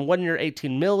Jays on a 1-year,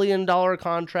 $18 million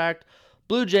contract.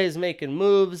 Blue Jays making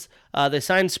moves. They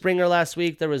signed Springer last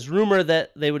week. There was rumor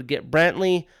that they would get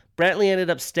Brantley. Brantley ended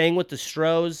up staying with the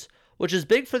Stros, which is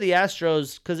big for the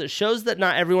Astros because it shows that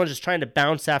not everyone's just trying to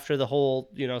bounce after the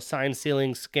whole, sign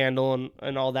stealing scandal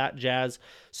and all that jazz.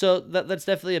 So that's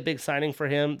definitely a big signing for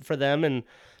them. And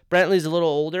Brantley's a little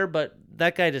older, but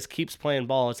that guy just keeps playing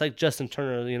ball. It's like Justin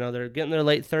Turner. They're getting their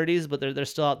late 30s, but they're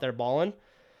still out there balling.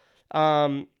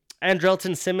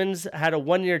 Andrelton Simmons had a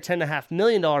 1-year, $10.5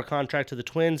 million contract to the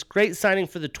Twins. Great signing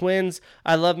for the Twins.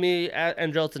 I love me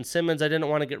Andrelton Simmons. I didn't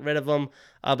want to get rid of him,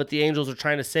 but the Angels are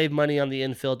trying to save money on the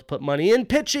infield to put money in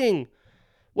pitching,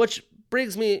 which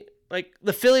brings me,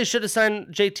 the Phillies should have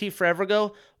signed JT forever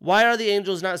ago. Why are the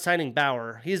Angels not signing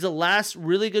Bauer? He's the last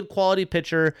really good quality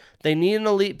pitcher. They need an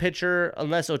elite pitcher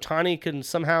unless Ohtani can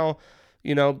somehow,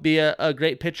 be a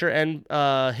great pitcher and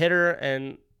hitter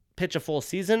and pitch a full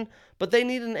season. But they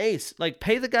need an ace.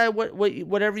 Pay the guy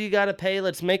whatever you got to pay.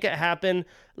 Let's make it happen.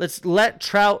 Let's let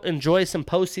Trout enjoy some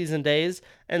postseason days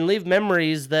and leave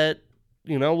memories that,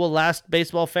 will last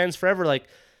baseball fans forever.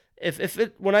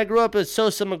 When I grew up as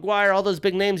Sosa, McGuire, all those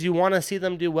big names, you want to see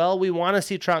them do well. We want to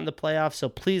see Trout in the playoffs, so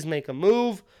please make a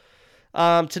move.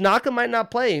 Tanaka might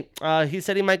not play. He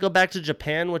said he might go back to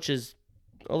Japan, which is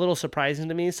a little surprising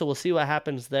to me, so we'll see what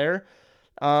happens there.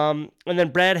 And then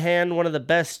Brad Hand, one of the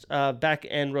best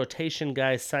back-end rotation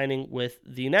guys, signing with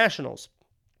the Nationals.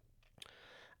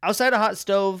 Outside of hot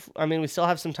stove, we still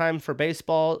have some time for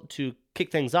baseball to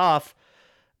kick things off.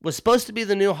 Was supposed to be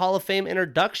the new Hall of Fame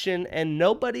introduction, and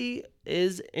nobody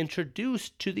is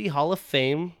introduced to the Hall of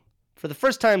Fame for the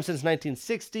first time since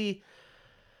 1960.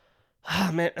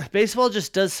 Oh, man, baseball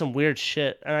just does some weird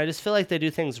shit, and I just feel like they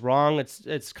do things wrong.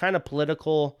 It's kind of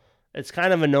political. It's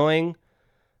kind of annoying.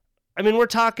 We're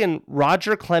talking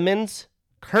Roger Clemens,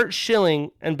 Curt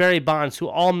Schilling, and Barry Bonds, who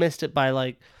all missed it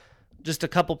by just a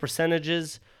couple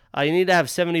percentages. You need to have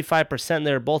 75%.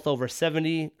 They're both over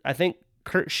 70. I think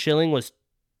Curt Schilling was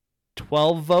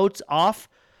 12 votes off.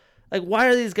 Why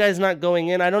are these guys not going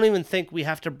in? I don't even think we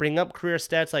have to bring up career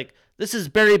stats. This is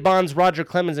Barry Bonds, Roger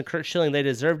Clemens, and Curt Schilling. They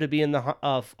deserve to be in the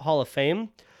Hall of Fame.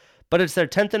 But it's their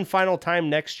 10th and final time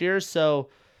next year, so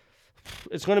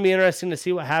it's going to be interesting to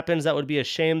see what happens. That would be a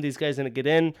shame. These guys didn't get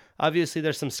in. Obviously,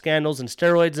 there's some scandals and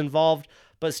steroids involved,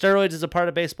 but steroids is a part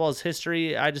of baseball's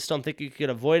history. I just don't think you could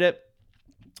avoid it.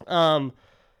 We'll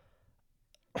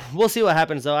see what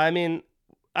happens, though.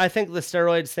 I think the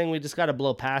steroids thing, we just got to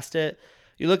blow past it.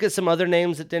 You look at some other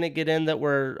names that didn't get in that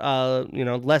were,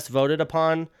 less voted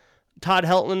upon. Todd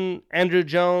Helton, Andrew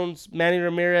Jones, Manny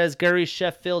Ramirez, Gary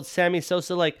Sheffield, Sammy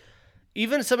Sosa.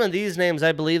 Even some of these names,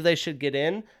 I believe they should get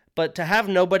in. But to have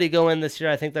nobody go in this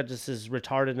year, I think that just is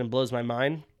retarded and blows my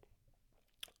mind.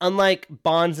 Unlike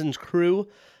Bonds and crew,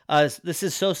 this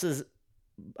is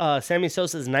Sammy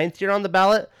Sosa's 9th year on the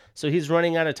ballot, so he's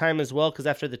running out of time as well, because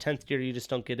after the 10th year, you just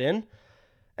don't get in.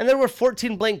 And there were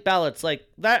 14 blank ballots. Like,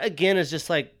 that, again, is just,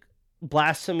 like,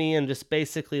 blasphemy and just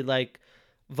basically, like,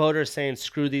 voters saying,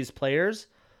 screw these players.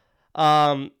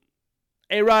 A-Rod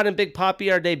and Big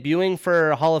Papi are debuting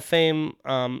for Hall of Fame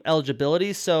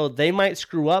eligibility, so they might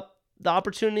screw up the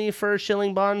opportunity for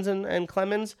Schilling, Bonds, and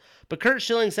Clemens. But Kurt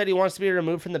Schilling said he wants to be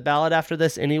removed from the ballot after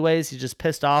this anyways. He's just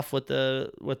pissed off with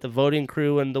the voting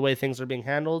crew and the way things are being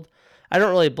handled. I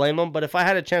don't really blame him, but if I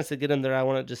had a chance to get in there, I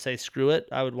wouldn't just say screw it.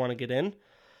 I would want to get in.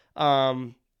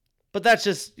 But that's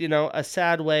just, a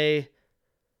sad way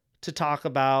to talk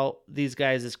about these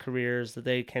guys' careers, that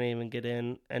they can't even get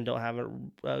in and don't have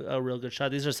a real good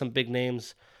shot. These are some big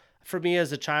names. For me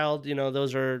as a child,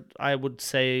 those are, I would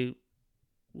say,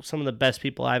 some of the best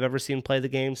people I've ever seen play the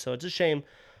game. So it's a shame.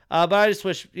 But I just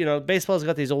wish, baseball's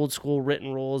got these old school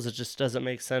written rules. It just doesn't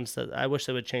make sense. That I wish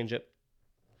they would change it.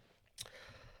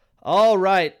 All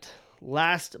right.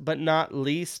 Last but not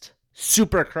least,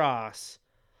 Supercross.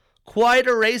 Quite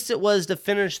a race it was to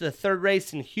finish the third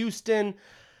race in Houston.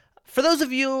 For those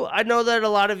of you, I know that a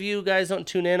lot of you guys don't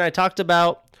tune in. I talked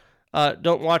about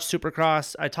don't watch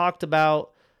Supercross. I talked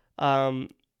about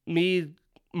me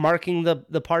marking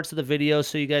the parts of the video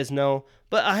so you guys know.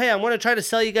 But hey, I'm going to try to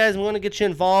sell you guys. I'm going to get you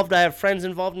involved. I have friends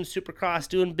involved in Supercross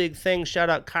doing big things. Shout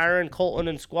out Kyron, Colton,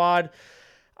 and Squad.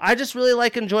 I just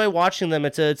really enjoy watching them.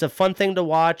 It's a fun thing to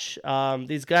watch.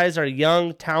 These guys are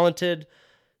young, talented.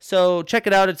 So check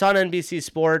it out. It's on NBC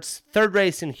Sports. Third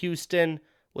race in Houston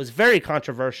was very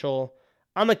controversial.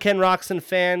 I'm a Ken Roczen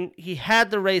fan. He had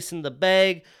the race in the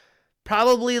bag.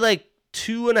 Probably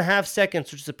 2.5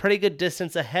 seconds, which is a pretty good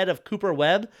distance ahead of Cooper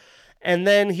Webb. And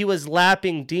then he was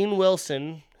lapping Dean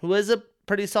Wilson, who is a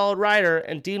pretty solid rider,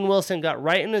 and Dean Wilson got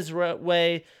right in his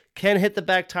way. Ken hit the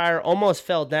back tire, almost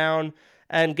fell down,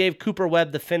 and gave Cooper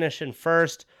Webb the finish in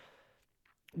first.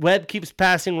 Webb keeps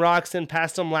passing Roczen,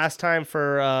 passed him last time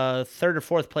for third or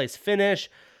fourth place finish.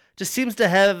 Just seems to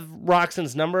have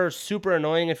Roczen's number. Super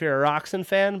annoying if you're a Roczen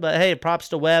fan, but hey, props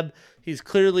to Webb. He's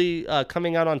clearly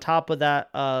coming out on top of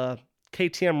that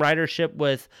KTM ridership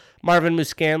with Marvin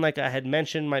Musquin, like I had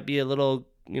mentioned, might be a little,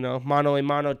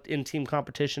 mano-a-mano in-team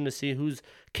competition to see who's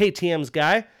KTM's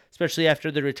guy, especially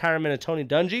after the retirement of Tony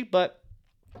Dungy. But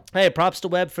hey, props to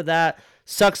Webb for that.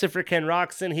 Sucks it for Ken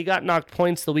Roczen. He got knocked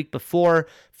points the week before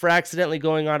for accidentally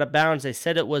going out of bounds. They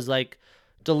said it was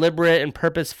deliberate and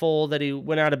purposeful that he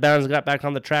went out of bounds and got back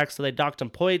on the track, so they docked him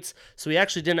points. So he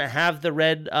actually didn't have the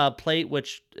red plate,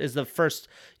 which is the first.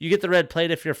 You get the red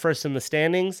plate if you're first in the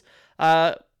standings.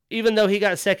 Even though he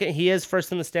got second, he is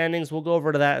first in the standings. We'll go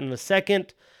over to that in a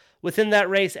second. Within that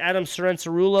race, Adam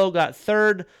Sorensarulo got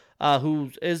third,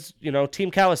 who is,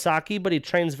 Team Kawasaki, but he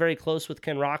trains very close with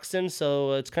Ken Roczen,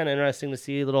 so it's kind of interesting to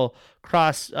see a little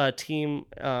cross-team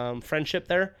friendship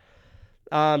there.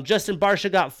 Justin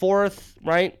Barcia got fourth,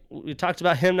 right? We talked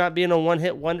about him not being a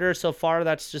one-hit wonder so far.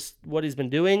 That's just what he's been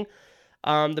doing.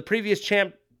 The previous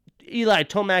champ, Eli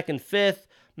Tomac, in fifth.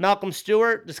 Malcolm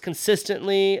Stewart, just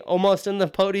consistently almost in the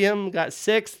podium, got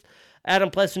sixth.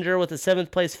 Adam Plessinger with a seventh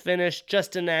place finish.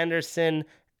 Justin Anderson,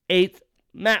 eighth.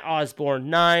 Matt Osborne,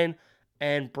 9.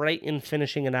 And Brayton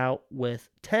finishing it out with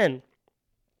 10.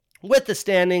 With the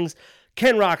standings,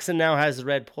 Ken Roczen now has the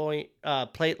red plate,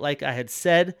 like I had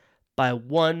said, by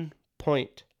 1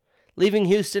 point. Leaving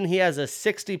Houston, he has a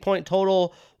 60-point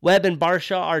total. Webb and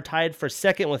Barcia are tied for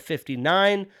second with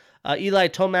 59. Eli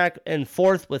Tomac in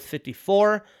fourth with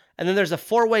 54. And then there's a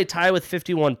four-way tie with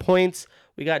 51 points.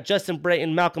 We got Justin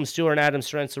Brayton, Malcolm Stewart, and Adam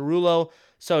Sorensarulo.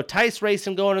 So Tice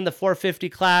Racing going in the 450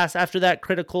 class. After that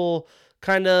critical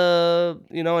kind of,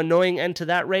 annoying end to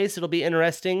that race, it'll be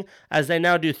interesting as they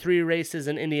now do 3 races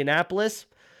in Indianapolis.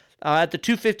 At the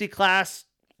 250 class,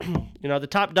 the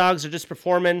top dogs are just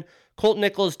performing. Colt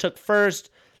Nichols took first.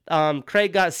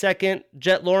 Craig got second.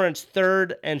 Jet Lawrence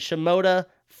third. And Shimoda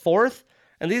fourth.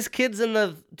 And these kids in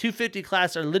the 250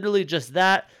 class are literally just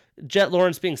that. Jet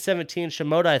Lawrence being 17.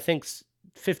 Shimoda, I think,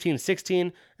 15,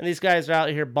 16. And these guys are out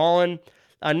here balling.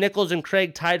 Nichols and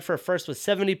Craig tied for first with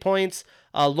 70 points.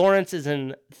 Lawrence is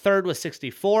in third with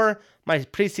 64. My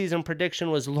preseason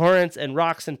prediction was Lawrence and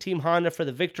Roczen Team Honda for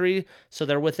the victory. So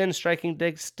they're within striking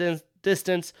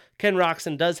distance. Ken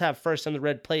Roczen does have first on the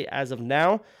red plate as of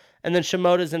now. And then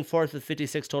Shimoda's in fourth with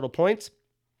 56 total points.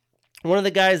 One of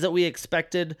the guys that we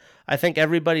expected, I think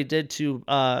everybody did, to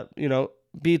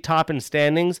be top in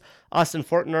standings. Austin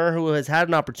Fortner, who has had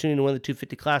an opportunity to win the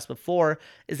 250 class before,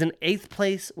 is in 8th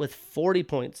place with 40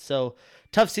 points. So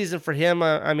tough season for him.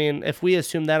 I mean, if we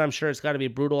assume that, I'm sure it's got to be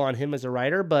brutal on him as a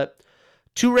rider. But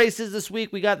 2 races this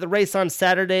week. We got the race on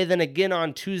Saturday, then again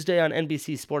on Tuesday on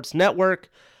NBC Sports Network.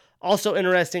 Also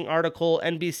interesting article,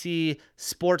 NBC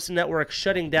Sports Network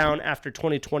shutting down after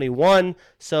 2021.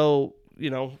 So,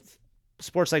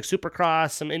 sports like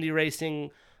Supercross, some Indy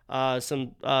racing,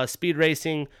 some speed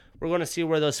racing. We're going to see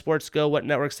where those sports go, what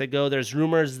networks they go. There's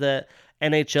rumors that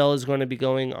NHL is going to be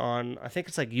going on, I think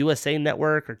it's like USA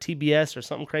Network or TBS or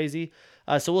something crazy.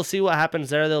 So we'll see what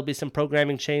happens there. There'll be some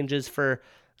programming changes for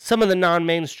some of the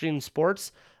non-mainstream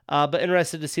sports. But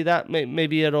interested to see that.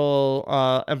 Maybe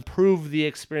it'll improve the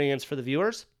experience for the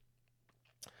viewers.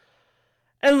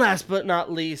 And last but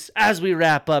not least, as we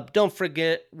wrap up, don't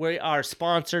forget we are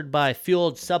sponsored by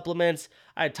Fueled Supplements.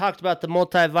 I talked about the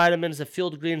multivitamins, the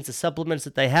Fueled Greens, the supplements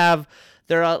that they have.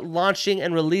 They're launching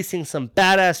and releasing some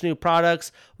badass new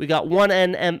products. We got one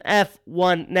NMF,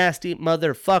 one nasty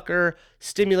motherfucker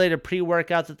stimulated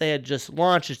pre-workout that they had just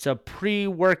launched. It's a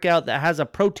pre-workout that has a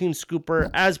protein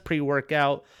scooper as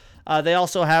pre-workout. They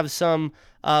also have some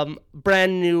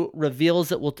brand new reveals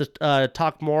that we'll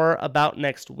talk more about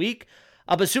next week.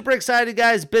 But super excited,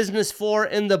 guys. Business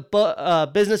and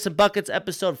Buckets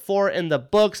episode 4 in the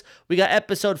books. We got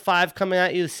episode 5 coming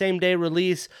at you the same day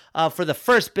release for the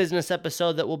first business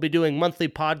episode that we'll be doing monthly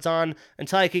pods on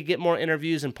until I could get more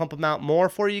interviews and pump them out more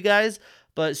for you guys.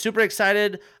 But super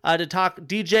excited to talk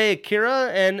DJ Akira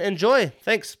and enjoy.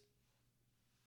 Thanks.